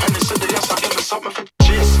 And they said they just give me something for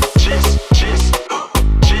chase.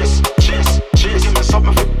 Give me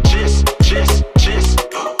something for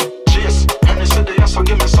chase. And they said they just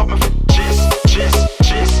give me something for chase.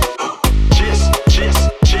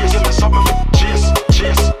 Give me something for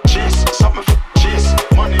chase. Something for chase.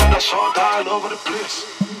 Money on the shoulder all over the place.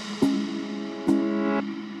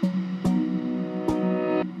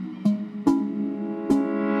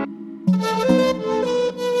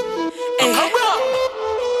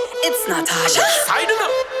 I don't know.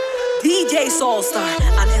 DJ Soulstar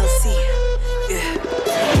and LC.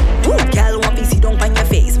 Yeah. Ooh, girl, want me sit down on your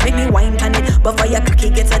face. Make me wine pan it before your cocky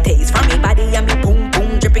gets a taste. From me body and me boom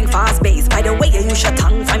boom dripping fast bass. By the way, you use your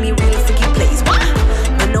tongue, find me real freaky place. What?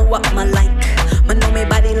 I know what my like. I know me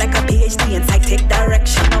body like a PhD in psych. Take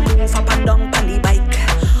direction, I move up and down on the bike.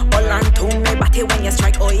 All on to me body when you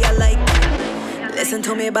strike, oh you like. Listen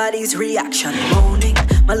to me body's reaction, moaning.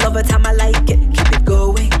 My lover time I like it, keep it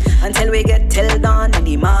going until we get till dawn in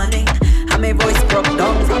the morning. And my voice broke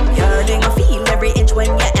down from yearning. I feel every inch when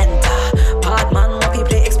you enter. Part man, we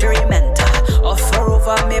play experimenter. Offer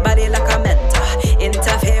over me body like a mentor.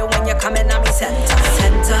 Interfere when you're coming at me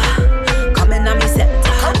center. Coming at me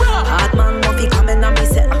center. Hard man, we coming at me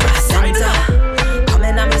center.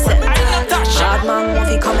 Coming at me center. Hard man,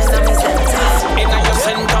 we coming at me center. Inna your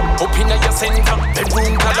center, up inna your center.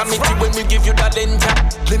 Bedroom calamity when we give you that danger.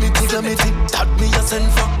 Calamity, that me a send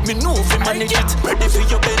for. Me know if you manage it, ready for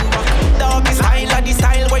your bend back. Doggy style are the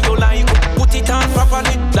style where you like. Put it on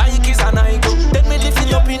properly, like it's an icon. Then me lift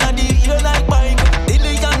it up inna the ear like bike.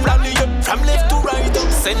 Dilly and rally up from left to right.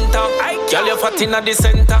 Center, girl you fat inna the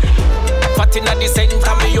center. Fat inna the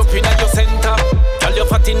center, me up inna your center. Girl you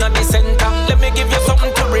fat inna the center. Let me give you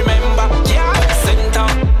something to remember. Yeah, center.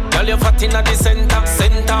 Girl you fat inna the center.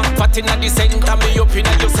 Fat inna the center, me up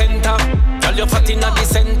inna your center. Girl you fat inna the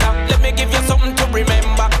center. Let me give you something to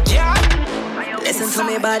remember. Yeah. Listen to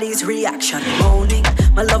me body's reaction, moaning.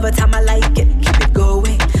 My lover time I like it, keep it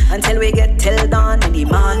going until we get till dawn in the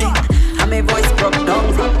morning. And my voice broke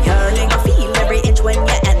down from yearning. I feel every inch when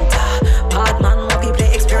you enter. Part man, we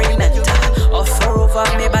play experimenter. Offer over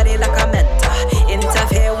me body like a mentor.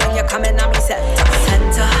 Interfere when you're coming at me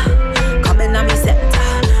center. Coming at me center.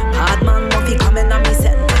 Hard man, movie coming at me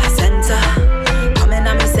center. Coming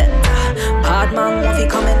at me center. Hard man, movie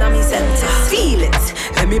coming at me center. Feel it.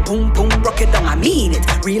 Let me boom boom rock it down, I mean it.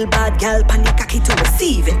 Real bad gal, panic cocky to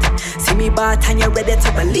receive it. See me bad and you're ready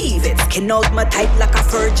to believe it. Skin out my tight like a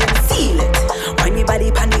virgin, seal it. Why me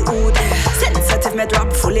body pan the wood. Sensitive, me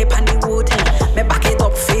drop fully pan the wood. Me back it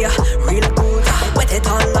up for ya, real good. Wet it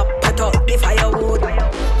all up, put up the firewood.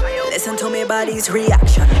 Listen to me body's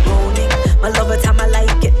reaction, moaning. My lover time I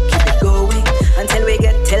like it, keep it going until we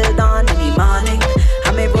get till dawn in the morning.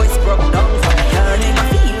 And my voice broke down from yearning. I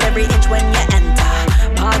feel every inch when you enter.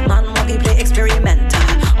 Hard man, we play experimenter.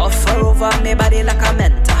 Offer over me body like a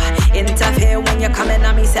mentor. Interfere when you're coming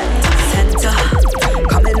at me center.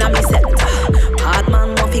 Coming at me center. Hard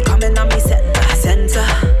man, we coming at me center.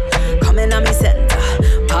 Coming at me center.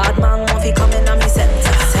 Hard man, we coming at me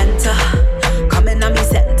center. Coming at me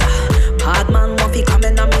center. Hard man, we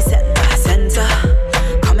coming at me center.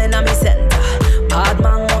 Coming at me center. Hard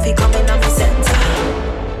man, we coming at me center.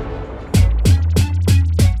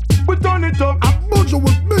 We turn it up. You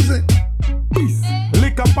was busy. Peace.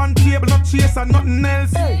 Lick up on table, not chase and nothing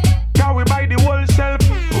else. Can we buy the whole shelf?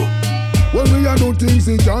 When we a do things,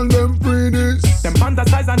 it can them free this. Them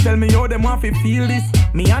fantasize and tell me how them want to feel this.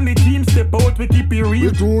 Me and the team step out, we keep it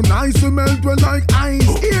real. We too nice to melt when like ice.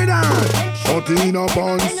 Hear that? Shut in a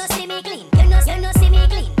pants. You know see me clean. You know see me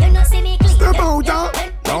clean. You know see me clean. Step out,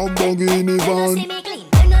 down buggy in the van. You know see me clean.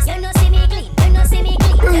 You know see me clean. You know see me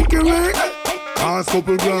clean. Pinky ring. Pass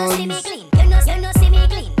couple grams.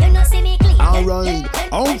 Alright,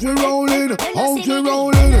 out we rollin', out we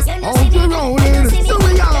rollin', out we rollin'. So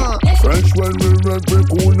we are fresh when we red, we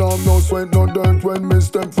cool now, no sweat, no dirt. When me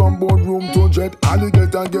step from boardroom to jet,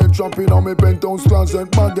 alligator get trapping on me penthouse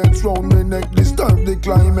closet. Baguettes round me neck, disturb the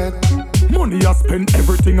climate. Money I spend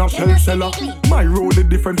everything a shell seller. My road is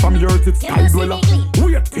different from yours, it's sky dweller.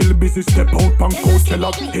 Wait till busy step out pan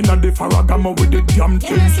Coachella. Inna the Farragamo with the damn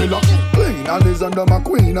chinchilla. Clean Alice under my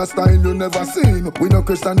queen, a style you never seen. We no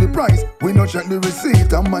question the price, we no check the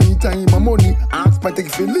receipt. And my time, my money, ask Patek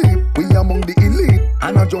Philippe. We among the elite,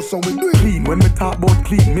 and not just so we do it. Clean, when we talk about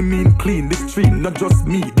clean, me mean clean the stream. Not just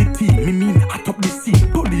me, the team, me mean hot up the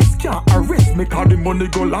scene. Police can't arrest me, cause the money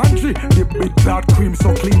go laundry. The big bad cream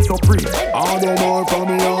so clean, so free. All the more from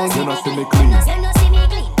me on. You know see me clean. You know see me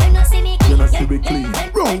clean. You know see me clean. You know see me clean.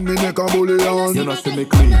 Round me neck a bullion. You know see me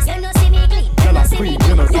clean. You know see me clean. Girl I scream.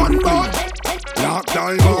 You know see me clean. Black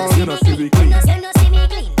diamond. You know see me clean. You know see me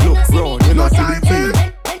clean. Look brown. You know see me clean.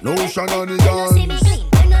 No shenanigans. You know see me clean.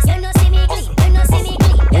 You know see me clean. You know see me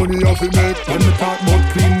clean. Money off the make. When me talk about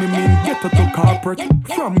clean, me mean ghetto to corporate,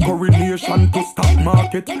 from coronation to stock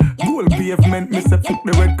market. Gold pavement, me say fuck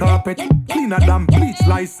the red carpet. Cleaner than bleach,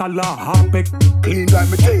 Lysol or Harpic. Clean like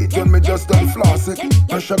me teeth when me just done floss it.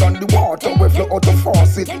 Pressure on the water, we flow out the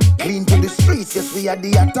faucet. Clean to the streets, yes we are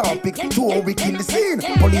the topics. 2 we kill the scene,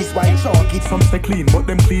 police white chalk it. Some stay clean, but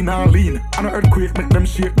them clean and lean. And an earthquake make them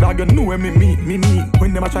shake, dog, you know what me mean.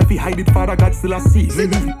 When them a try to hide it, Father God still a see.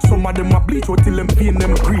 Some of them a bleach out till them paint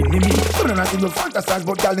them green. Some of them not even fantasize,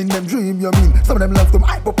 but girl in them dream, you mean. Some of them love them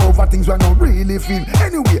hype up over things we not really feel.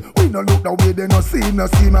 Anyway, we no look the way they no see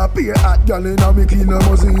my peer at girl in a me clean a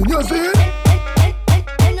machine. You see?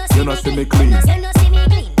 You know see me clean.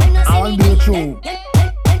 I'll be true.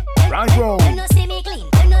 Right road.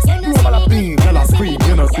 Global appeal. Girl a scream,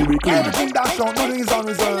 you know see me clean. Everything that show, nothing is on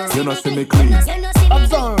reserve. You know see me clean.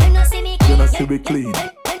 Observe. You know see me clean.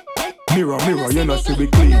 Mirror, you know see me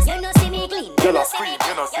clean. Girl a scream,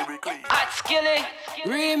 you know see me clean. Hot Skilly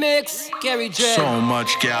Remix, Kerry J. So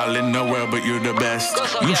much gal in the world, but you the best.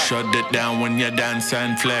 You shut it down when you dance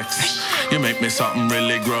and flex. You make me something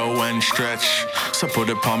really grow and stretch. So put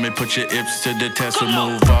it on me, put your hips to the test. We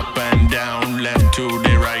move up and down, left to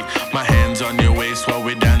the right. My hands on your waist while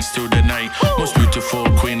we dance through the night. Most beautiful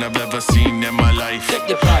queen I've ever seen in my life.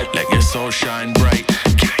 Let your soul shine bright.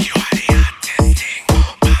 Girl, you are the hottest thing.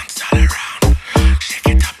 Bounce all around. Shake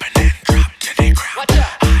it up and then drop to the ground.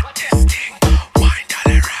 Hottest thing. Wind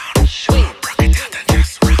all around. Broke it out and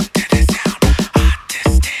just rock to the sound.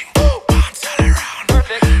 Hottest thing. Bounce all around.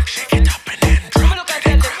 Shake it up and then drop to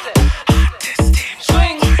the ground. Hottest thing.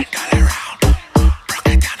 Wind all around. Broke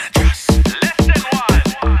it down and just listen one.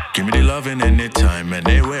 Give me the loving anytime,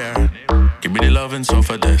 anywhere. Give me the loving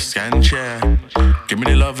sofa, desk and chair. Give me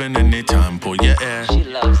the loving anytime, pull your hair. She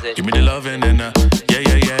loves it. Give me the loving and yeah.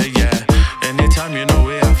 Anytime you know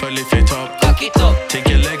we have to lift it up. Jack it up. Take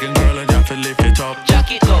your leg and girl and you have to lift it up.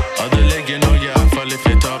 Jack it up. Other leg you know you have to lift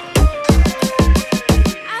it up. Girl,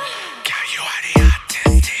 you are the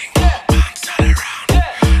hottest thing. Bounce all around.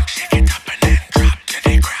 Shake it up and then drop to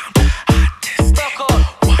the ground. Hottest thing.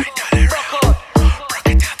 Wind all around. Broke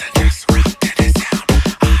it down and just rock to the sound.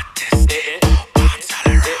 Hottest thing. Bounce all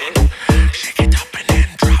around. Shake it up and then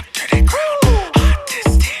drop to the ground.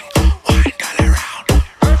 Hottest thing. Wind all around.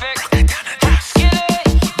 Broke it down and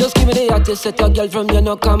Just give me the hottest set a girl from you,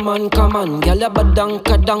 no come on. Girl a badang,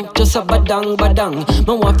 kadang, just a badang.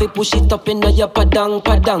 Me want fi push it up inna your padang.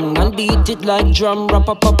 And beat it like drum, rap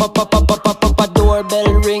a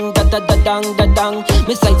doorbell ring, da-da-da-dang.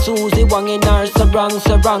 Me sight Susie Wang in her sarang.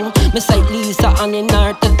 Me sight Lisa Ann in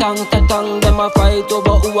her tatang. Them a fight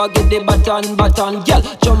over who a get the baton. Girl,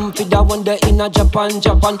 jump fi da one day inna Japan.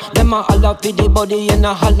 Them a holla fi the body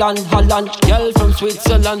inna Holland. Girl from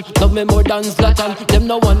Switzerland, love me more than Zlatan. Them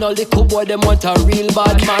no want no little boy, them want a real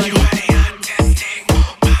bad man. You are the hottest thing.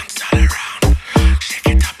 Bounce all around. Shake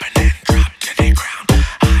it up and then drop to the ground.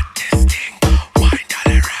 Hottest thing. Wind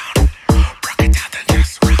all around. Broke it out and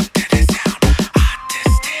just rock to the sound.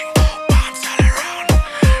 Hottest thing. Bounce all around.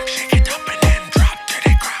 Shake it up and then drop to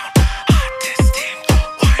the ground. Hottest thing.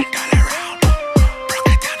 Wind all around.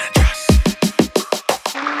 Broke it down and just.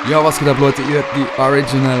 Ja, was geht ab, Leute? Ihr hört die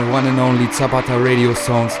Original One and Only Zapata Radio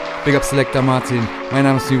Soundz. Big up Selector Martin. Mein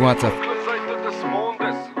Name ist Zapata.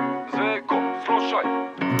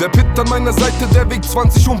 Der Pit an meiner Seite, der wiegt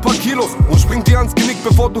 20 und paar Kilos und springt dir ans Genick,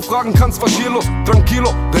 bevor du fragen kannst, was hier los?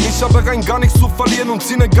 Tranquilo, denn ich habe rein gar nichts zu verlieren und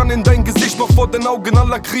zieh ne Gun in dein Gesicht noch vor den Augen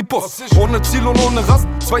aller Kripos. Ohne Ziel und ohne Rast,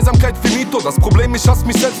 Zweisamkeit finito. Das Problem, ich hasse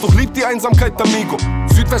mich selbst, doch lieb die Einsamkeit, amigo.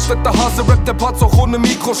 Südweststädter Hase, rappt der Parts auch ohne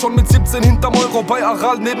Mikro. Schon mit 17 hinterm Euro bei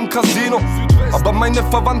Aral neben Casino. Aber meine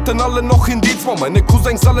Verwandten alle noch in Dienstbau. Meine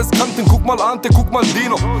Cousins alles kannten, guck mal Ante, guck mal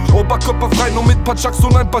Dino. Oberkörper frei, nur mit paar Chucks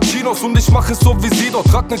und ein paar Chinos. Und ich mach es so wie sie dort.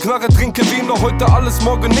 Trag ne Knarre, trinke Vino. Heute alles,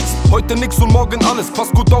 morgen nix. Heute nix und morgen alles. Pass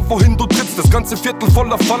gut auf, wohin du trittst. Das ganze Viertel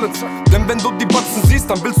voller Fallen. Denn wenn du die Batzen siehst,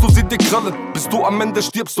 dann willst du sie dir krallen. Bis du am Ende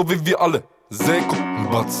stirbst, so wie wir alle. Seko, ein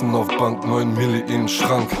Batzen auf Bank, 9 Milli in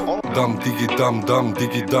Schrank. Dam, digi, dam, dam,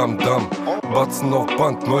 digi, dam, dam. Batzen auf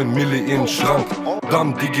Bank, 9 Milli in Schrank.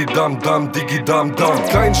 Dam, digi, dam, dam, digi, dam, dam.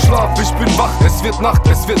 Kein Schlaf, ich bin wach, es wird Nacht,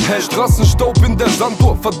 es wird hell. Straßenstaub in der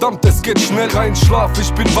Sanduhr, verdammt, es geht schnell. Kein Schlaf,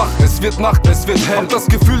 ich bin wach, es wird Nacht, es wird hell. Hab das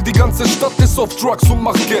Gefühl, die ganze Stadt ist auf Drugs und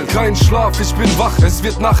macht Geld. Kein Schlaf, ich bin wach, es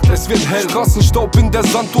wird Nacht, es wird hell. Straßenstaub in der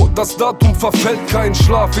Sanduhr, das Datum verfällt. Kein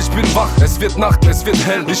Schlaf, ich bin wach, es wird Nacht, es wird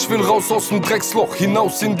hell. Ich will raus aus dem Drecksloch,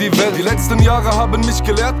 hinaus in die Welt. Die letzten Jahre haben mich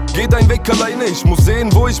gelehrt, geh dein Weg alleine. Ich muss sehen,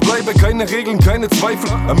 wo ich bleibe, keine Regeln, keine Zweifel.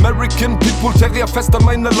 American Pitbull Terrier fest an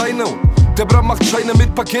meiner Leine. Der Bra macht Scheine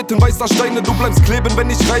mit Paketen weißer Steine. Du bleibst kleben, wenn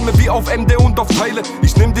ich reime wie auf MD und auf Teile.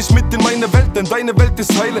 Ich nehm dich mit in meine Welt, denn deine Welt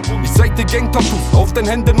ist heile. Ich zeig dir Gang-Tattoos auf den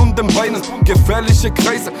Händen und den Beinen. Gefährliche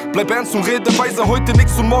Kreise, bleib ernst und rede weise. Heute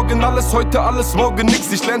nix und morgen alles, heute alles, morgen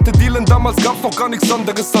nix. Ich lernte dealen, damals gab's noch gar nichts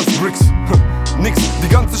anderes als Bricks. Nix, die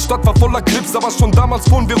ganze Stadt war voller Clips, aber schon damals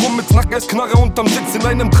fuhren wir rum mit Nackenknarre unterm Sitz in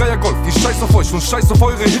einem Dreiergolf. Ich scheiß auf euch und scheiß auf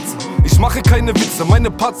eure Hits. Ich mache keine Witze, meine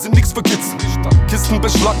Parts sind nix für Kids. Kisten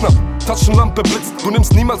beschlagnahmt, Taschenlampe blitzt. Du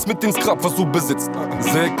nimmst niemals mit ins Grab, was du besitzt.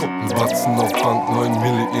 Seko, Batzen auf Bank, 9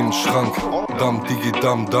 Milli in Schrank. Dam, digi,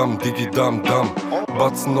 dam, dam, digi, dam, dam.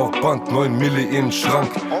 Batzen auf Band, 9 Milli in Schrank.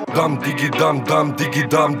 Dam, digi, dam, dam, digi,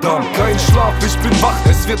 dam, dam. Kein Schlaf, ich bin wach,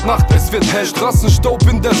 es wird Nacht, es wird hell. Straßenstaub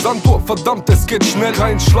in der Sanduhr, verdammt, es geht schnell.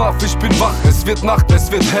 Kein Schlaf, ich bin wach, es wird Nacht,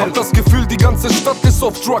 es wird hell. Hab das Gefühl, die ganze Stadt ist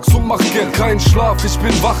auf Drugs und macht Geld. Kein Schlaf, ich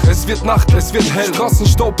bin wach, es wird Nacht, es wird hell.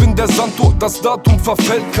 Straßenstaub in der Sanduhr, das Datum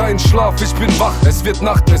verfällt. Kein Schlaf, ich bin wach, es wird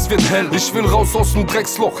Nacht, es wird hell. Ich will raus aus dem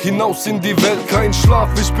Drecksloch, hinaus in die Welt. Kein Schlaf,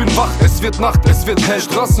 ich bin wach, es wird Nacht, es wird hell.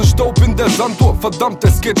 Straßenstaub in der Sanduhr, verdammt,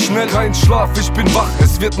 es geht schnell. Kein Schlaf, ich bin wach,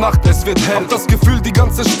 es wird Nacht, es wird hell. Hab das Gefühl, die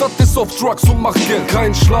ganze Stadt ist auf Drugs und macht Geld.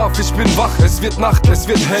 Kein Schlaf, ich bin wach, es wird Nacht, es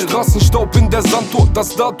wird hell. Straßenstaub in der Sanduhr,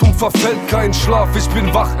 das Datum verfällt. Kein Schlaf, ich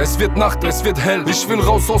bin wach, es wird Nacht, es wird hell. Ich will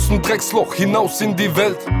raus aus dem Drecksloch, hinaus in die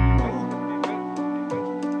Welt.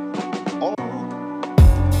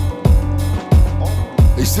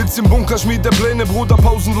 Ich sitz im Bunker, schmied der Pläne, Bruder,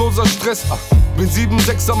 pausenloser Stress. Bin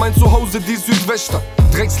 7-6er, mein Zuhause, die Südwester.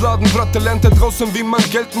 Drecksladen, Bratte, lernt er draußen, wie man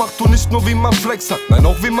Geld macht und nicht nur wie man Flex hat. Nein,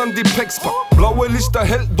 auch wie man die Packs packt. Blaue Lichter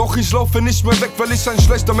hell, doch ich laufe nicht mehr weg, weil ich ein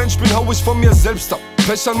schlechter Mensch bin, hau ich von mir selbst ab.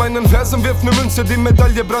 Pech an meinen Fersen, wirf ne Münze, die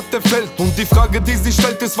Medaille, Bratte fällt. Und die Frage, die sich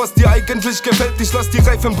stellt, ist, was dir eigentlich gefällt. Ich lass die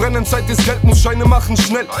Reifen brennen, Zeit ist Geld, muss Scheine machen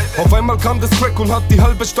schnell. Auf einmal kam das Crack und hat die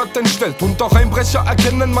halbe Stadt entstellt. Und auch Einbrecher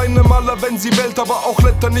erkennen meine Maler, wenn sie wählt. Aber auch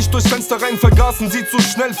Letter nicht durchs Fenster rein, vergaßen sie zu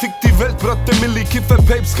schnell. Fick die Welt, Bratte, Milli, Kiffer,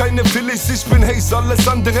 Papes, keine Phillies. Ich bin Haze, alles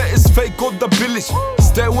andere ist fake oder billig.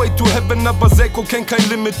 Stairway to Heaven, aber Seko kennt kein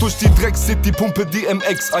Limit. Durch die Dreck-City, pumpe die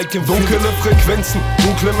MX, Icon. Dunkle Frequenzen,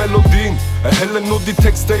 dunkle Melodien, erhellen nur die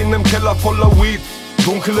Texte in nem Keller voller Weed.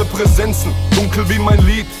 Dunkle Präsenzen, dunkel wie mein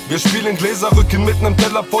Lied. Wir spielen Gläserrücken mit nem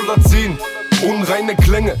Teller voller Ziehen. Unreine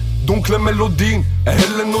Klänge, dunkle Melodien,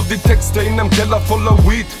 erhellen nur die Texte in nem Keller voller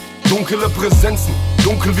Weed. Dunkle Präsenzen,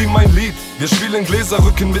 dunkel wie mein Lied. Wir spielen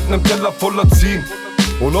Gläserrücken mit nem Teller voller Ziehen.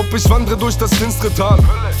 Und ob ich wandre durch das finstere Tal,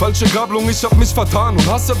 falsche Gabelung, ich hab mich vertan und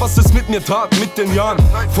hasse, was es mit mir tat, mit den Jahren.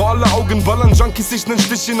 Vor alle Augen ballern Junkies sich nen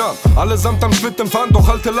Stich hinan. Allesamt am Schlitten fahren, doch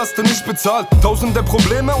alte Laste nicht bezahlt. Tausende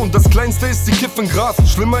Probleme und das kleinste ist, sie kiffen Gras.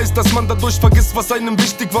 Schlimmer ist, dass man dadurch vergisst, was einem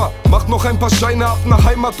wichtig war. Macht noch ein paar Scheine ab nach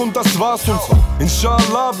Heimat und das war's. Und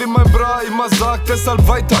Inshallah, wie mein Bra immer sagt, deshalb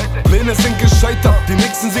weiter. Pläne sind gescheitert, die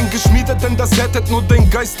nächsten sind geschmiedet, denn das härtet nur den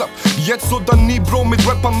Geist ab. Jetzt oder nie, Bro, mit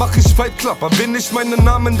Rappern mach ich Fight Club. Erwähn nicht meinen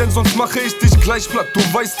Namen, denn sonst mache ich dich gleich platt. Du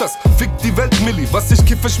weißt das, fick die Welt, Milli. Was ich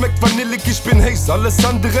kiffe, schmeckt vanillig, ich bin Haze. Alles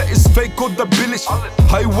andere ist fake oder billig.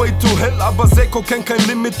 Highway to hell, aber Seko kennt kein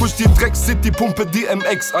Limit. Durch die Dreck-City, pumpe die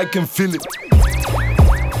MX, I can feel it.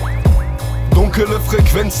 Dunkle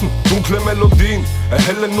Frequenzen, dunkle Melodien,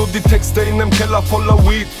 erhellen nur die Texte in nem Keller voller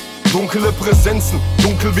Weed. Dunkle Präsenzen,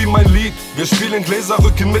 dunkel wie mein Lied. Wir spielen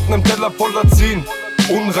Gläserrücken mit nem Teller voller Ziehen.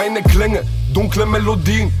 Unreine Klänge, dunkle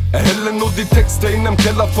Melodien, erhellen nur die Texte in nem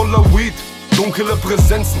Keller voller Weed. Dunkle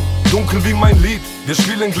Präsenzen, dunkel wie mein Lied. Wir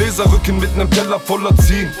spielen Gläserrücken mit nem Teller voller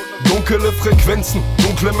Ziehen. Dunkle Frequenzen,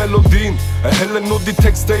 dunkle Melodien, erhellen nur die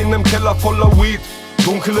Texte in nem Keller voller Weed.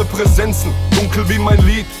 Dunkle Präsenzen, dunkel wie mein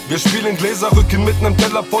Lied. Wir spielen Gläserrücken mit nem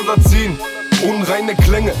Teller voller Ziehen. Unreine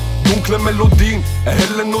Klänge, dunkle Melodien,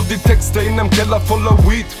 erhellen nur die Texte in nem Keller voller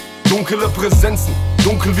Weed. Dunkle Präsenzen,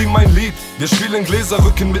 dunkel wie mein Lied. Wir spielen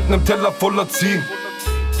Gläserrücken mit nem Teller voller Ziehen.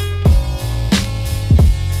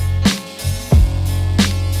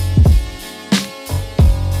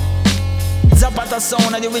 Zapata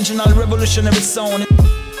sound and the original revolutionary sound.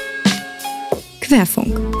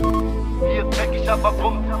 Querfunk. Hier ist dreckig, aber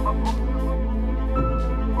bunt.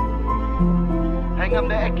 Häng an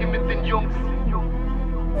der Ecke mit den Jungs.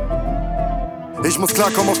 Ich muss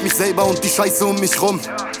klarkommen auf mich selber und die Scheiße um mich rum.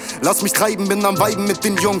 Lass mich treiben, bin am Weiben mit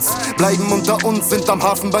den Jungs. Bleiben unter uns, sind am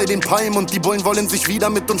Hafen bei den Palmen. Und die Bullen wollen sich wieder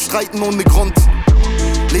mit uns streiten ohne Grund.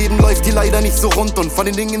 Leben läuft hier leider nicht so rund. Und von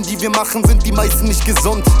den Dingen, die wir machen, sind die meisten nicht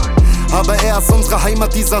gesund. Aber er ist unsere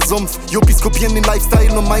Heimat, dieser Sumpf. Yuppies kopieren den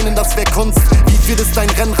Lifestyle und meinen, das wär Kunst. Wie viel ist dein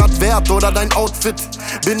Rennrad wert oder dein Outfit?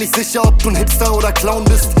 Bin nicht sicher, ob du ein Hipster oder Clown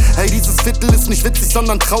bist. Hey, dieses Viertel ist nicht witzig,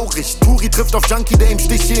 sondern traurig. Turi trifft auf Junkie, der ihm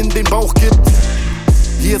Stiche in den Bauch gibt.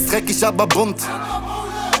 Hier ist dreckig, aber bunt.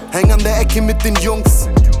 Häng an der Ecke mit den Jungs.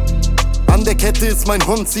 An der Kette ist mein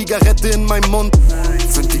Hund, Zigarette in meinem Mund.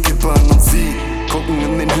 Zünd die Kippe an und sie gucken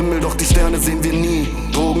in den Himmel, doch die Sterne sehen wir nie.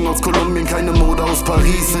 Drogen aus Kolumbien, keine Mode aus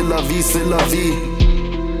Paris. C'est la vie, c'est la vie.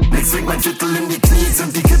 Ich zwing mein Viertel in die Knie,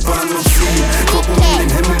 zünd die Kippe an und flieh. Gucken in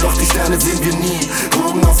den Himmel, doch die Sterne sehen wir nie.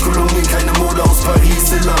 Drogen aus Kolumbien, keine Mode aus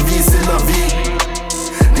Paris. C'est la vie, c'est la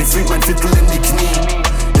vie. Ich zwing mein Viertel in die Knie.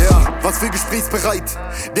 Ja, was für gesprächsbereit.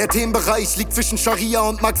 Der Themenbereich liegt zwischen Scharia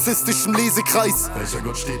und marxistischem Lesekreis. Welcher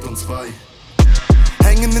Gott steht uns bei?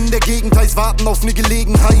 Hängen in der Gegend, heißt warten auf ne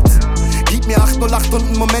Gelegenheit. Gib mir 808 und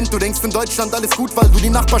einen Moment. Du denkst in Deutschland alles gut, weil du die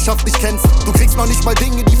Nachbarschaft nicht kennst. Du kriegst noch nicht mal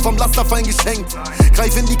Dinge, die vom Laster fallen, geschenkt.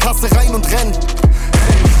 Greif in die Kasse rein und renn.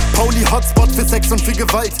 Pauli Hotspot für Sex und für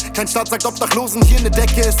Gewalt. Kein Staat sagt Obdachlosen, hier ne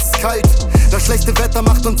Decke, es ist kalt. Das schlechte Wetter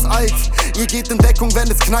macht uns alt. Ihr geht in Deckung, wenn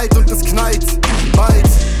es knallt und es knallt. Bald.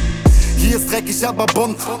 Hier ist dreckig, aber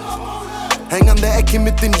bunt. Häng an der Ecke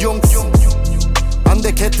mit den Jungs. An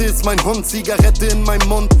der Kette ist mein Hund, Zigarette in meinem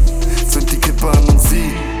Mund. Zünd die Kippe an und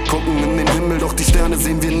sie gucken in den Himmel, doch die Sterne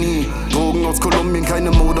sehen wir nie. Drogen aus Kolumbien,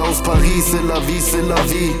 keine Mode aus Paris. C'est la vie, c'est la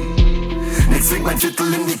vie. Ich zwing mein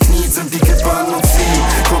Viertel in die Knie, zünd die Kippe an und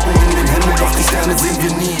zieh. Gucken in den Himmel, doch die Sterne sehen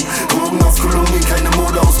wir nie. Drogen aus Kolumbien, keine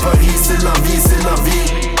Mode aus Paris. C'est la vie, c'est la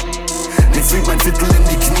vie. Ich zwing mein Viertel in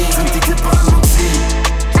die Knie, zünd die Kippe an und zieh.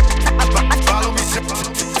 Follow me,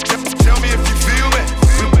 tell me if you feel me.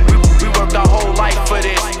 We worked our whole life for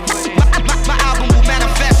this. My album will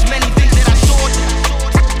manifest many things that I saw.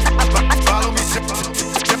 Follow me,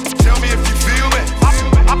 tell me if you feel me. I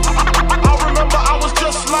remember I was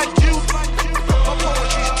just like you. My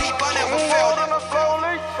poetry's deep, I never felt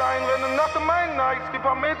it. Wenn du Nacht in meinen neigst, gib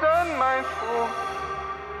paar Meter in mein Schuh.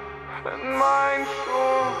 In mein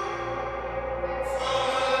Schuh.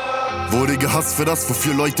 Wurde gehasst für das,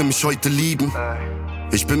 wofür Leute mich heute lieben.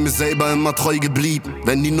 Ich bin mir selber immer treu geblieben.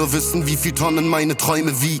 Wenn die nur wissen, wie viel Tonnen meine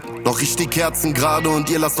Träume wiegen. Doch ich steh kerzengerade und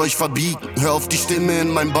ihr lasst euch verbiegen. Hör auf die Stimme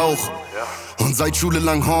in meinem Bauch. Und seit Schule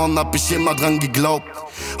lang Horn hab ich immer dran geglaubt.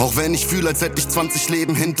 Auch wenn ich fühle, als hätte ich 20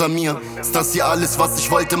 Leben hinter mir. Ist das hier alles, was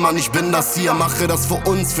ich wollte, Mann, ich bin das hier. Mache das für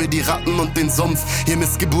uns, für die Ratten und den Sumpf. Ihr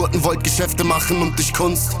Missgeburten wollt Geschäfte machen und ich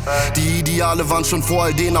Kunst. Die Ideale waren schon vor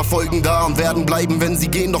all den Erfolgen da und werden bleiben, wenn sie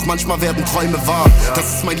gehen. Doch manchmal werden Träume wahr.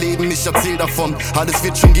 Das ist mein Leben, ich erzähl davon. Alles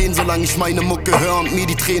wird schon gehen, solange ich meine Mucke höre und mir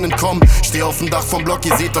die Tränen kommen. Steh auf dem Dach vom Block,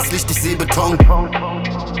 ihr seht das Licht, ich seh Beton.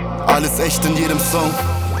 Alles echt in jedem Song.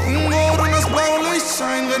 Rot und das blaue Licht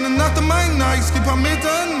scheint, wenn du Nacht in meinen neigst, gib paar Meter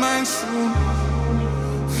in mein Schuh.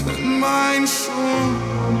 In mein Schuh.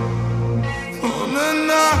 Und die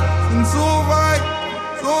Nacht sind so weit,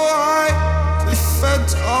 so high. Ich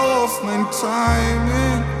vertrau auf mein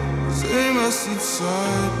Timing. Sehen, was die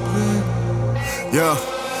Zeit bringt. Ja,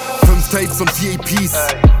 5 Tapes und 4 EPs.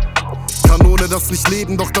 Kann ohne das nicht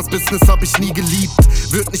leben, doch das Business hab ich nie geliebt.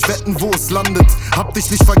 Würd nicht wetten, wo es landet. Hab dich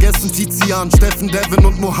nicht vergessen, Tizian, Steffen, Devin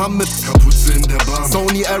und Mohammed. Kapuze in der Bahn.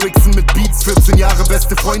 Sony Ericsson mit Beats, 14 Jahre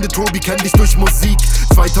beste Freunde, Tobi kenn dich durch Musik.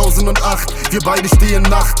 2008, wir beide stehen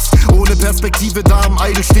nachts. Ohne Perspektive, da am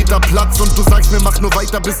Eidel steht da Platz. Und du sagst mir, mach nur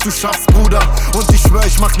weiter, bis du schaffst, Bruder. Und ich schwör,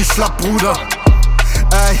 ich mach nicht schlapp, Bruder.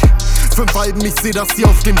 Ey, 5 Alben, ich seh das hier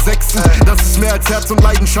auf dem 6. Das ist mehr als Herz und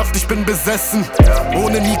Leidenschaft, ich bin besessen.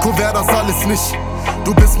 Ohne Nico wär das alles nicht.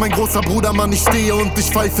 Du bist mein großer Bruder, Mann, ich stehe und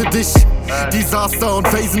ich fall für dich. Desaster und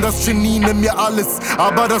Phasen, das Genie, nimm mir alles.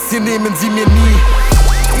 Aber das hier nehmen sie mir nie.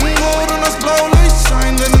 Rot und das blaue Licht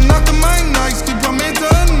scheint, wenn du Nacht in meinen neigst, gib paar Meter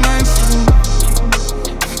in mein Schuh.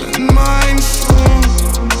 In mein Schuh.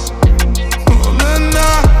 Und die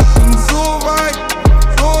Nacht sind so weit,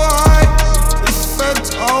 so high. Ich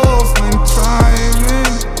vertrau auf mein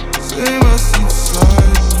Timing. Seh, was die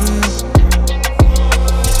Zeit bringt.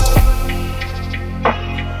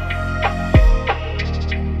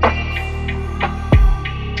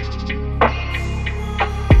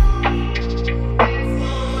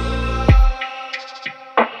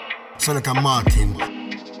 Seneca Martin.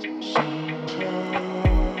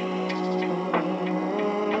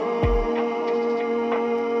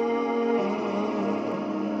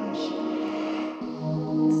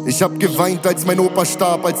 Ich hab geweint, als mein Opa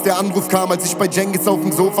starb, als der Anruf kam, als ich bei Cengiz auf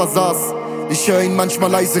dem Sofa saß. Ich höre ihn manchmal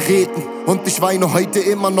leise reden und ich weine heute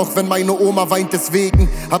immer noch, wenn meine Oma weint deswegen.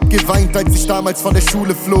 Hab geweint, als ich damals von der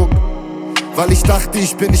Schule flog, weil ich dachte,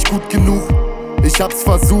 ich bin nicht gut genug. Ich hab's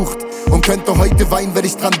versucht und könnte heute weinen, wenn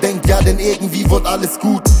ich dran denk, ja, denn irgendwie wurde alles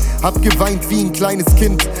gut. Hab geweint wie ein kleines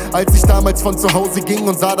Kind, als ich damals von zu Hause ging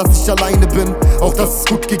und sah, dass ich alleine bin. Auch das ist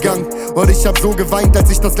gut gegangen. Und ich hab so geweint, als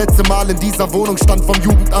ich das letzte Mal in dieser Wohnung stand vom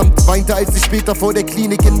Jugendamt. Weinte, als ich später vor der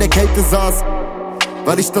Klinik in der Kälte saß.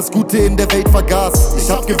 weil ich das Gute in der Welt vergaß. Ich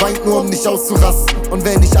hab geweint, nur um nicht auszurasten. Und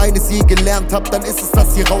wenn ich eines je gelernt hab, dann ist es,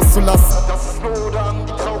 das hier rauszulassen. Das ist nur oder an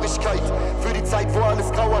die Traurigkeit, für die Zeit, wo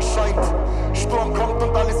alles grau erscheint. Sturm kommt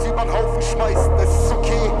und alles übern Haufen schmeißt.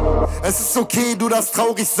 Es ist okay, du darfst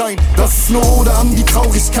traurig sein. Das ist nur oder an die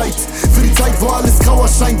Traurigkeit, für die Zeit, wo alles grau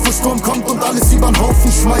erscheint. Wo Sturm kommt und alles übern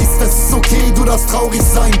Haufen schmeißt. Es ist okay, du darfst traurig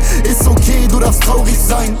sein. Ist okay, du darfst traurig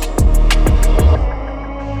sein.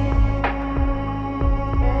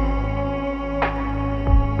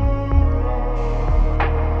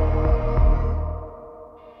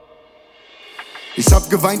 Ich hab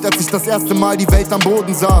geweint, als ich das erste Mal die Welt am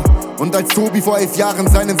Boden sah. Und als Tobi vor 11 Jahren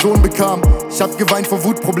seinen Sohn bekam. Ich hab geweint vor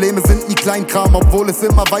Wut, Probleme sind nie Kleinkram. Obwohl es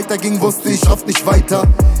immer weiter ging, wusste ich oft nicht weiter.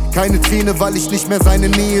 Keine Träne, weil ich nicht mehr seine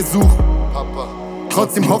Nähe such.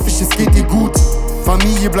 Trotzdem hoffe ich, es geht dir gut.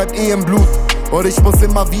 Familie bleibt im Blut. Und ich muss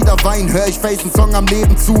immer wieder weinen, hör ich Face einen Song am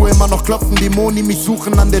Leben zu. Immer noch klopfen Dämonen, die mich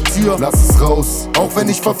suchen an der Tür. Lass es raus, auch wenn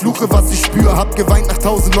ich verfluche, was ich spür. Hab geweint nach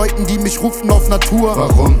 1000 Leuten, die mich rufen auf Natur.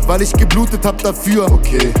 Warum? Weil ich geblutet hab dafür.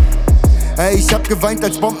 Okay. Ey, ich hab geweint,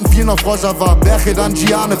 als Bomben fielen auf Rojava. Berche dann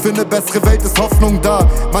Gianne, für ne bessere Welt ist Hoffnung da.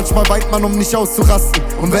 Manchmal weint man, um nicht auszurasten.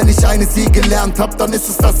 Und wenn ich eines je gelernt hab, dann ist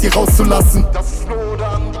es, das hier rauszulassen. Das ist nur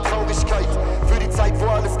oder an die Traurigkeit, für die Zeit, wo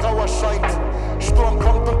alles grau erscheint. Sturm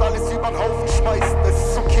kommt und alles übern Haufen schmeißt. Es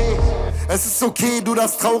ist okay, es ist okay, du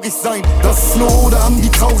darfst traurig sein. Das ist nur oder an die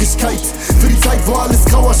Traurigkeit, für die Zeit, wo alles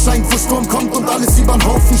grau erscheint. Wo Sturm kommt und alles übern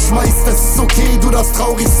Haufen schmeißt. Es ist okay, du darfst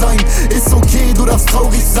traurig sein. Ist okay, du darfst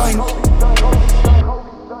traurig sein.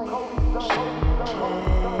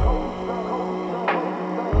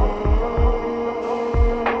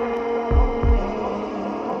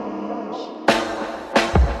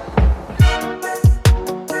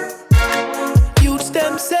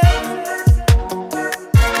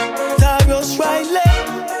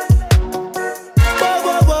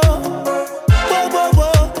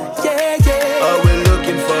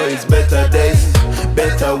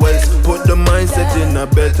 In a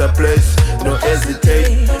better place, no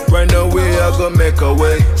hesitate. Right now we are gonna make a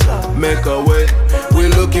way, make a way. We're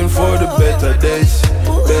looking for the better days,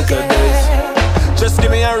 better days. Just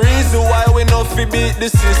give me a reason why we not fi beat the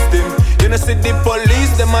system. You know see the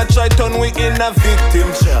police, them a try turn we in a victim.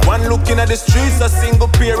 One looking at the streets, a single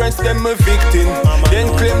parents, them a victim. Then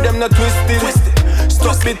claim them not twisted.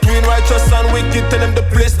 Stuck between righteous and wicked. Tell them the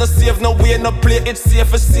place no safe, no way, no play. It's safe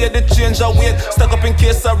to see the change I wait. Stuck up in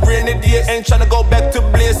case of rainy day. Ain't tryna go back to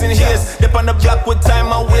blazing haze. Dip on the block with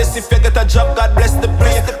time and waste. If you get a job, God bless the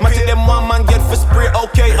play. Matic them one man get for spray.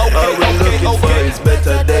 Okay, All we're looking for is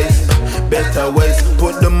better days, better ways.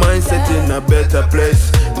 Put the mindset in a better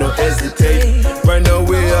place. No hesitate. Right now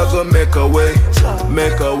we are gonna make a way,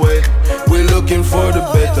 make a way. We're looking for the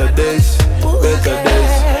better days, better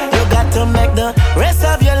days. Got to make the rest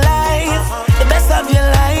of your life the best of your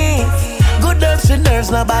life. Good nerves and nerves,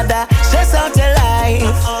 no bother. Stress out your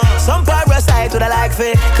life. Some parasite would I like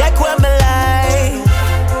for take away my life.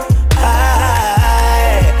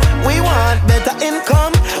 We want better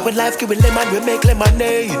income. When life give we lemon, we make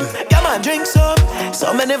lemonade. Come on, drink some.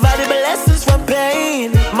 So many valuable lessons from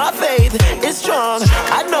pain. My faith is strong.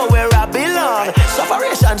 I know where I belong.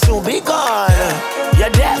 Sufferation soon be gone. You're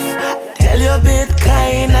deaf. Tell you a bit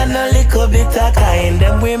kind and a little bit of kind.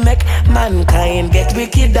 Then we make mankind get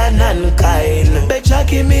wicked and unkind. Better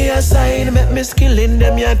give me a sign, make me skill in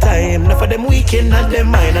them your time. Now for them weekend and them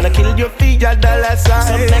mind, and I kill your fee your dollar sign.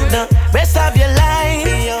 Some make the rest of your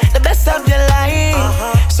life, the best of your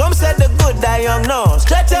life. Some said the good die young, no.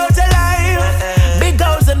 Stretch out your life. Big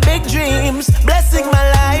goals and big dreams, blessing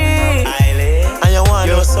my life. And you want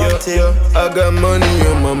to know something? I got money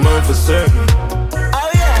on my mind for certain.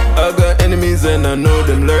 I got enemies and I know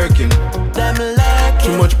them lurking.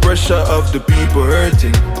 Too much pressure of the people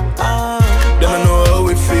hurting. Then I know how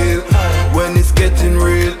we feel when it's getting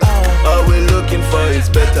real. All we're looking for is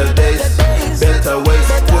better days, better ways.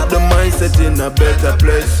 Put the mindset in a better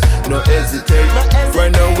place. No hesitate.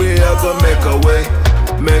 Right now we are gonna make a way,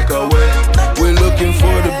 make a way. We're looking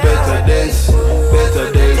for the better days,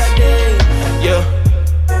 better days. Yeah.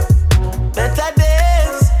 Better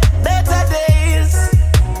days, better days,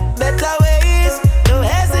 better ways, no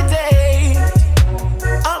hesitate.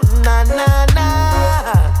 Oh, na, na, na.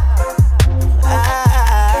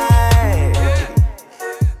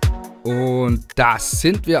 Und das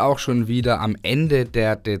sind wir auch schon wieder am Ende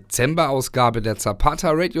der Dezember-Ausgabe der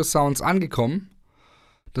Zapata Radio Sounds angekommen.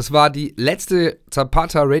 Das war die letzte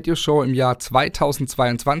Zapata Radio Show im Jahr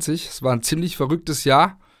 2022. Es war ein ziemlich verrücktes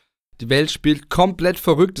Jahr. Die Welt spielt komplett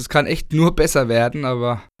verrückt, es kann echt nur besser werden,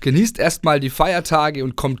 aber genießt erstmal die Feiertage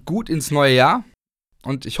und kommt gut ins neue Jahr.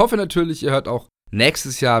 Und ich hoffe natürlich, ihr hört auch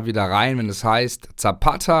nächstes Jahr wieder rein, wenn es heißt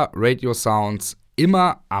Zapata Radio Soundz,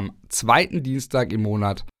 immer am 2. Dienstag im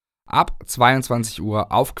Monat ab 22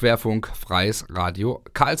 Uhr auf Querfunk Freies Radio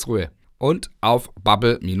Karlsruhe und auf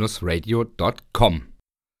bubble-radio.com.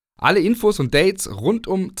 Alle Infos und Dates rund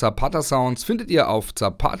um Zapata Soundz findet ihr auf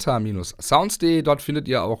zapata-sounds.de. Dort findet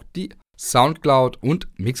ihr auch die Soundcloud und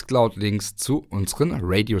Mixcloud-Links zu unseren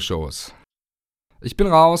Radioshows. Ich bin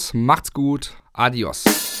raus, macht's gut, adios.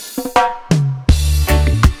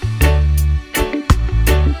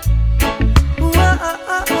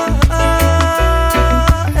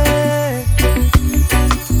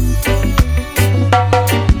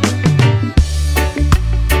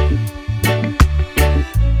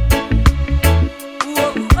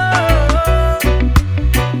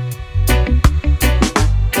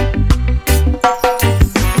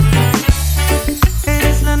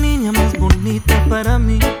 Para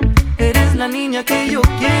mí, eres la niña que yo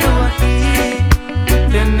quiero aquí.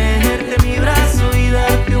 Tenerte en mi brazo y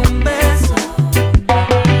darte un beso.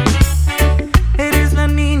 Eres la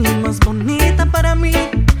niña más bonita para mí.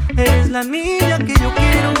 Eres la niña que yo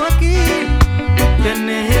quiero aquí.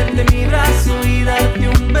 Tenerte en mi brazo y darte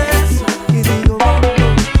un beso. Y digo, oh,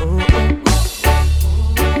 oh, oh,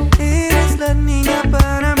 oh. Eres la niña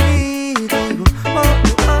para mí. Digo, oh,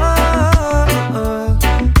 oh, oh,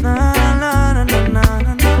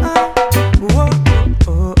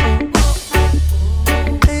 oh.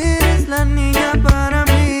 Eres la niña para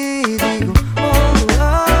mí, digo, oh,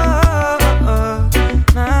 oh, oh,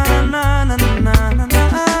 na, na, na, na, na,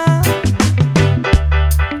 na.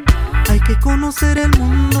 Hay que conocer el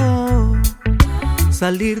mundo,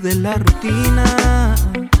 salir de la rutina,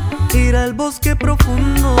 ir al bosque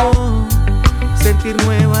profundo, sentir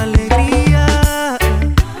nueva alegría.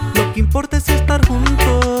 Lo que importa es estar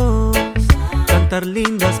juntos, cantar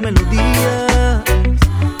lindas melodías.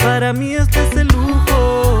 Para mí este es el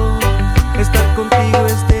lujo, estar contigo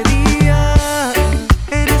este día.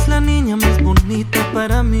 Eres la niña más bonita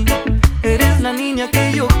para mí. Eres la niña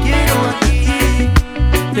que yo quiero aquí.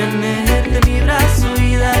 Tenerte en mi brazo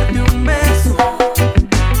y darte un beso.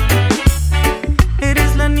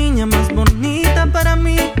 Eres la niña más bonita para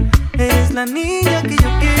mí. Eres la niña que yo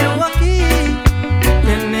quiero aquí.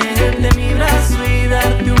 Tenerte en mi brazo y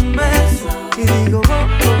darte un beso. Y digo, oh,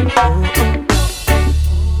 oh, oh, oh.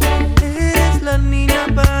 Eres la niña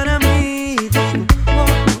para mí. Digo, oh,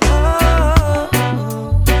 oh, oh,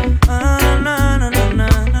 oh. Ah, na, na, na, na,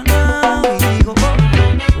 na, na. Y digo, oh,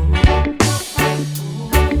 oh,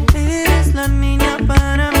 oh. Eres la niña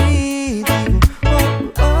para mí. Digo, oh,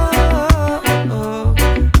 oh, oh, oh.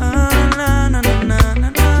 Ah, na, na, na, na, na,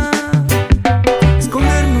 na.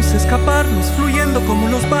 Escondernos, escaparnos, fluyendo como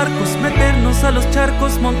los barcos, meternos a los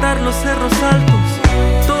charcos, montar los cerros altos.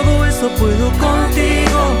 Todo eso puedo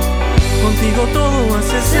contigo. Contigo todo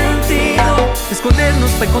hace sentido.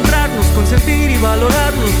 Escondernos para encontrarnos, consentir y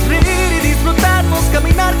valorarnos, reír y disfrutarnos,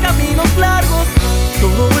 caminar caminos largos.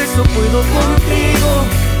 Todo eso puedo contigo.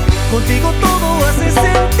 Contigo todo hace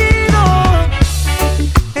sentido.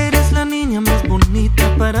 Eres la niña más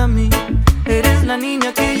bonita para mí. Eres la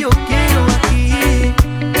niña que yo quiero aquí.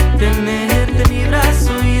 Tenerte en mi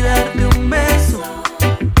brazo y darte un beso.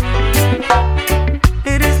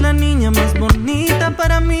 Eres la niña más bonita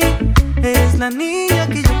para mí. Eres la niña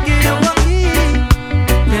que yo